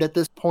around at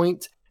this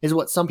point, is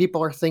what some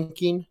people are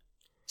thinking.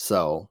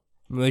 So,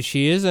 well,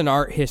 she is an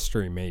art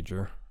history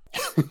major.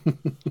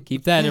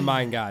 Keep that in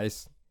mind,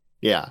 guys.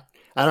 Yeah.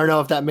 I don't know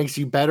if that makes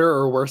you better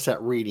or worse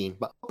at reading,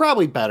 but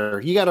probably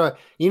better. You're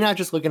not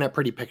just looking at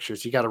pretty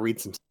pictures. You got to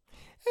read some.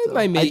 So,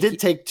 I did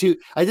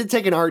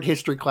take an art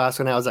history class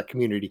when I was at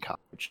community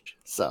college.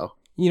 So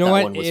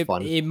what?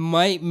 It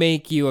might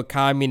make you a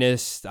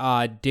communist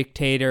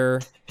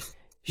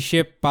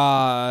dictatorship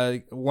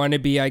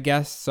wannabe, I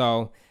guess.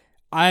 So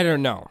I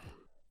don't know.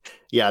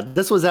 Yeah,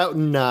 this was out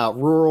in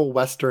rural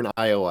western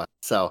Iowa,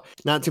 so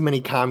not too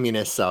many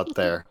communists out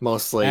there.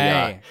 Mostly,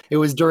 it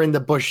was during the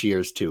Bush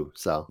years too.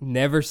 So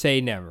never say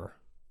never.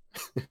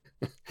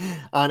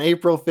 On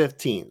April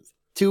 15th,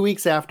 2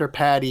 weeks after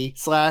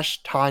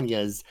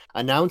Patti/Tanya's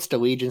announced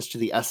allegiance to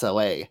the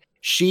SLA,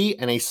 she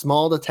and a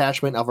small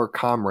detachment of her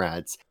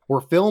comrades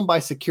were filmed by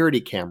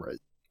security cameras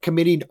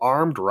committing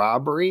armed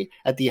robbery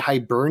at the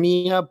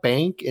Hibernia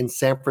Bank in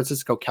San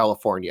Francisco,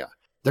 California.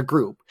 The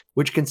group,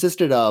 which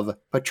consisted of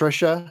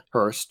Patricia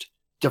Hearst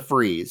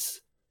DeFries,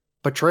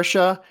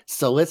 Patricia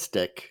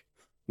Solistic,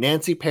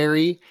 Nancy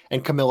Perry,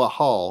 and Camilla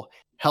Hall,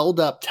 held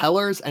up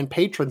tellers and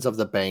patrons of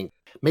the bank,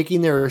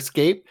 making their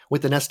escape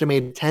with an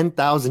estimated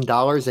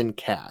 $10,000 in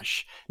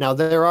cash. Now,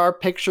 there are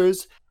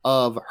pictures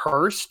of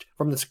Hearst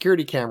from the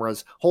security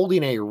cameras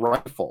holding a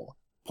rifle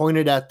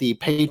pointed at the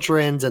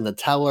patrons and the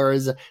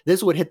tellers.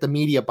 This would hit the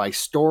media by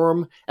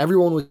storm.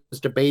 Everyone was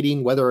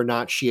debating whether or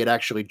not she had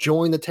actually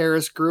joined the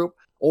terrorist group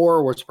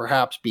or was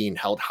perhaps being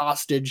held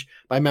hostage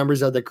by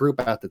members of the group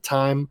at the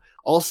time.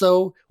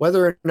 Also,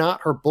 whether or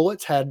not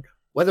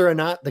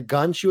the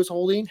gun she was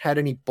holding had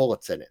any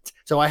bullets in it.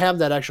 So I have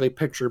that actually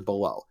pictured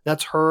below.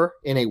 That's her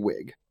in a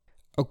wig.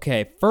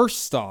 Okay,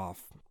 first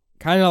off,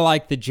 kind of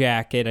like the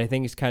jacket. I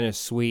think it's kind of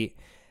sweet.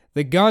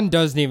 The gun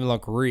doesn't even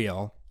look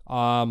real.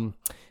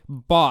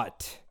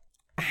 But,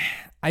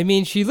 I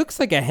mean, she looks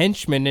like a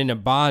henchman in a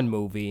Bond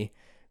movie.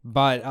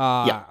 But,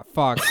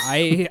 fuck,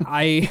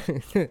 I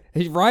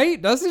right?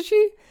 Doesn't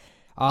she?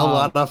 A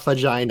lot of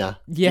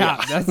vagina.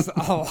 Yeah, that's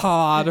a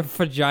lot of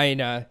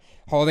vagina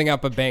holding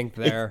up a bank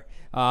there.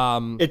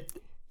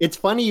 It's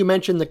funny you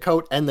mentioned the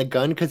coat and the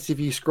gun, because if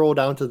you scroll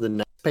down to the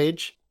next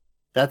page,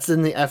 that's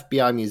in the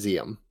FBI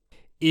museum.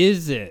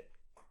 Is it?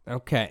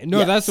 Okay. No,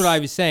 Yes. That's what I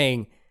was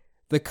saying.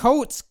 The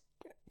coat's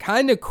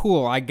kind of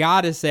cool. I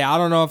gotta say, I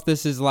don't know if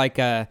this is like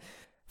a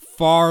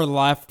far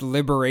left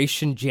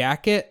liberation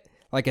jacket,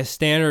 like a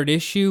standard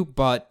issue,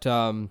 but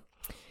when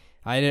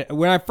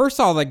I first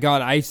saw the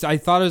gun, I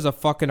thought it was a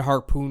fucking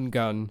harpoon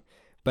gun,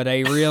 but I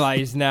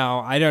realize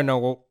now, I don't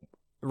know,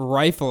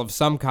 rifle of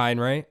some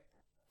kind, right?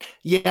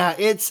 Yeah,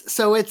 it's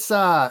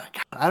I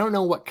don't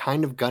know what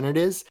kind of gun it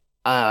is.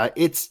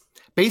 It's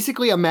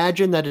basically,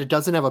 imagine that it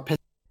doesn't have a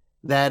pistol,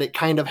 that it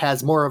kind of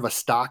has more of a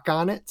stock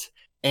on it,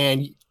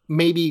 and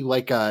maybe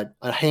like a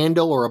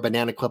handle or a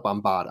banana clip on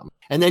bottom.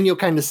 And then you'll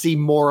kind of see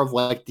more of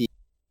like the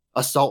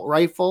assault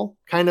rifle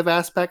kind of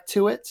aspect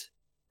to it.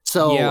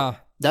 So yeah,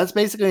 that's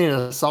basically an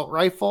assault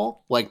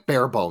rifle, like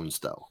bare bones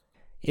though.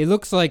 It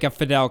looks like a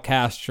Fidel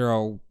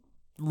Castro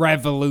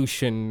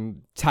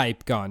revolution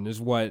type gun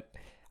is what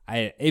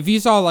if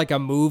you saw like a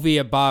movie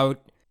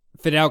about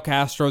Fidel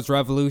Castro's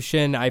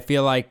revolution, I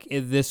feel like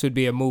this would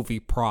be a movie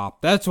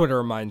prop. That's what it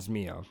reminds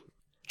me of.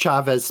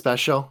 Chavez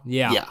special?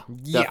 Yeah.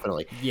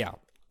 Definitely. Yeah.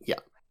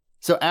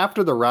 So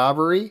after the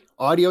robbery,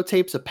 audio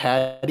tapes of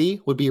Patti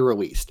would be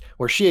released,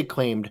 where she had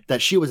claimed that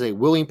she was a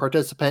willing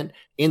participant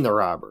in the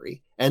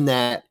robbery, and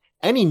that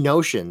any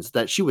notions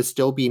that she was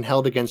still being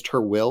held against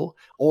her will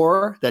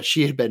or that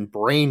she had been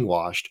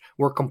brainwashed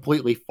were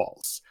completely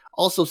false.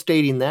 Also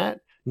stating that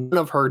none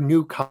of her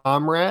new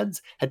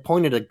comrades had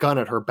pointed a gun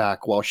at her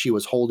back while she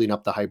was holding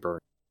up the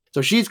Hibernia.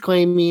 So she's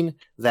claiming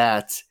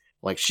that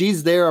like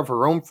she's there of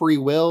her own free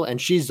will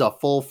and she's a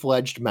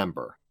full-fledged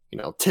member,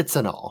 tits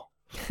and all.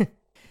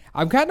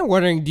 I'm kind of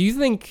wondering, do you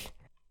think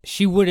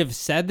she would have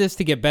said this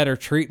to get better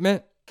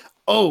treatment?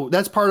 Oh,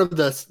 that's part of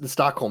the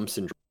Stockholm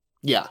syndrome.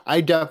 Yeah,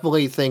 I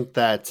definitely think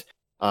that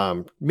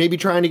maybe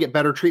trying to get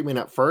better treatment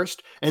at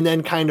first, and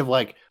then kind of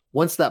like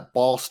once that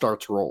ball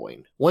starts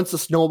rolling, once the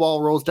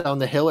snowball rolls down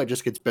the hill, it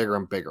just gets bigger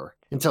and bigger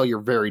until you're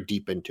very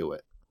deep into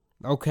it.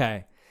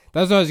 Okay.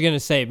 That's what I was going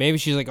to say. Maybe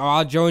she's like,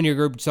 I'll join your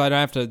group so I don't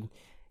have to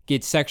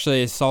get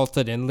sexually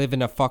assaulted and live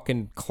in a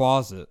fucking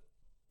closet.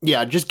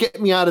 Yeah, just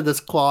get me out of this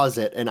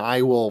closet and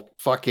I will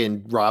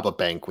fucking rob a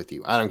bank with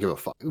you. I don't give a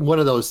fuck. One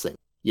of those things.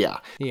 Yeah.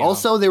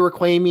 Also, they were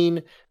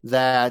claiming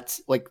that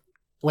like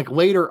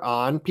later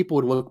on, people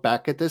would look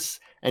back at this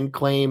and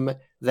claim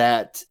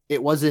that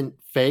it wasn't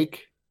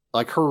fake.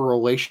 Like her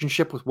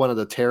relationship with one of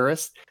the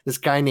terrorists, this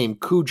guy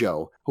named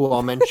Cujo, who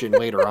I'll mention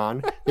later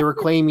on, they were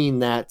claiming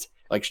that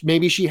like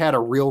maybe she had a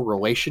real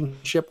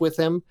relationship with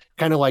him,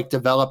 kind of like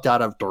developed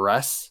out of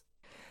duress.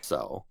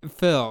 So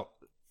Phil,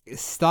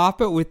 stop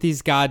it with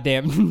these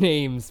goddamn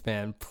names,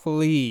 man.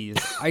 Please.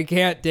 I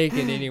can't take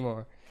it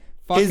anymore.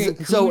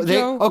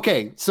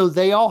 So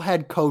they all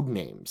had code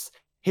names.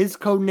 His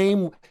code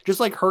name, just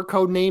like her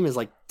code name, is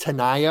like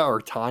Tanaya or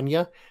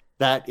Tanya.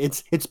 That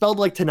it's spelled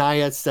like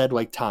Tanaya, said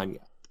like Tanya.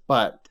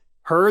 But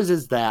hers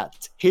is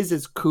that. His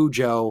is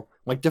Cujo.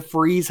 Like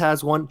DeFries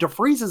has one.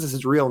 DeFries is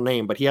his real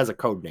name, but he has a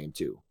code name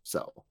too.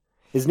 So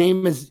his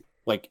name is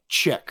like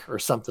Chick or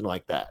something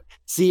like that.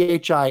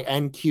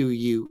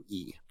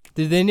 CHINQUE.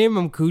 Did they name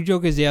him Cujo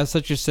because he has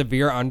such a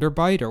severe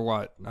underbite or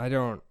what? I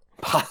don't.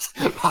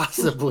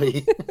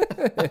 Possibly.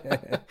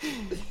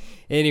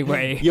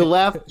 Anyway, you'll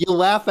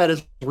laugh at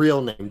his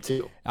real name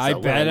too. I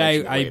bet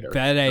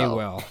I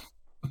will.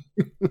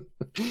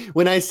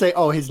 When I say,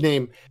 his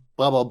name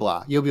blah, blah,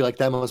 blah. You'll be like,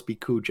 that must be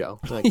Cujo.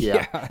 Like,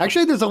 yeah.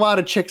 Actually, there's a lot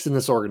of chicks in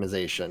this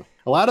organization.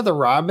 A lot of the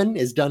robbing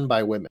is done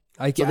by women.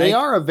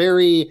 They're a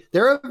very,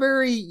 very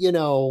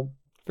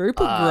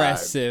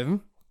progressive.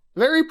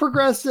 Very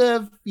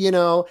progressive,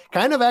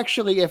 kind of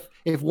actually,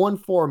 if one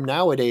form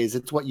nowadays,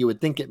 it's what you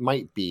would think it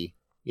might be,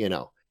 they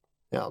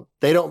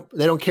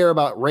don't care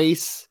about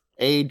race,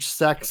 age,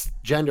 sex,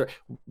 gender.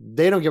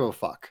 They don't give a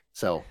fuck.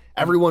 So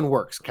everyone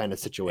works kind of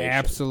situation.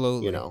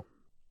 Absolutely.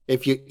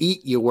 If you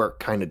eat, you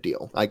work kind of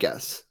deal, I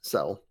guess.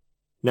 So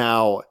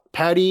now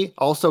Patti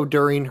also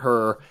during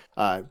her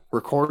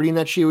recording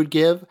that she would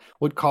give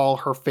would call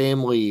her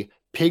family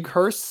pig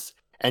hearse.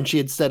 And she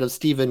had said of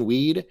Stephen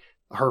Weed,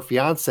 her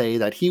fiance,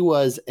 that he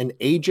was an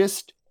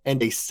ageist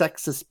and a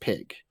sexist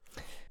pig.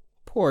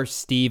 Poor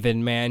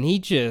Stephen, man. He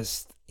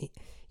just,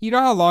 you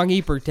know how long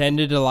he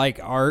pretended to like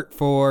art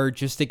for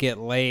just to get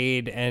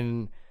laid,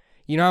 and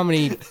you know how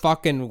many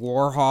fucking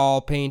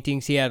Warhol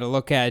paintings he had to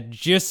look at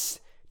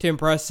just to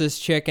impress this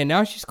chick, and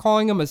now she's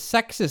calling him a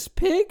sexist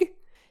pig?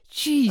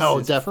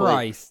 Jesus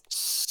Christ.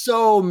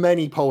 So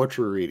many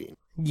poetry reading.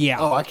 Yeah.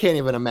 Oh, I can't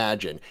even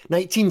imagine.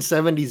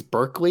 1970s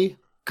Berkeley?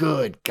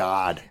 Good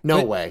God.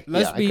 No way.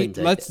 Let's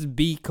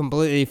be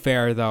completely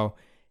fair, though.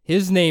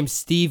 His name's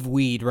Steve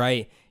Weed,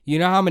 right? You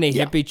know how many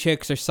hippie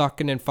chicks are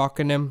sucking and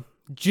fucking him?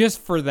 Just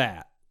for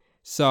that.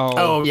 So.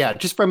 Oh, yeah.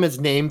 Just from his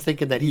name,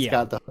 thinking that he's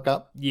got the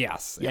hookup?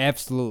 Yes,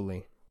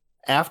 absolutely.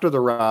 After the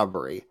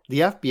robbery, the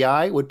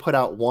FBI would put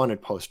out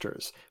wanted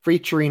posters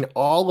featuring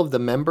all of the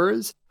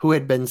members who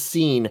had been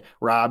seen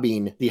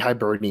robbing the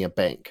Hibernia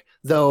Bank.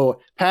 Though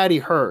Patty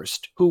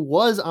Hearst, who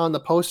was on the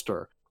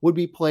poster, would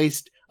be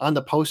placed on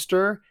the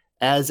poster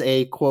as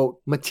a, quote,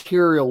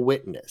 material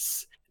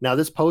witness. Now,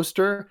 this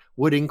poster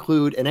would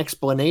include an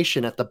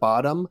explanation at the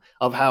bottom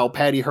of how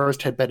Patty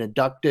Hearst had been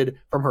abducted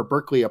from her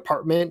Berkeley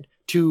apartment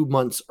 2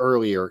 months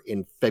earlier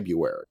in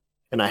February.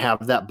 And I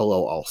have that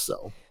below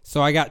also.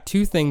 So I got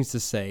two things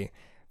to say.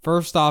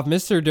 First off,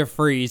 Mr.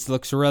 DeFreeze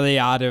looks really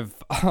out of...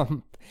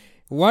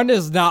 one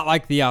is not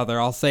like the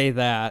other, I'll say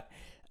that.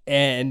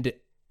 And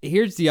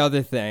here's the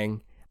other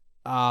thing.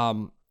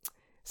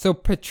 So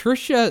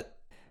Patricia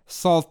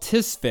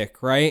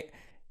Saltisvik, right?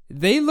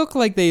 They look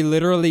like they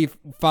literally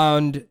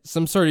found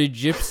some sort of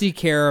gypsy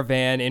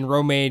caravan in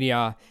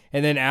Romania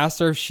and then asked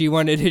her if she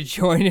wanted to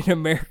join an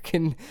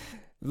American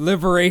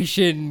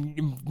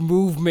liberation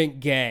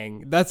movement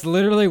gang. That's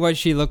literally what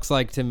she looks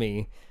like to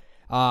me.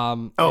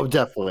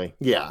 Definitely.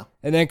 Yeah.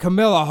 And then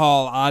Camilla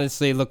Hall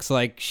honestly looks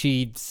like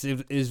she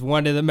is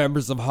one of the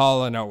members of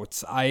Hall and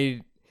Oates.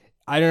 I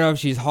don't know if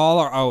she's Hall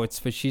or Oates,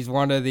 but she's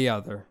one or the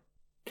other.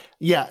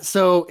 Yeah,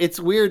 so it's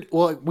weird.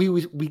 Well,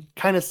 we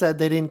kind of said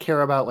they didn't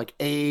care about like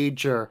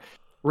age or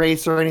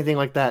race or anything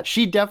like that.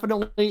 She's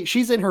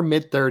in her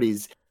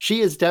mid-30s. She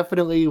is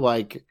definitely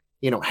like,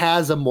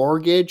 has a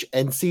mortgage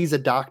and sees a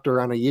doctor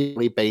on a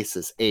yearly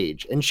basis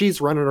age. And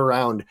she's running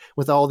around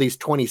with all these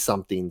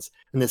 20-somethings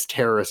in this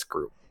terrorist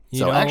group.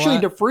 So actually,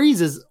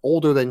 DeFreeze is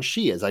older than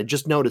she is. I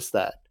just noticed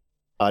that.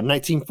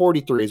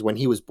 1943 is when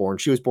he was born.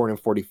 She was born in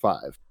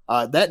 45.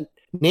 That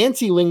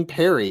Nancy Ling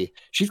Perry,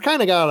 she's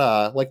kind of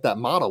got like that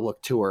model look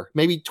to her.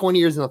 Maybe 20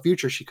 years in the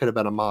future, she could have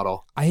been a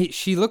model.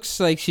 She looks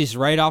like she's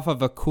right off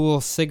of a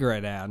cool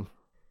cigarette ad.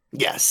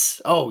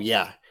 Yes. Oh,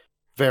 yeah.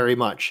 Very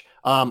much.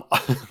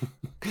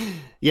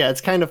 Yeah,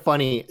 it's kind of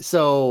funny.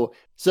 So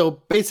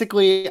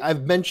basically,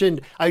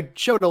 I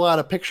showed a lot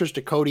of pictures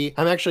to Cody.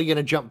 I'm actually going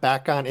to jump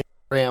back on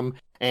Instagram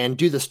and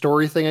do the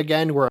story thing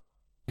again, where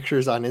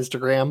pictures on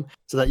Instagram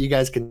so that you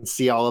guys can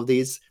see all of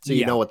these so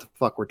you know what the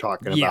fuck we're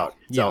talking about.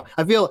 So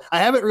I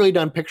haven't really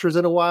done pictures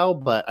in a while,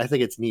 but I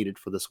think it's needed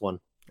for this one.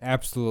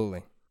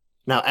 Absolutely.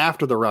 Now,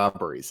 after the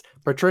robberies,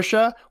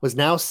 Patricia was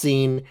now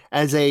seen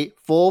as a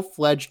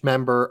full-fledged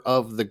member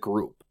of the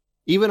group,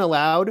 even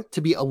allowed to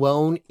be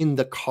alone in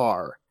the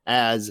car,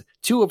 as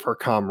two of her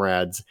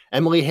comrades,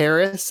 Emily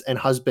Harris and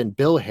husband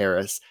Bill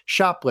Harris,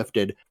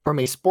 shoplifted from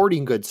a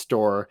sporting goods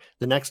store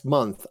the next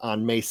month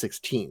on May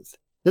 16th.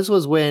 This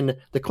was when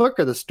the clerk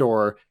of the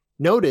store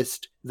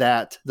noticed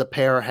that the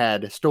pair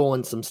had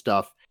stolen some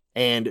stuff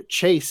and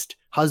chased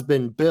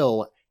husband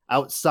Bill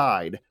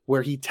outside,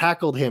 where he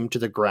tackled him to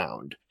the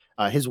ground.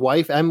 His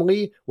wife,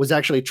 Emily, was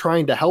actually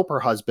trying to help her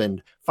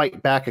husband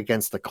fight back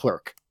against the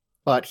clerk.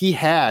 But he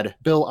had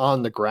Bill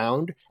on the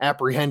ground,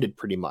 apprehended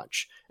pretty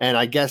much. And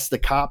I guess the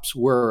cops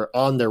were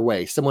on their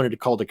way. Someone had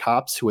called the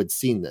cops who had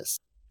seen this.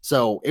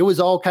 So it was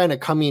all kind of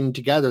coming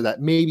together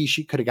that maybe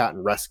she could have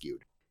gotten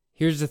rescued.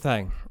 Here's the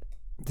thing.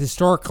 The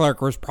store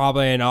clerk was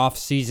probably an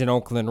off-season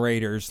Oakland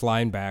Raiders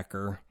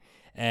linebacker.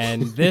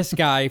 And this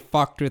guy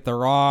fucked with the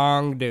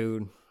wrong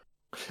dude.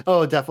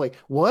 Oh, definitely.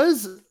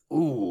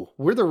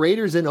 Were the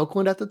Raiders in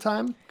Oakland at the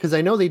time? Because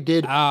I know they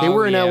did. They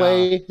were in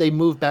LA. They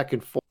moved back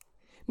and forth.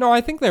 No,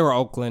 I think they were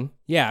Oakland.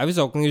 Yeah, it was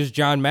Oakland. It was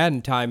John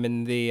Madden time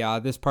in the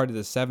this part of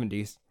the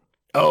 70s.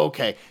 Oh,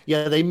 okay.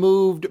 Yeah, they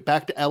moved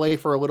back to LA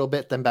for a little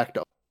bit, then back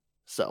to Oakland.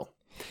 So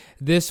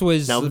this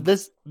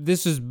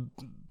was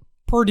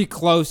pretty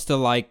close to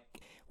like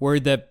where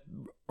the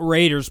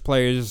Raiders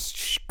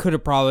players could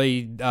have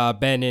probably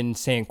been in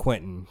San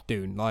Quentin,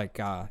 dude. Like,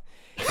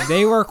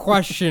 they were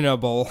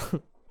questionable.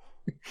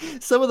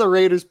 Some of the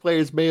Raiders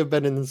players may have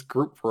been in this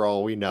group for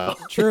all we know.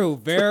 True,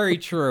 very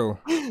true.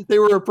 They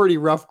were a pretty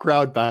rough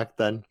crowd back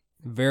then.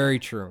 Very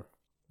true.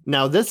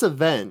 Now, this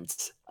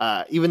event,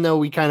 even though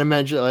we kind of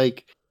mentioned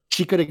like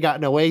she could have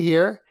gotten away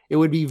here, it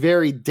would be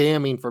very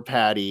damning for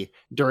Patti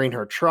during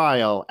her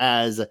trial,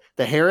 as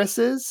the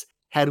Harrises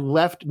had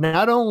left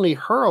not only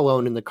her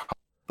alone in the car,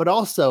 but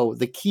also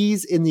the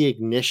keys in the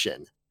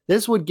ignition.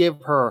 This would give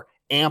her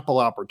ample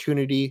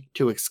opportunity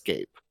to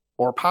escape,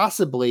 or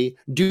possibly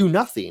do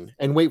nothing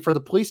and wait for the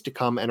police to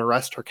come and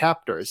arrest her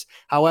captors.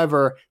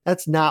 However,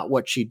 that's not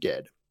what she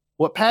did.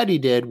 What Patti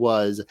did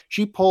was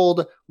she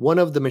pulled one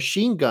of the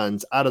machine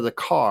guns out of the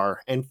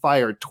car and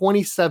fired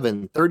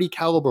 27 30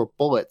 caliber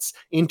bullets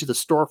into the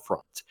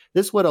storefront.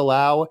 This would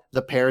allow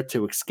the pair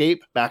to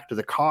escape back to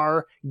the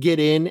car, get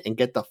in, and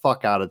get the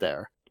fuck out of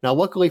there. Now,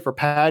 luckily for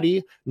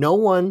Patti, no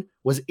one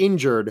was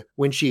injured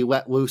when she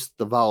let loose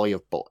the volley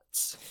of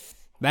bullets.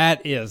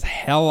 That is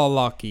hella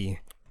lucky.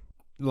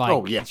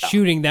 Like,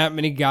 shooting that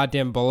many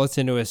goddamn bullets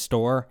into a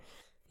store.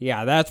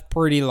 Yeah, that's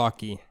pretty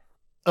lucky.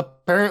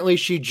 Apparently,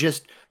 she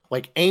just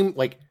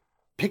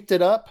picked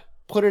it up,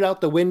 put it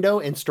out the window,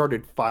 and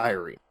started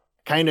firing.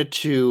 Kind of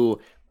to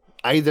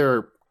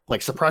either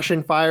like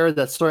suppression fire,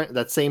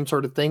 that same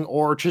sort of thing,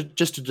 or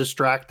just to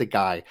distract the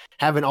guy.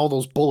 Having all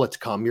those bullets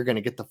come, you're going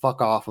to get the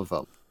fuck off of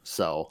him.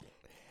 So,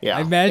 yeah.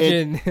 I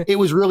imagine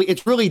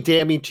it's really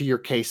damning to your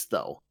case,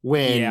 though,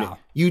 when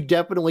you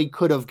definitely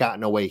could have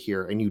gotten away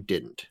here and you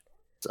didn't.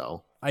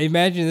 So I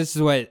imagine this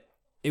is what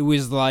it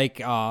was like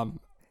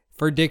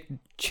for Dick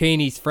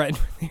Cheney's friend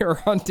when they were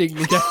hunting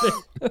together.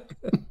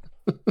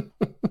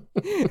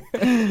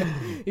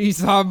 He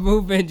saw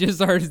movement, just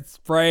started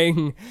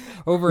spraying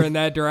over in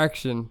that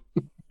direction.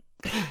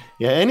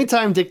 Yeah,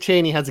 anytime Dick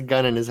Cheney has a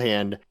gun in his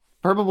hand,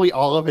 probably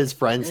all of his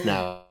friends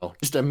now,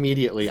 just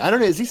immediately. I don't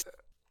know, is he...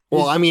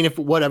 Well, I mean, if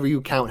whatever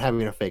you count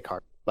having a fake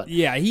heart. But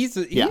yeah,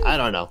 I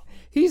don't know.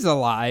 He's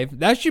alive.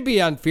 That should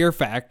be on Fear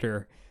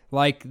Factor.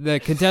 Like, the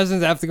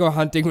contestants have to go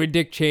hunting with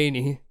Dick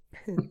Cheney.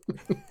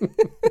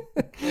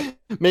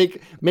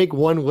 Make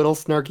one little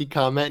snarky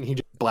comment and he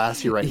just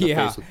blasts you right in the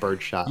face with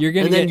birdshot.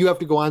 Then you have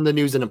to go on the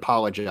news and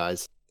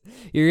apologize.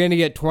 You're gonna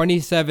get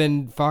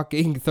 27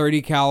 fucking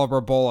 30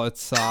 caliber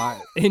bullets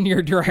in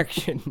your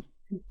direction.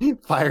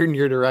 Fired in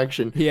your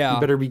direction. Yeah.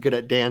 You better be good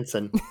at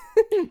dancing.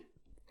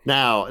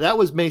 Now, that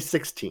was May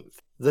 16th.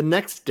 The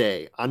next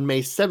day, on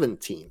May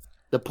 17th,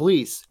 the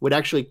police would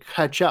actually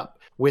catch up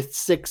with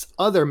 6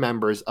 other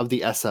members of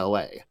the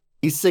SLA.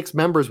 These 6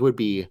 members would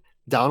be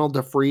Donald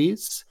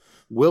DeFries,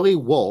 Willie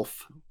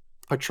Wolf,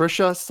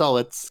 Patricia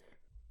Sullitz,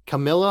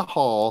 Camilla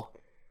Hall,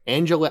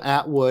 Angela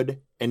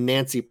Atwood, and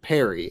Nancy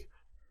Perry,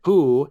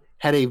 who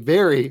had a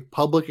very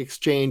public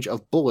exchange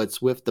of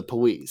bullets with the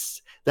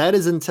police. That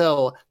is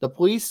until the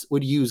police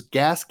would use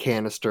gas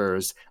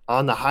canisters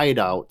on the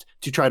hideout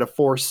to try to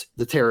force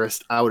the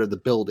terrorist out of the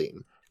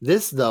building.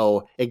 This,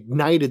 though,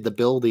 ignited the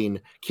building,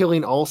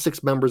 killing all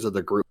 6 members of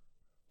the group.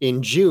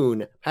 In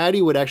June,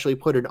 Patti would actually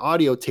put an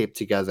audio tape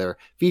together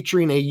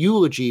featuring a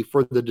eulogy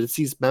for the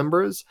deceased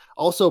members,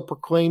 also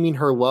proclaiming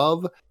her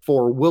love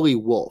for Willie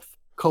Wolf,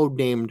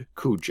 codenamed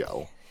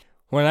Cujo.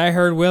 When I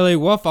heard Willie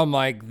Wolf, I'm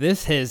like,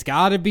 this has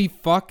got to be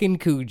fucking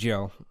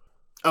Cujo.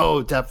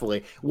 Oh,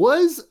 definitely.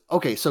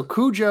 So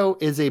Cujo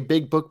is a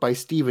big book by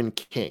Stephen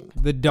King.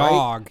 The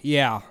dog, right?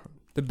 Yeah.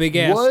 The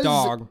big-ass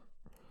dog.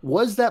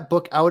 Was that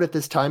book out at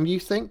this time, do you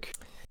think?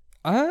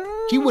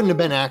 He wouldn't have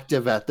been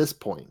active at this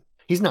point.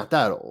 He's not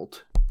that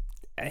old.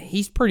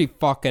 He's pretty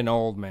fucking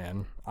old,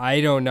 man.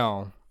 I don't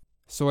know.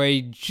 So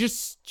I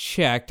just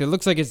checked. It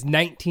looks like it's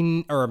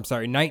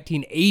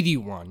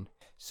 1981.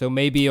 So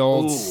maybe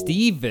old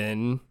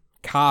Steven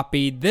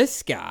copied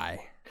this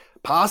guy.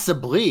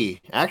 Possibly.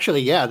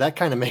 Actually, yeah, that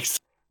kind of makes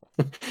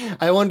sense.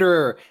 I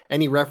wonder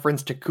any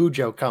reference to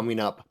Cujo coming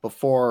up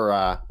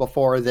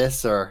before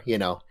this, or,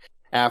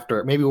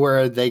 after, maybe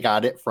where they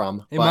got it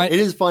from. It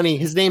is funny.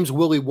 His name's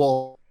Willie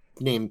Wolf.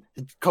 His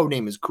code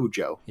name is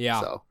Cujo.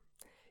 Yeah. So.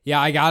 Yeah,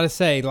 I gotta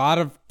say, a lot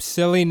of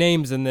silly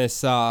names in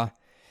this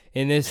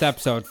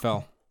episode,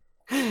 Phil.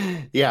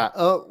 Yeah.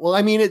 Well,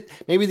 I mean,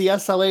 maybe the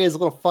SLA is a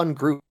little fun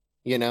group.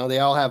 They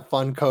all have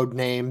fun code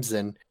names,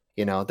 and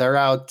they're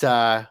out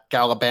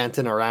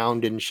gallivanting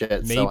around and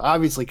shit. Maybe. So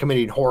obviously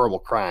committing horrible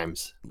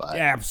crimes. But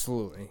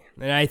absolutely,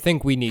 and I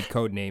think we need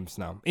code names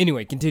now.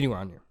 Anyway, continue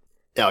on here.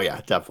 Oh yeah,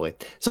 definitely.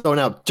 So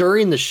now,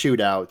 during the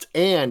shootout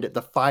and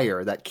the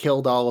fire that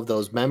killed all of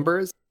those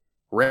members,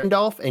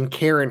 Randolph and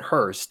Karen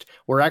Hearst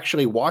were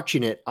actually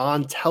watching it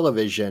on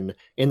television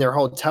in their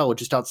hotel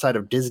just outside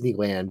of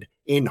Disneyland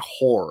in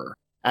horror,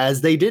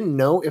 as they didn't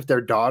know if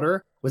their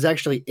daughter was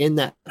actually in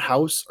that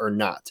house or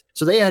not.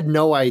 So they had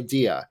no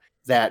idea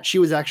that she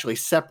was actually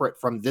separate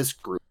from this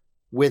group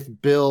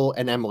with Bill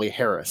and Emily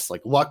Harris.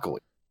 Like, luckily,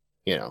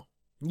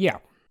 Yeah.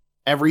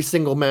 Every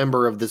single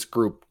member of this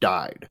group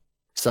died.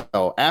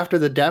 So after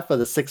the death of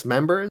the 6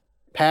 members,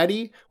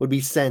 Patti would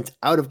be sent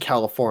out of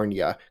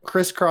California,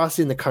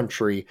 crisscrossing the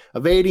country,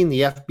 evading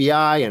the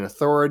FBI and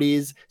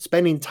authorities,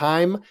 spending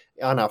time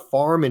on a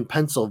farm in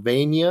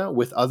Pennsylvania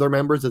with other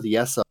members of the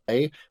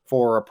SLA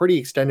for a pretty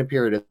extended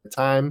period of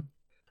time.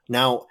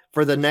 Now,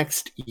 for the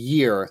next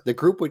year, the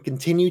group would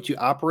continue to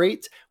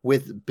operate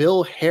with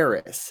Bill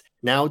Heiress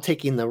now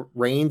taking the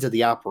reins of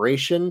the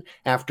operation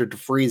after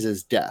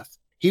DeFreeze's death.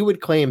 He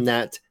would claim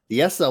that the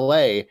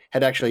SLA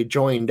had actually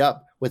joined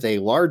up with a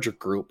larger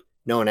group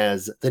known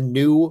as the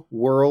New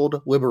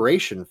World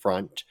Liberation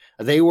Front.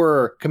 They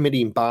were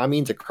committing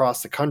bombings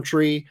across the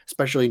country,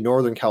 especially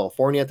Northern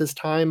California at this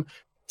time,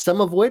 some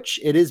of which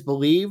it is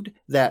believed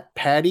that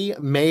Patti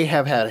may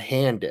have had a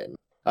hand in.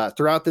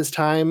 Throughout this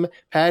time,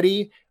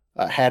 Patti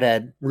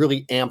had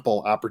really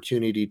ample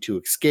opportunity to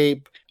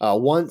escape.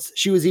 Once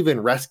she was even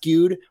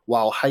rescued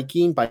while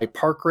hiking by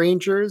park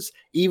rangers,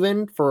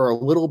 even for a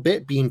little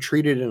bit being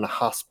treated in a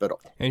hospital.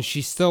 And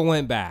she still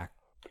went back.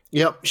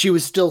 Yep, she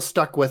was still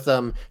stuck with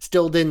them,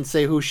 still didn't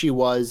say who she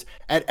was.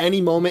 At any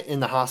moment in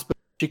the hospital,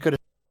 she could have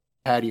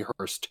Patty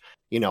Hearst,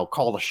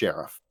 call the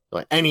sheriff,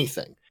 like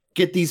anything.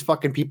 Get these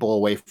fucking people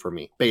away from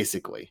me,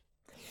 basically.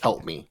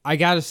 Help me. I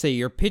gotta say,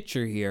 your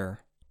picture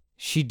here,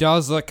 she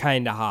does look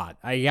kind of hot.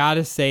 I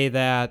gotta say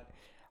that.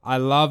 I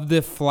love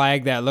the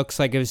flag that looks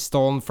like it was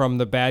stolen from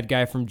the bad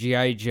guy from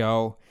G.I.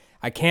 Joe.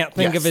 I can't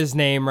think of his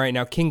name right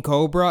now. King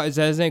Cobra? Is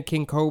that his name,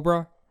 King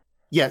Cobra?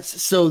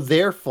 Yes, so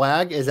their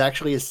flag is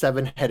actually a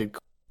seven-headed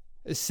cobra.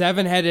 A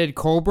seven-headed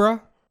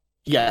cobra?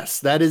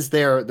 Yes, that is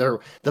the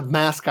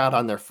mascot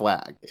on their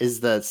flag is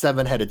the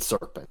seven-headed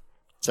serpent.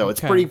 So it's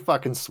pretty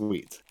fucking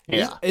sweet.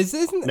 Yeah.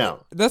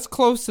 No. That's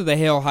close to the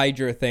Hail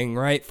Hydra thing,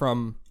 right?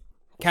 From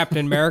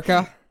Captain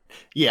America?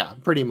 Yeah,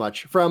 pretty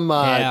much. From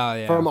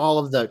from all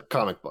of the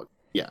comic book.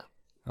 Yeah.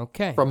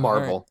 Okay. From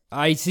Marvel. Right.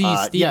 I see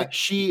Steve.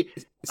 Yeah,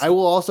 I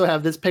will also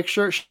have this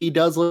picture. She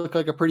does look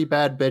like a pretty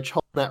bad bitch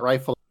holding that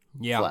rifle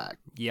flag.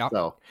 Yeah.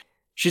 So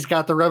she's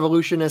got the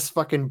revolutionist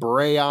fucking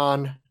beret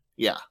on.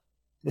 Yeah.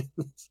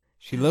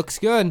 She looks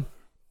good.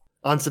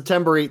 On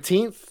September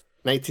 18th,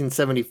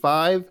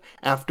 1975,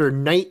 after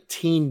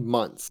 19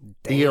 months,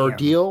 the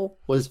ordeal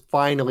was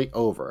finally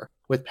over,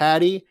 with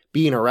Patti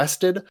being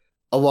arrested,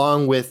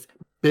 along with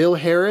Bill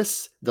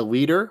Heiress, the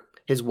leader,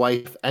 his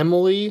wife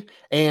Emily,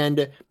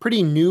 and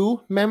pretty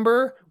new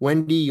member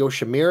Wendy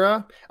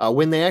Yoshimura.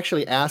 When they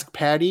actually ask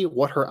Patti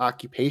what her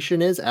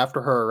occupation is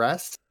after her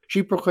arrest,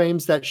 she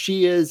proclaims that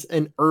she is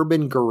an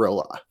urban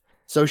guerrilla.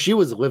 So she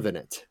was living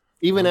it,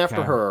 even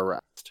after her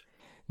arrest.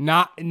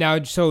 Not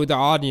now, so the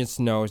audience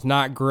knows,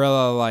 not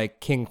gorilla like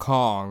King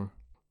Kong.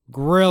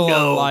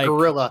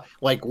 Gorilla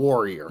like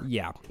warrior.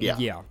 Yeah.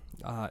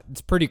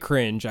 It's pretty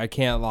cringe, I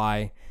can't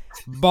lie.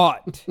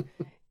 But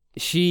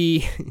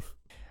she,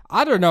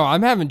 I don't know,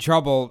 I'm having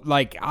trouble.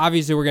 Like,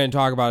 obviously we're going to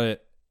talk about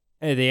it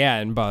at the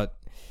end, but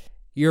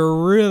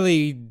you're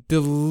really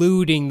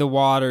diluting the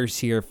waters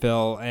here,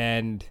 Phil,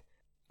 and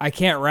I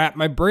can't wrap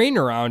my brain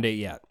around it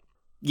yet.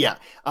 Yeah.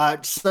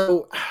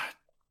 So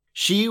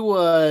she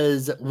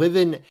was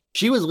living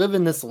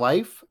this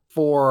life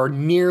for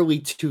nearly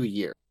 2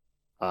 years.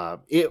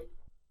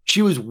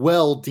 She was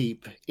well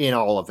deep in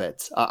all of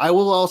it. I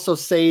will also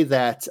say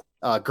that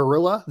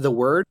guerrilla, the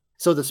word,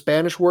 so the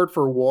Spanish word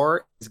for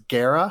war is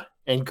guerra,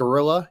 and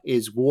guerrilla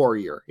is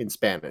warrior in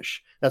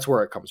Spanish. That's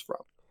where it comes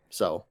from.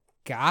 So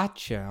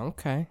gotcha.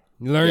 Okay.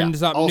 Learn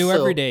something new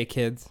every day,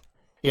 kids.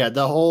 Yeah,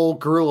 the whole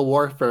guerrilla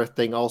warfare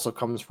thing also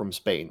comes from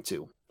Spain,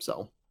 too.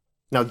 So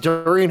now,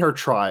 during her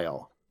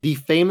trial, the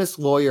famous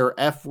lawyer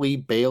F. Lee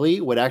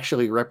Bailey would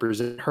actually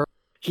represent her.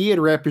 He had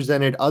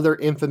represented other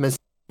infamous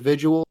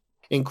individuals,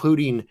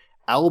 including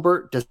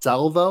Albert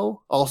DeSalvo,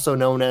 also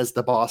known as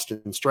the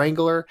Boston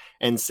Strangler,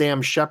 and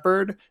Sam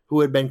Shepard, who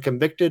had been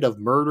convicted of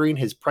murdering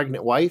his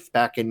pregnant wife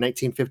back in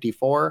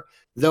 1954,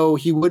 though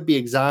he would be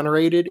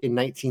exonerated in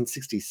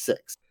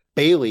 1966.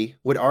 Bailey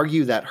would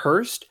argue that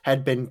Hearst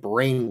had been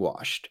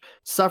brainwashed,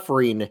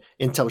 suffering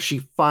until she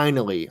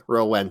finally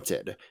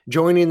relented,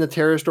 joining the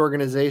terrorist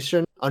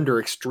organization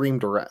under extreme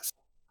duress.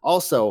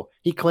 Also,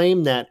 he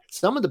claimed that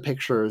some of the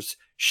pictures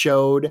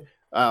showed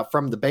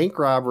from the bank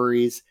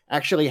robberies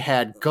actually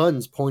had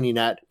guns pointing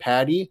at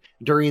Patti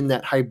during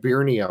that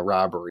Hibernia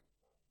robbery.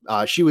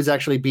 She was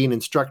actually being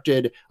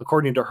instructed,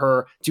 according to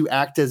her, to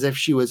act as if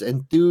she was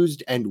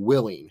enthused and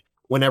willing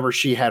whenever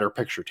she had her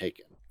picture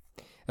taken.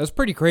 That's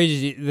pretty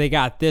crazy they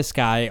got this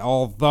guy,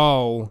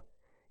 although,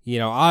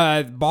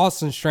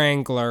 Boston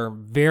Strangler,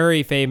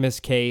 very famous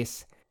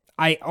case.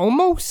 I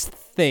almost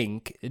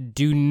think,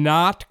 do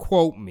not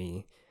quote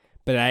me,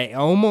 but I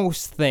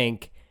almost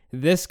think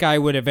this guy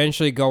would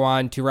eventually go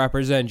on to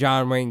represent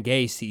John Wayne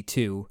Gacy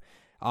too.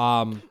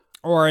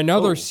 Or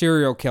another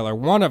serial killer.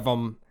 One of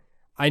them,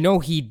 I know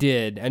he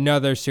did,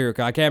 another serial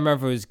killer. I can't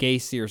remember if it was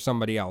Gacy or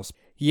somebody else.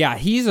 Yeah,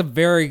 he's a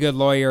very good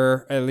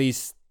lawyer, at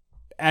least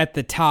at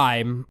the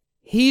time.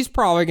 He's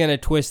probably going to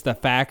twist the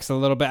facts a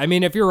little bit. I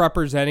mean, if you're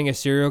representing a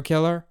serial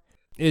killer,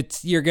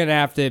 you're going to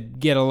have to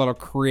get a little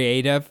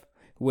creative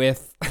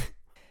with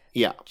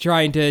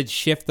trying to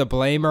shift the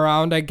blame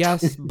around, I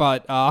guess.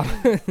 But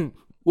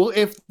Well,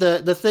 if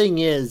the thing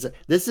is,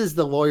 this is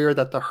the lawyer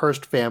that the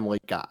Hearst family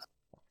got.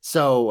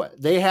 So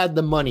they had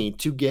the money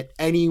to get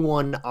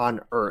anyone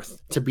on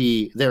Earth to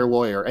be their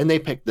lawyer, and they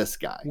picked this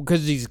guy.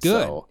 Because he's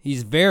good. So,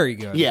 he's very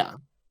good. Yeah.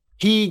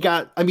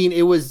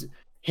 It was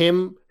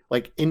him,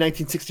 like, in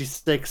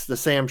 1966, the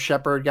Sam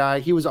Shepard guy,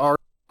 he was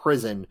already in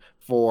prison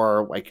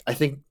for, like, I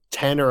think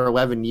 10 or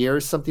 11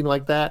 years, something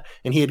like that,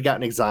 and he had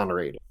gotten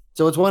exonerated.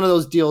 So it's one of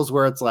those deals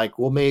where it's like,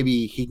 well,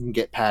 maybe he can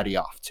get Patti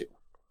off too.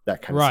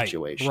 That kind of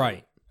situation.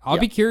 Right. I'll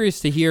be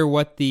curious to hear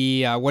what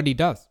he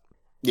does.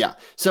 Yeah.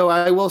 So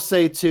I will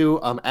say too,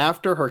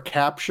 after her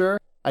capture,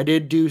 I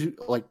did do,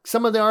 like,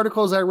 some of the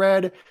articles I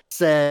read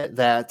said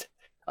that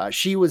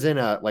she was in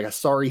a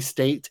sorry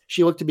state.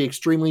 She looked to be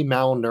extremely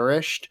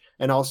malnourished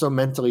and also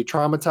mentally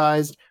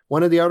traumatized.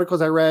 One of the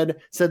articles I read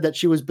said that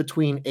she was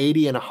between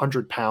 80 and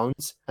 100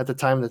 pounds at the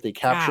time that they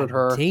captured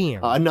her.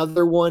 Damn.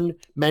 Another one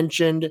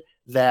mentioned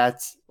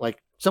that,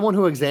 like, someone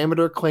who examined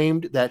her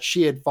claimed that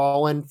she had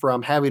fallen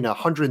from having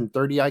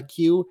 130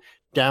 IQ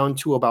down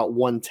to about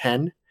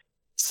 110.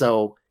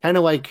 So kind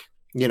of like,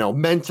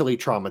 mentally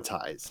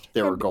traumatized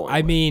they were going.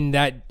 I mean,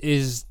 that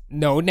is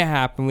known to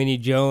happen when you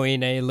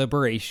join a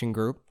liberation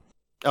group.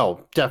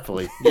 Oh,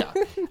 definitely. Yeah.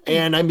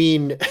 And I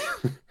mean,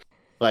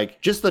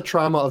 like, just the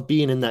trauma of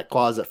being in that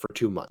closet for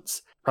 2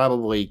 months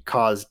probably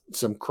caused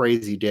some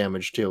crazy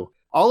damage too.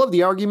 All of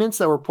the arguments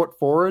that were put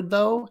forward,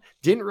 though,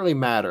 didn't really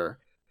matter.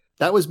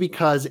 That was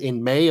because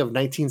in May of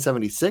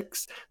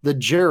 1976, the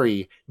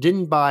jury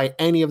didn't buy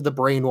any of the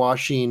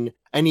brainwashing,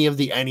 any of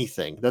the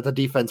anything that the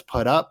defense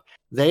put up.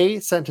 They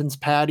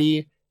sentenced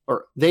Patti,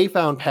 or they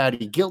found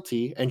Patti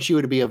guilty, and she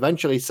would be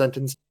eventually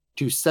sentenced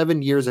to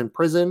 7 years in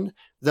prison,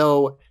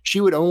 though she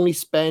would only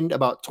spend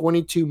about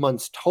 22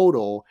 months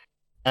total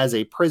as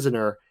a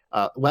prisoner,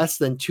 less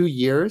than 2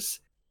 years.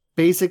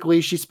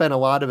 Basically, she spent a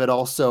lot of it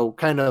also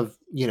kind of,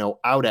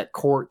 out at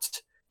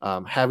court,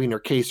 having her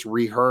case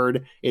reheard.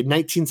 In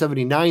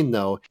 1979,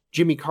 though,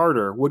 Jimmy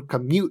Carter would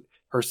commute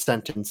her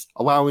sentence,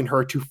 allowing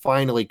her to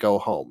finally go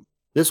home.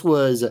 This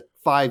was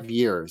 5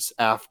 years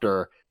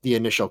after the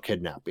initial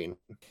kidnapping.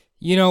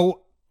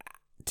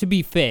 To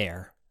be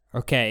fair,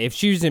 okay, if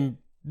she was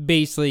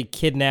basically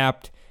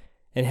kidnapped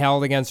and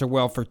held against her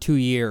will for 2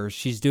 years,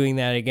 she's doing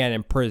that again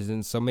in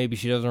prison, so maybe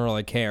she doesn't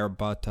really care.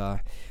 But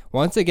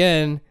once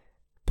again,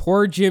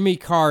 poor Jimmy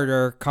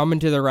Carter coming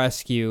to the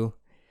rescue.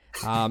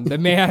 The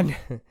man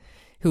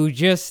who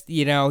just,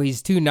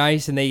 he's too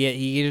nice and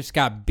he just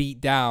got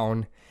beat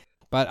down.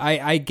 But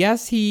I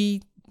guess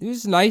he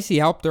was nice. He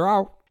helped her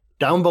out.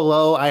 Down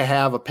below, I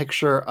have a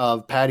picture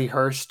of Patty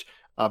Hearst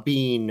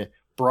being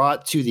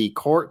brought to the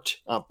court.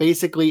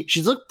 Basically,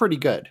 she's looked pretty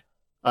good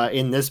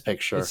in this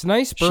picture. It's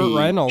nice Burt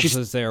Reynolds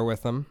is there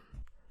with him.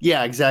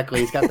 Yeah, exactly.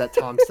 He's got that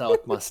Tom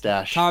Selleck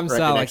mustache. Tom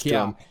Selleck,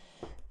 yeah.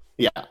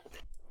 Yeah.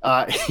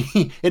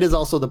 It is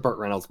also the Burt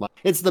Reynolds.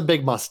 It's the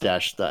big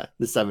mustache, the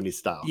 70s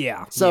style.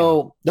 Yeah.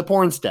 So the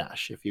porn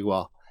stash, if you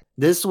will.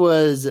 This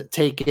was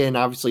taken,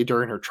 obviously,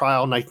 during her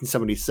trial in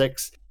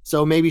 1976.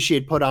 So maybe she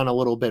had put on a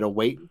little bit of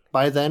weight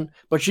by then.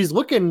 But she's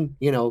looking,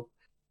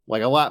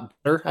 like a lot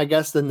better, I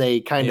guess, than they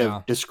kind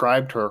of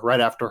described her right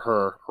after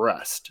her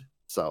arrest.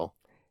 So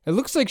it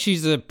looks like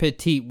she's a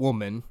petite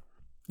woman.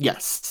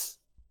 Yes.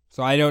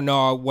 So I don't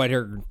know what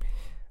her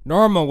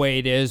normal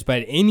weight is,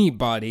 but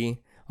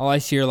anybody,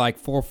 unless you're like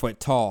 4 foot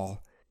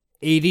tall,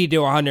 80 to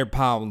 100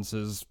 pounds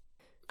is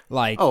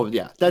like... Oh,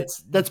 yeah.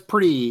 That's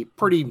pretty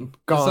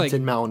gaunt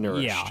and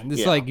malnourished. Yeah,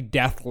 it's like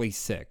deathly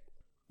sick.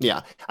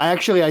 Yeah. I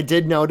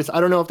did notice, I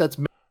don't know if that's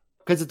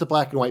because it's a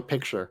black and white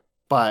picture,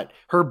 but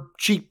her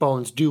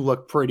cheekbones do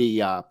look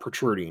pretty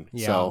protruding.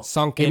 Yeah, so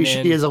sunken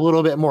maybe she is a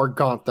little bit more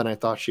gaunt than I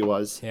thought she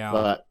was. Yeah.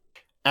 But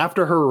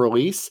after her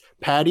release,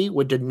 Patti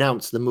would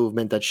denounce the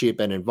movement that she had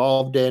been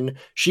involved in.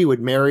 She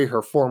would marry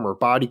her former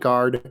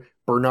bodyguard,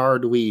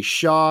 Bernard Lee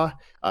Shaw.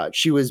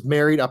 She was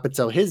married up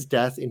until his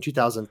death in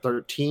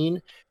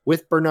 2013.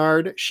 With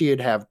Bernard,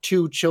 she'd have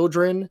 2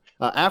 children.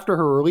 After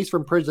her release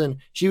from prison,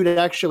 she would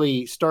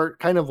actually start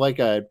kind of like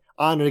a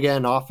on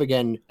again, off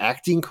again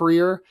acting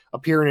career,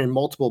 appearing in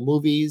multiple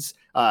movies.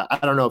 I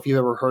don't know if you've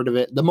ever heard of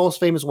it. The most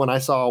famous one I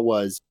saw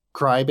was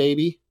Cry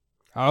Baby.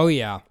 Oh,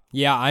 yeah.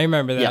 Yeah, I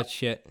remember that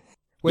shit.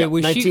 Wait,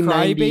 was she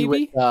Cry Baby?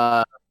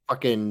 With,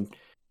 fucking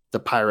the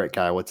pirate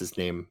guy. What's his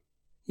name?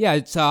 Yeah,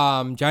 it's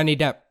Johnny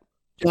Depp.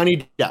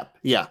 Johnny Depp.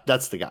 Yeah,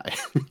 that's the guy.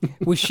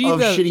 Was she of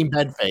the shitting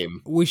bed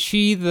fame? Was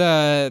she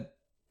the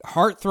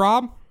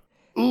heartthrob?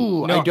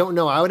 Ooh, no. I don't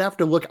know. I would have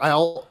to look.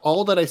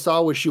 All that I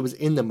saw was she was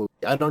in the movie.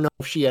 I don't know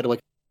if she had like.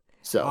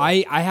 So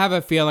I have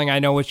a feeling I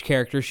know which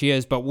character she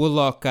is, but we'll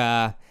look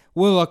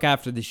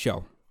after the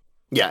show.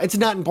 Yeah, it's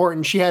not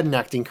important. She had an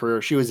acting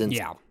career. She was in.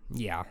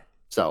 Yeah.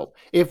 So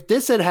if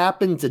this had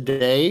happened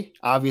today,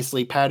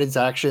 obviously Patti's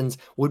actions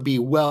would be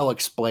well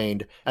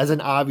explained as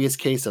an obvious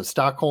case of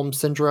Stockholm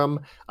Syndrome.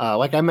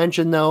 Like I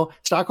mentioned, though,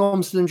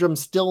 Stockholm Syndrome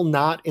still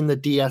not in the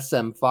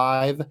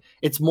DSM-5.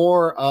 It's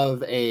more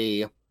of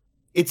a,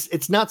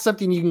 it's not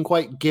something you can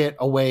quite get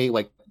away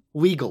like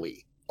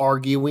legally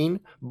arguing,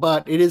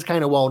 but it is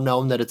kind of well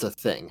known that it's a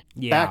thing.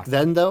 Yeah. Back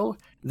then, though,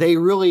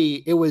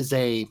 it was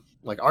a,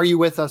 like, are you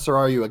with us or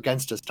are you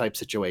against us type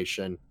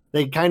situation.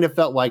 They kind of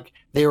felt like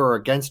they were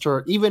against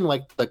her. Even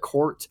like the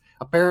court,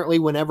 apparently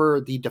whenever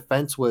the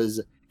defense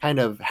was kind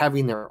of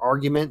having their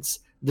arguments,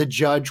 the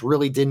judge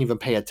really didn't even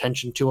pay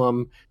attention to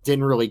them,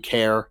 didn't really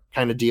care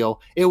kind of deal.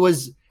 It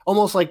was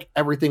almost like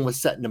everything was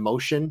set in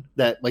motion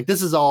that like,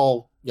 this is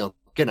all,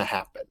 gonna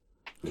happen.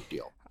 Big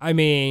deal. I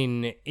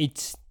mean,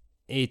 it's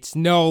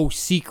no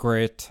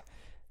secret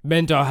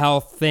mental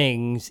health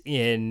things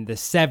in the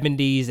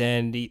 70s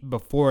and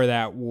before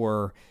that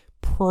were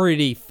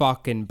pretty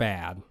fucking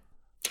bad.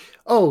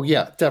 Oh,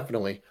 yeah,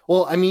 definitely.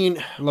 Well, I mean,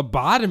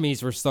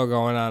 lobotomies were still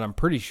going on, I'm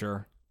pretty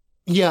sure.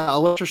 Yeah,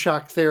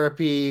 electroshock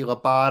therapy,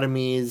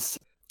 lobotomies,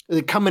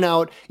 coming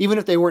out, even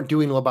if they weren't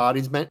doing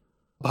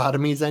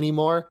lobotomies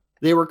anymore,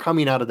 they were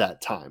coming out of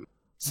that time.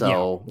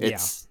 So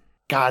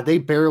God, they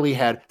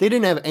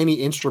didn't have any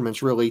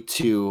instruments really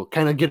to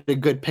kind of get a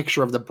good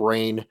picture of the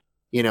brain.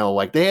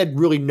 Like they had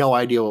really no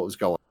idea what was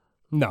going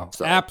on. No,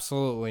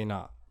 absolutely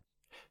not.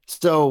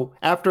 So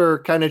after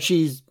kind of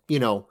she's,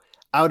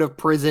 out of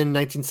prison,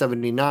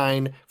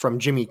 1979 from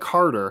Jimmy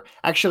Carter,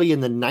 actually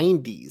in the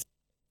 90s,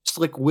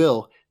 Slick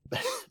Willie,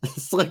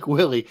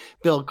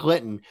 Bill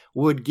Clinton,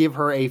 would give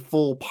her a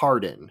full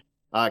pardon,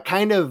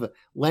 kind of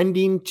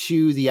lending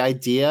to the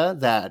idea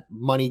that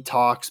money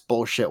talks,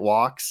 bullshit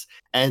walks,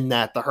 and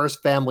that the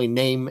Hearst family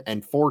name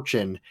and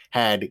fortune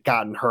had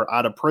gotten her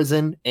out of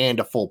prison and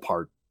a full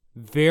pardon.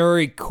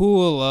 Very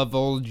cool of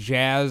old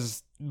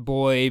jazz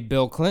boy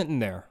Bill Clinton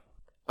there.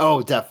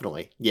 Oh,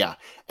 definitely. Yeah.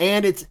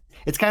 And it's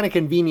kind of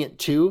convenient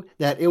too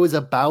that it was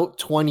about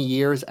 20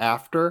 years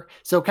after.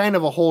 So kind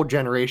of a whole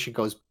generation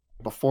goes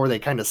before they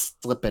kind of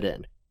slip it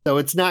in. So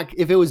it's not,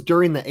 if it was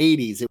during the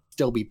 80s, it would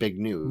still be big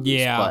news.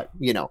 Yeah. But,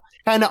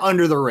 kind of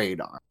under the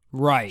radar.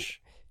 Right.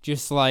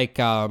 Just like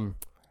what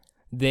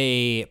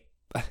did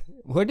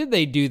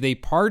they do? They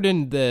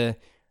pardoned the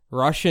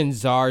Russian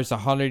czars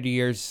 100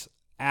 years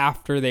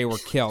after they were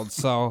killed.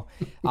 So,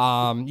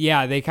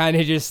 they kind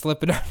of just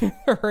slip it under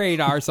the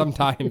radar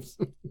sometimes.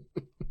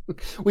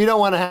 We don't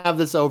want to have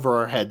this over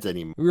our heads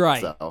anymore. Right.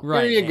 So,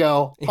 right. There you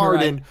go.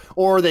 Pardon.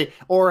 Right.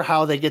 Or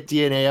how they get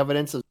DNA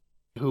evidence of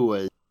who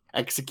was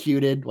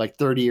executed like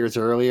 30 years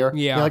earlier.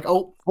 Yeah. You're like,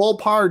 oh, full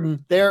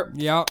pardon. There.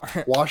 Yeah.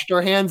 Washed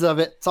our hands of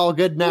it. It's all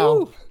good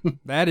now.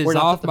 That is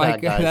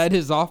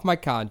off my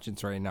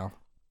conscience right now.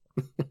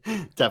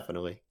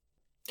 Definitely.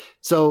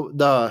 So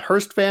the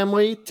Hearst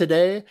family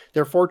today,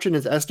 their fortune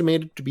is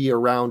estimated to be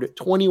around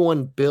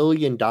 $21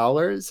 billion,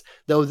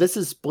 though this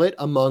is split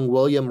among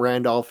William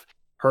Randolph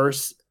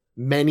Hearst's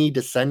many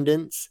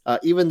descendants.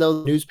 Even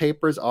though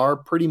newspapers are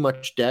pretty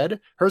much dead,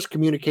 Hearst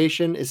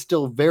communication is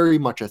still very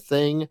much a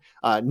thing.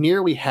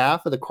 Nearly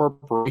half of the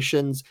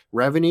corporation's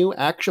revenue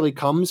actually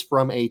comes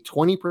from a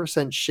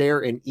 20%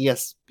 share in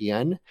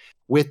ESPN,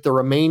 with the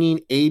remaining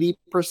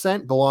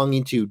 80%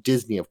 belonging to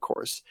Disney, of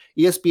course.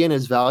 ESPN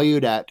is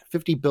valued at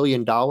 $50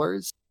 billion.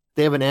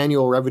 They have an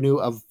annual revenue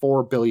of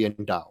 $4 billion.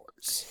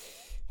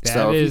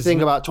 So if you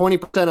think about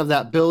 20% of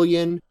that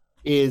billion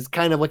is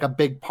kind of like a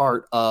big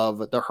part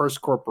of the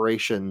Hearst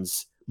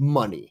Corporation's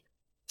money.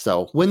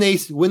 So when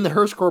the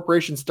Hearst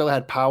Corporation still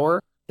had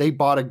power, they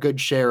bought a good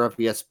share of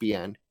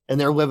ESPN, and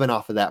they're living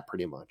off of that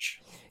pretty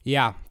much.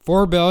 Yeah,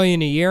 $4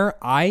 billion a year.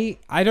 I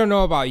don't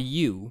know about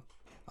you.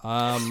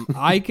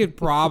 I could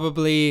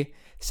probably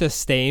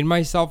sustain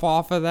myself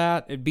off of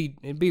that. It'd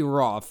be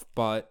rough,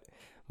 but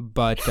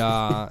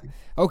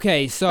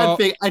okay. So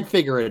I'd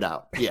figure it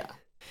out. Yeah.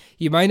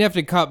 You might have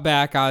to cut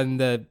back on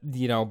the,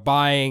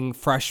 buying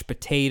fresh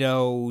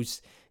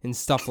potatoes and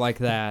stuff like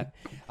that.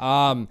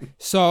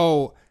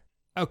 So,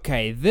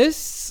 okay,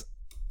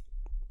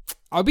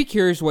 I'll be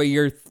curious what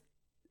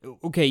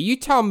okay, you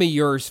tell me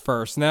yours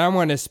first, and then I'm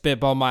going to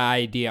spitball my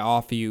idea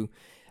off of you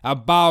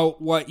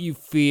about what you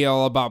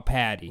feel about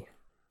Patti.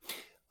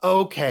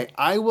 Okay,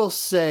 I will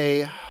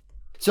say,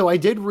 so I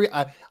did,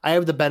 I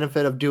have the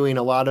benefit of doing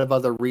a lot of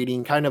other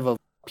reading, kind of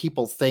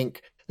people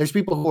think. There's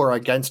people who are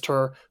against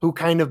her who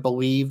kind of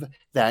believe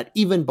that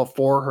even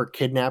before her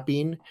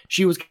kidnapping,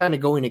 she was kind of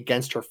going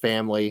against her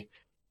family.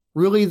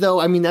 Really, though,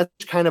 I mean,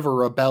 that's kind of a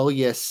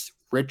rebellious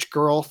rich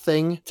girl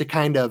thing to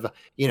kind of,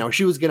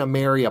 she was going to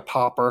marry a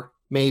pauper,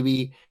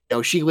 maybe.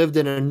 She lived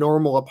in a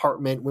normal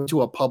apartment, went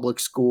to a public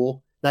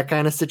school, that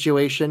kind of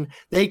situation.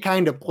 They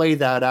kind of play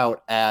that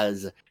out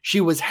as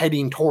she was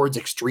heading towards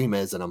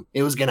extremism.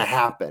 It was going to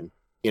happen,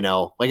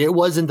 like it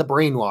wasn't the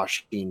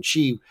brainwashing.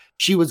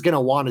 She was going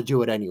to want to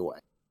do it anyway.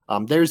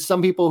 There's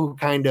some people who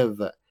kind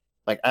of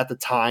like at the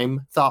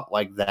time thought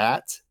like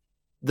that.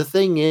 The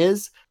thing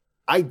is,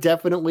 I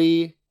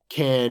definitely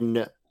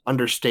can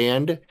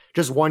understand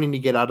just wanting to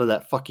get out of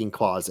that fucking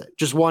closet,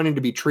 just wanting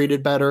to be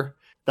treated better,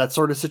 that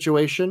sort of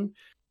situation.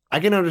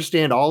 I can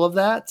understand all of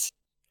that,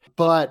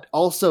 but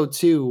also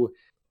too,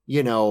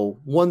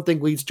 one thing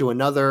leads to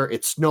another,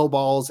 it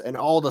snowballs, and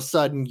all of a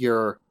sudden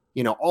you're,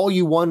 all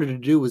you wanted to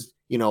do was,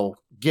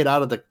 get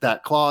out of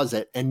that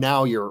closet, and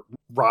now you're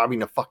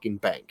robbing a fucking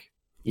bank.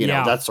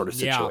 That sort of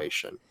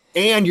situation.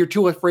 Yeah. And you're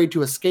too afraid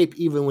to escape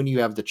even when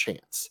you have the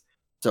chance.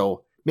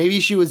 So maybe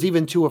she was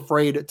even too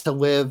afraid to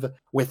live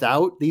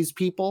without these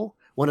people.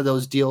 One of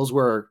those deals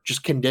were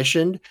just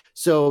conditioned.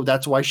 So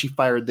that's why she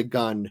fired the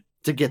gun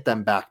to get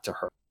them back to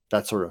her.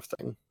 That sort of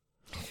thing.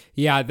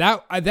 Yeah,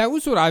 that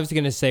was what I was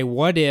going to say.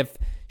 What if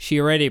she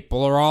already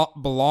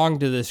belonged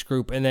to this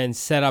group and then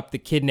set up the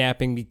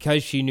kidnapping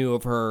because she knew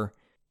of her,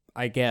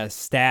 I guess,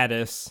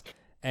 status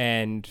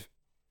and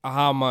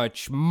how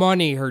much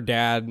money her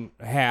dad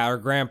had, her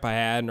grandpa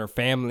had, and her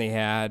family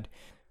had.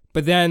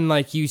 But then,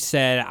 like you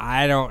said,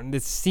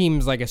 this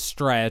seems like a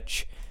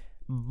stretch.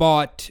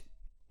 But,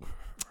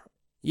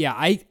 yeah,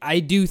 I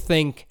do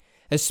think,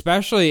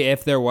 especially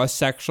if there was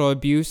sexual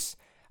abuse,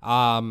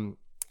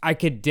 I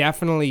could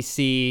definitely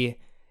see,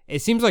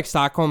 it seems like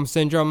Stockholm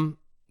Syndrome,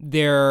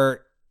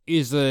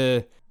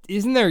 isn't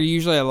there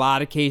usually a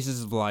lot of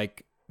cases of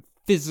like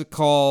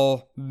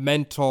physical,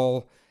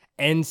 mental,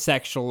 and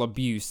sexual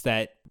abuse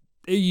that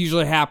it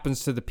usually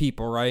happens to the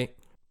people, right?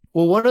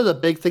 Well, one of the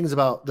big things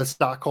about the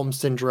Stockholm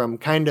Syndrome,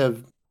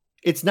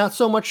 it's not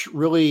so much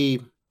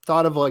really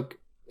thought of like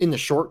in the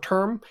short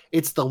term,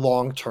 it's the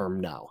long term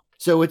now.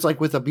 So it's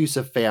like with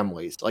abusive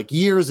families, like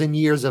years and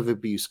years of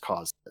abuse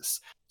caused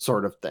this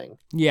sort of thing.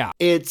 Yeah.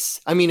 It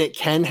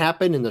can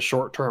happen in the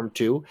short term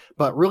too,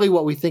 but really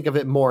what we think of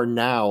it more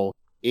now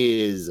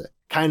is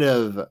kind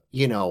of,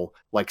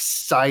 like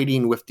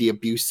siding with the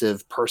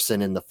abusive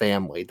person in the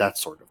family, that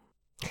sort of.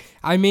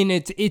 I mean,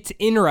 it's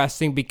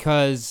interesting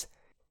because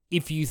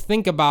if you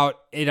think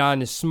about it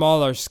on a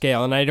smaller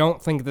scale, and I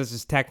don't think this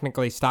is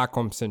technically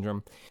Stockholm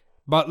Syndrome,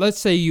 but let's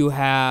say you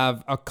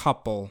have a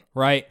couple,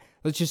 right?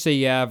 Let's just say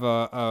you have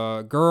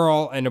a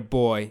girl and a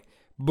boy.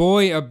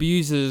 Boy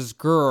abuses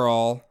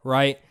girl,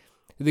 right?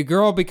 The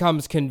girl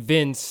becomes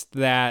convinced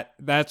that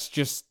that's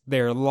just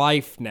their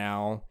life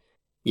now.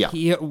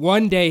 Yeah.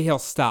 One day he'll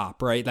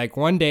stop, right? Like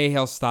one day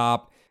he'll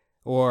stop,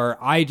 or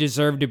I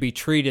deserve to be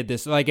treated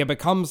this. Like it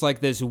becomes like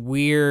this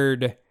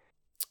weird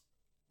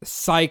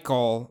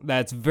cycle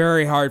that's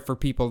very hard for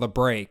people to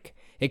break.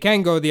 It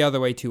can go the other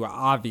way too,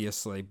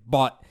 obviously,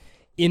 but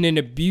in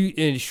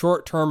a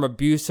short-term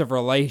abusive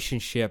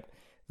relationship,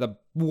 the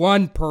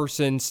one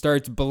person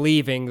starts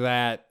believing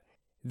that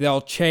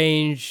they'll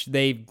change,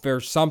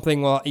 there's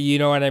something, well, you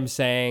know what I'm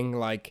saying?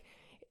 Like,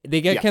 they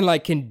get kind of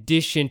like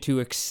conditioned to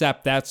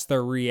accept that's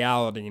their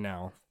reality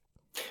now.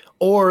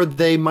 Or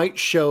they might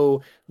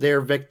show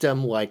their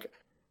victim like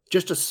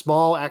just a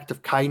small act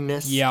of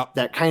kindness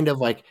that kind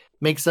of like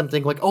makes them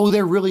think like, oh,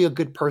 they're really a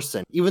good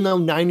person, even though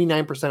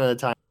 99% of the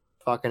time,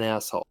 fucking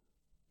asshole.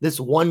 This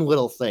one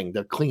little thing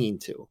they're clinging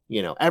to,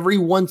 every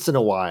once in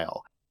a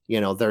while,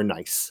 they're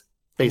nice.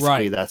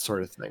 Basically, that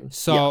sort of thing.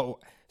 So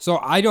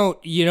I don't,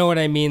 you know what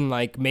I mean?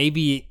 Like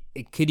maybe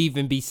it could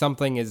even be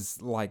something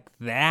as like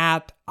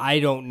that. I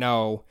don't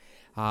know.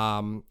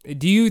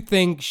 Do you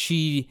think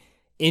she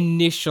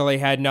initially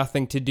had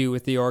nothing to do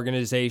with the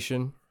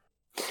organization?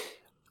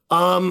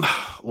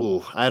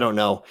 I don't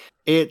know.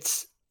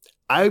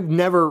 I've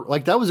never,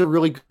 like, that was a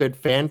really good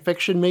fan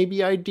fiction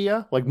maybe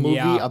idea, like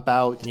movie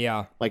about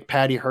like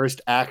Patty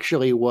Hearst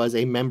actually was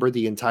a member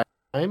the entire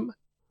time.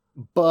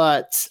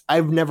 But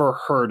I've never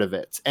heard of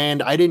it.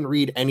 And I didn't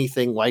read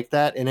anything like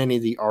that in any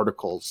of the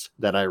articles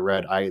that I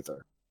read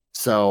either.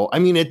 So, I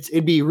mean,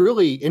 it'd be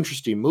really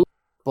interesting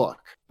book,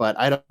 but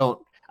I don't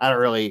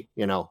really,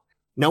 no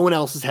one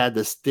else has had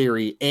this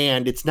theory.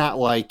 And it's not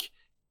like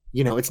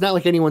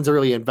anyone's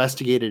really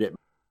investigated it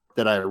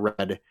that I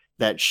read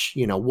that,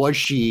 was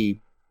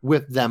she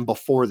with them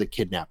before the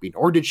kidnapping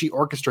or did she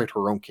orchestrate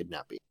her own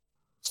kidnapping?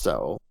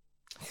 So.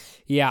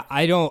 Yeah,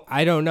 I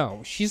don't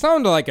know. She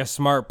sounded like a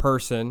smart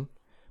person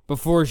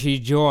before she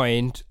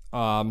joined.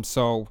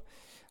 So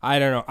I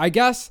don't know. I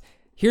guess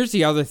here's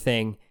the other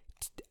thing.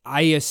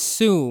 I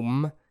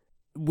assume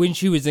when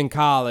she was in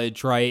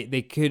college, right,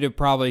 they could have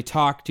probably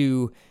talked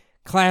to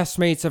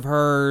classmates of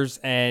hers,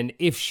 and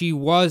if she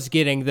was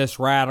getting this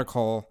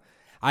radical,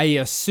 I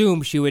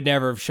assume she would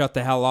never have shut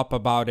the hell up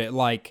about it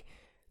like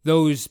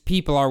those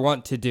people are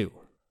wont to do.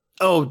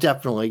 Oh,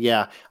 definitely,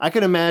 yeah. I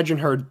can imagine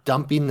her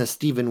dumping the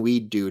Stephen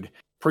Weed dude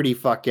pretty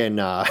fucking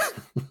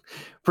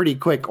pretty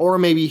quick, or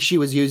maybe she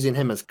was using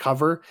him as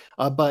cover.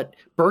 But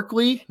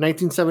Berkeley,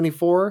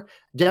 1974,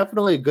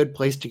 definitely a good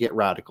place to get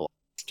radical.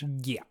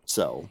 Yeah.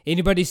 So,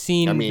 anybody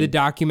seen the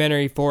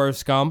documentary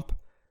Forrest Gump?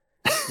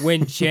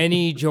 When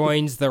Jenny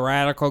joins the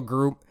radical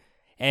group,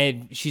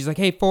 and she's like,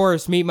 "Hey,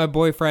 Forrest, meet my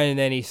boyfriend," and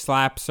then he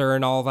slaps her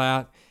and all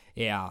that.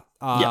 Yeah.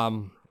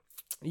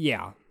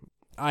 Yeah.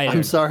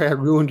 I'm sorry I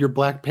ruined your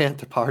Black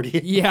Panther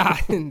party. Yeah.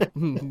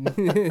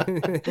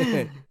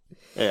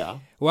 Yeah.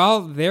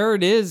 Well, there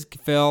it is,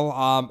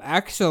 Phil.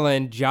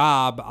 Excellent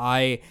job.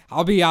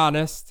 I'll be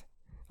honest.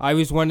 I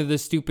was one of the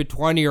stupid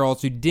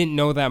 20-year-olds who didn't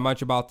know that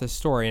much about this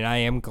story, and I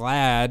am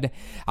glad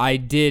I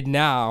did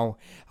now,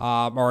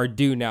 or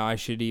do now, I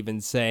should even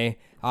say.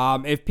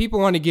 If people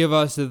want to give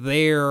us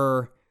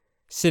their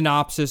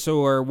synopsis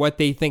or what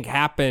they think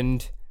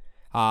happened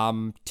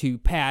to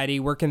Patti,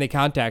 where can they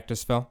contact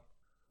us, Phil?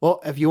 Well,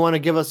 if you want to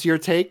give us your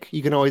take,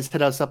 you can always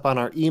hit us up on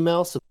our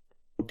email,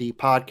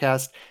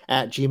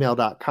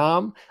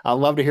 podcast@gmail.com. I'd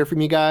love to hear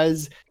from you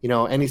guys.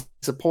 Any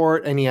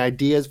support, any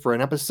ideas for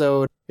an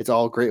episode, it's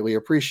all greatly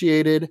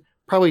appreciated.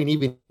 Probably an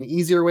even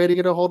easier way to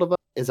get a hold of us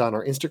is on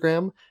our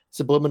Instagram,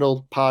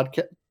 Subliminal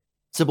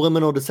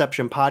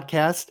Deception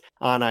Podcast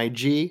on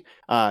IG.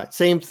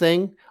 Same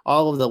thing.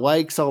 All of the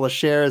likes, all the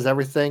shares,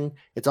 everything.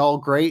 It's all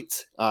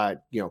great.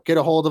 Get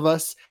a hold of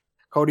us.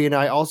 Cody and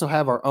I also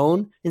have our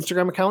own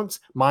Instagram accounts.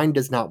 Mine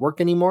does not work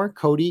anymore.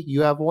 Cody,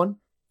 you have one?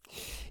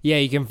 Yeah,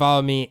 you can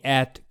follow me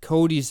at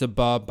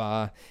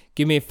CodySabub.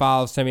 Give me a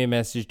follow, send me a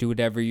message, do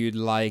whatever you'd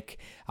like.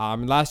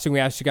 Last thing we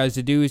ask you guys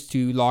to do is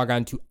to log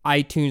on to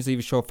iTunes, leave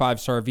a show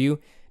 5-star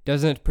review.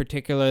 Doesn't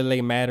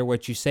particularly matter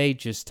what you say,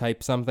 just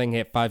type something,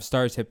 hit 5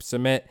 stars, hit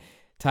submit,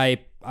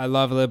 type I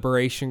love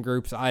liberation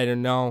groups, I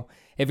don't know.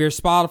 If you're a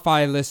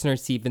Spotify listener,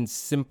 it's even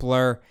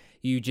simpler.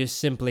 You just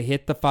simply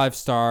hit the 5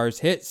 stars,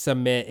 hit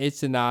submit,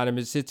 it's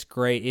anonymous, it's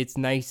great, it's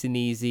nice and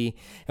easy,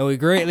 and we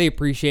greatly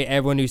appreciate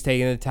everyone who's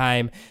taking the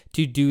time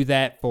to do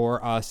that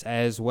for us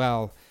as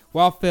well.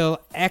 Well, Phil,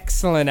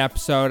 excellent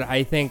episode.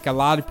 I think a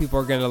lot of people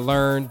are going to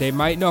learn. They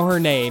might know her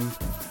name,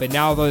 but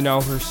now they'll know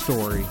her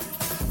story.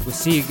 We'll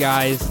see you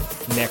guys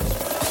next week.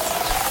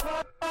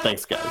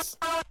 Thanks, guys.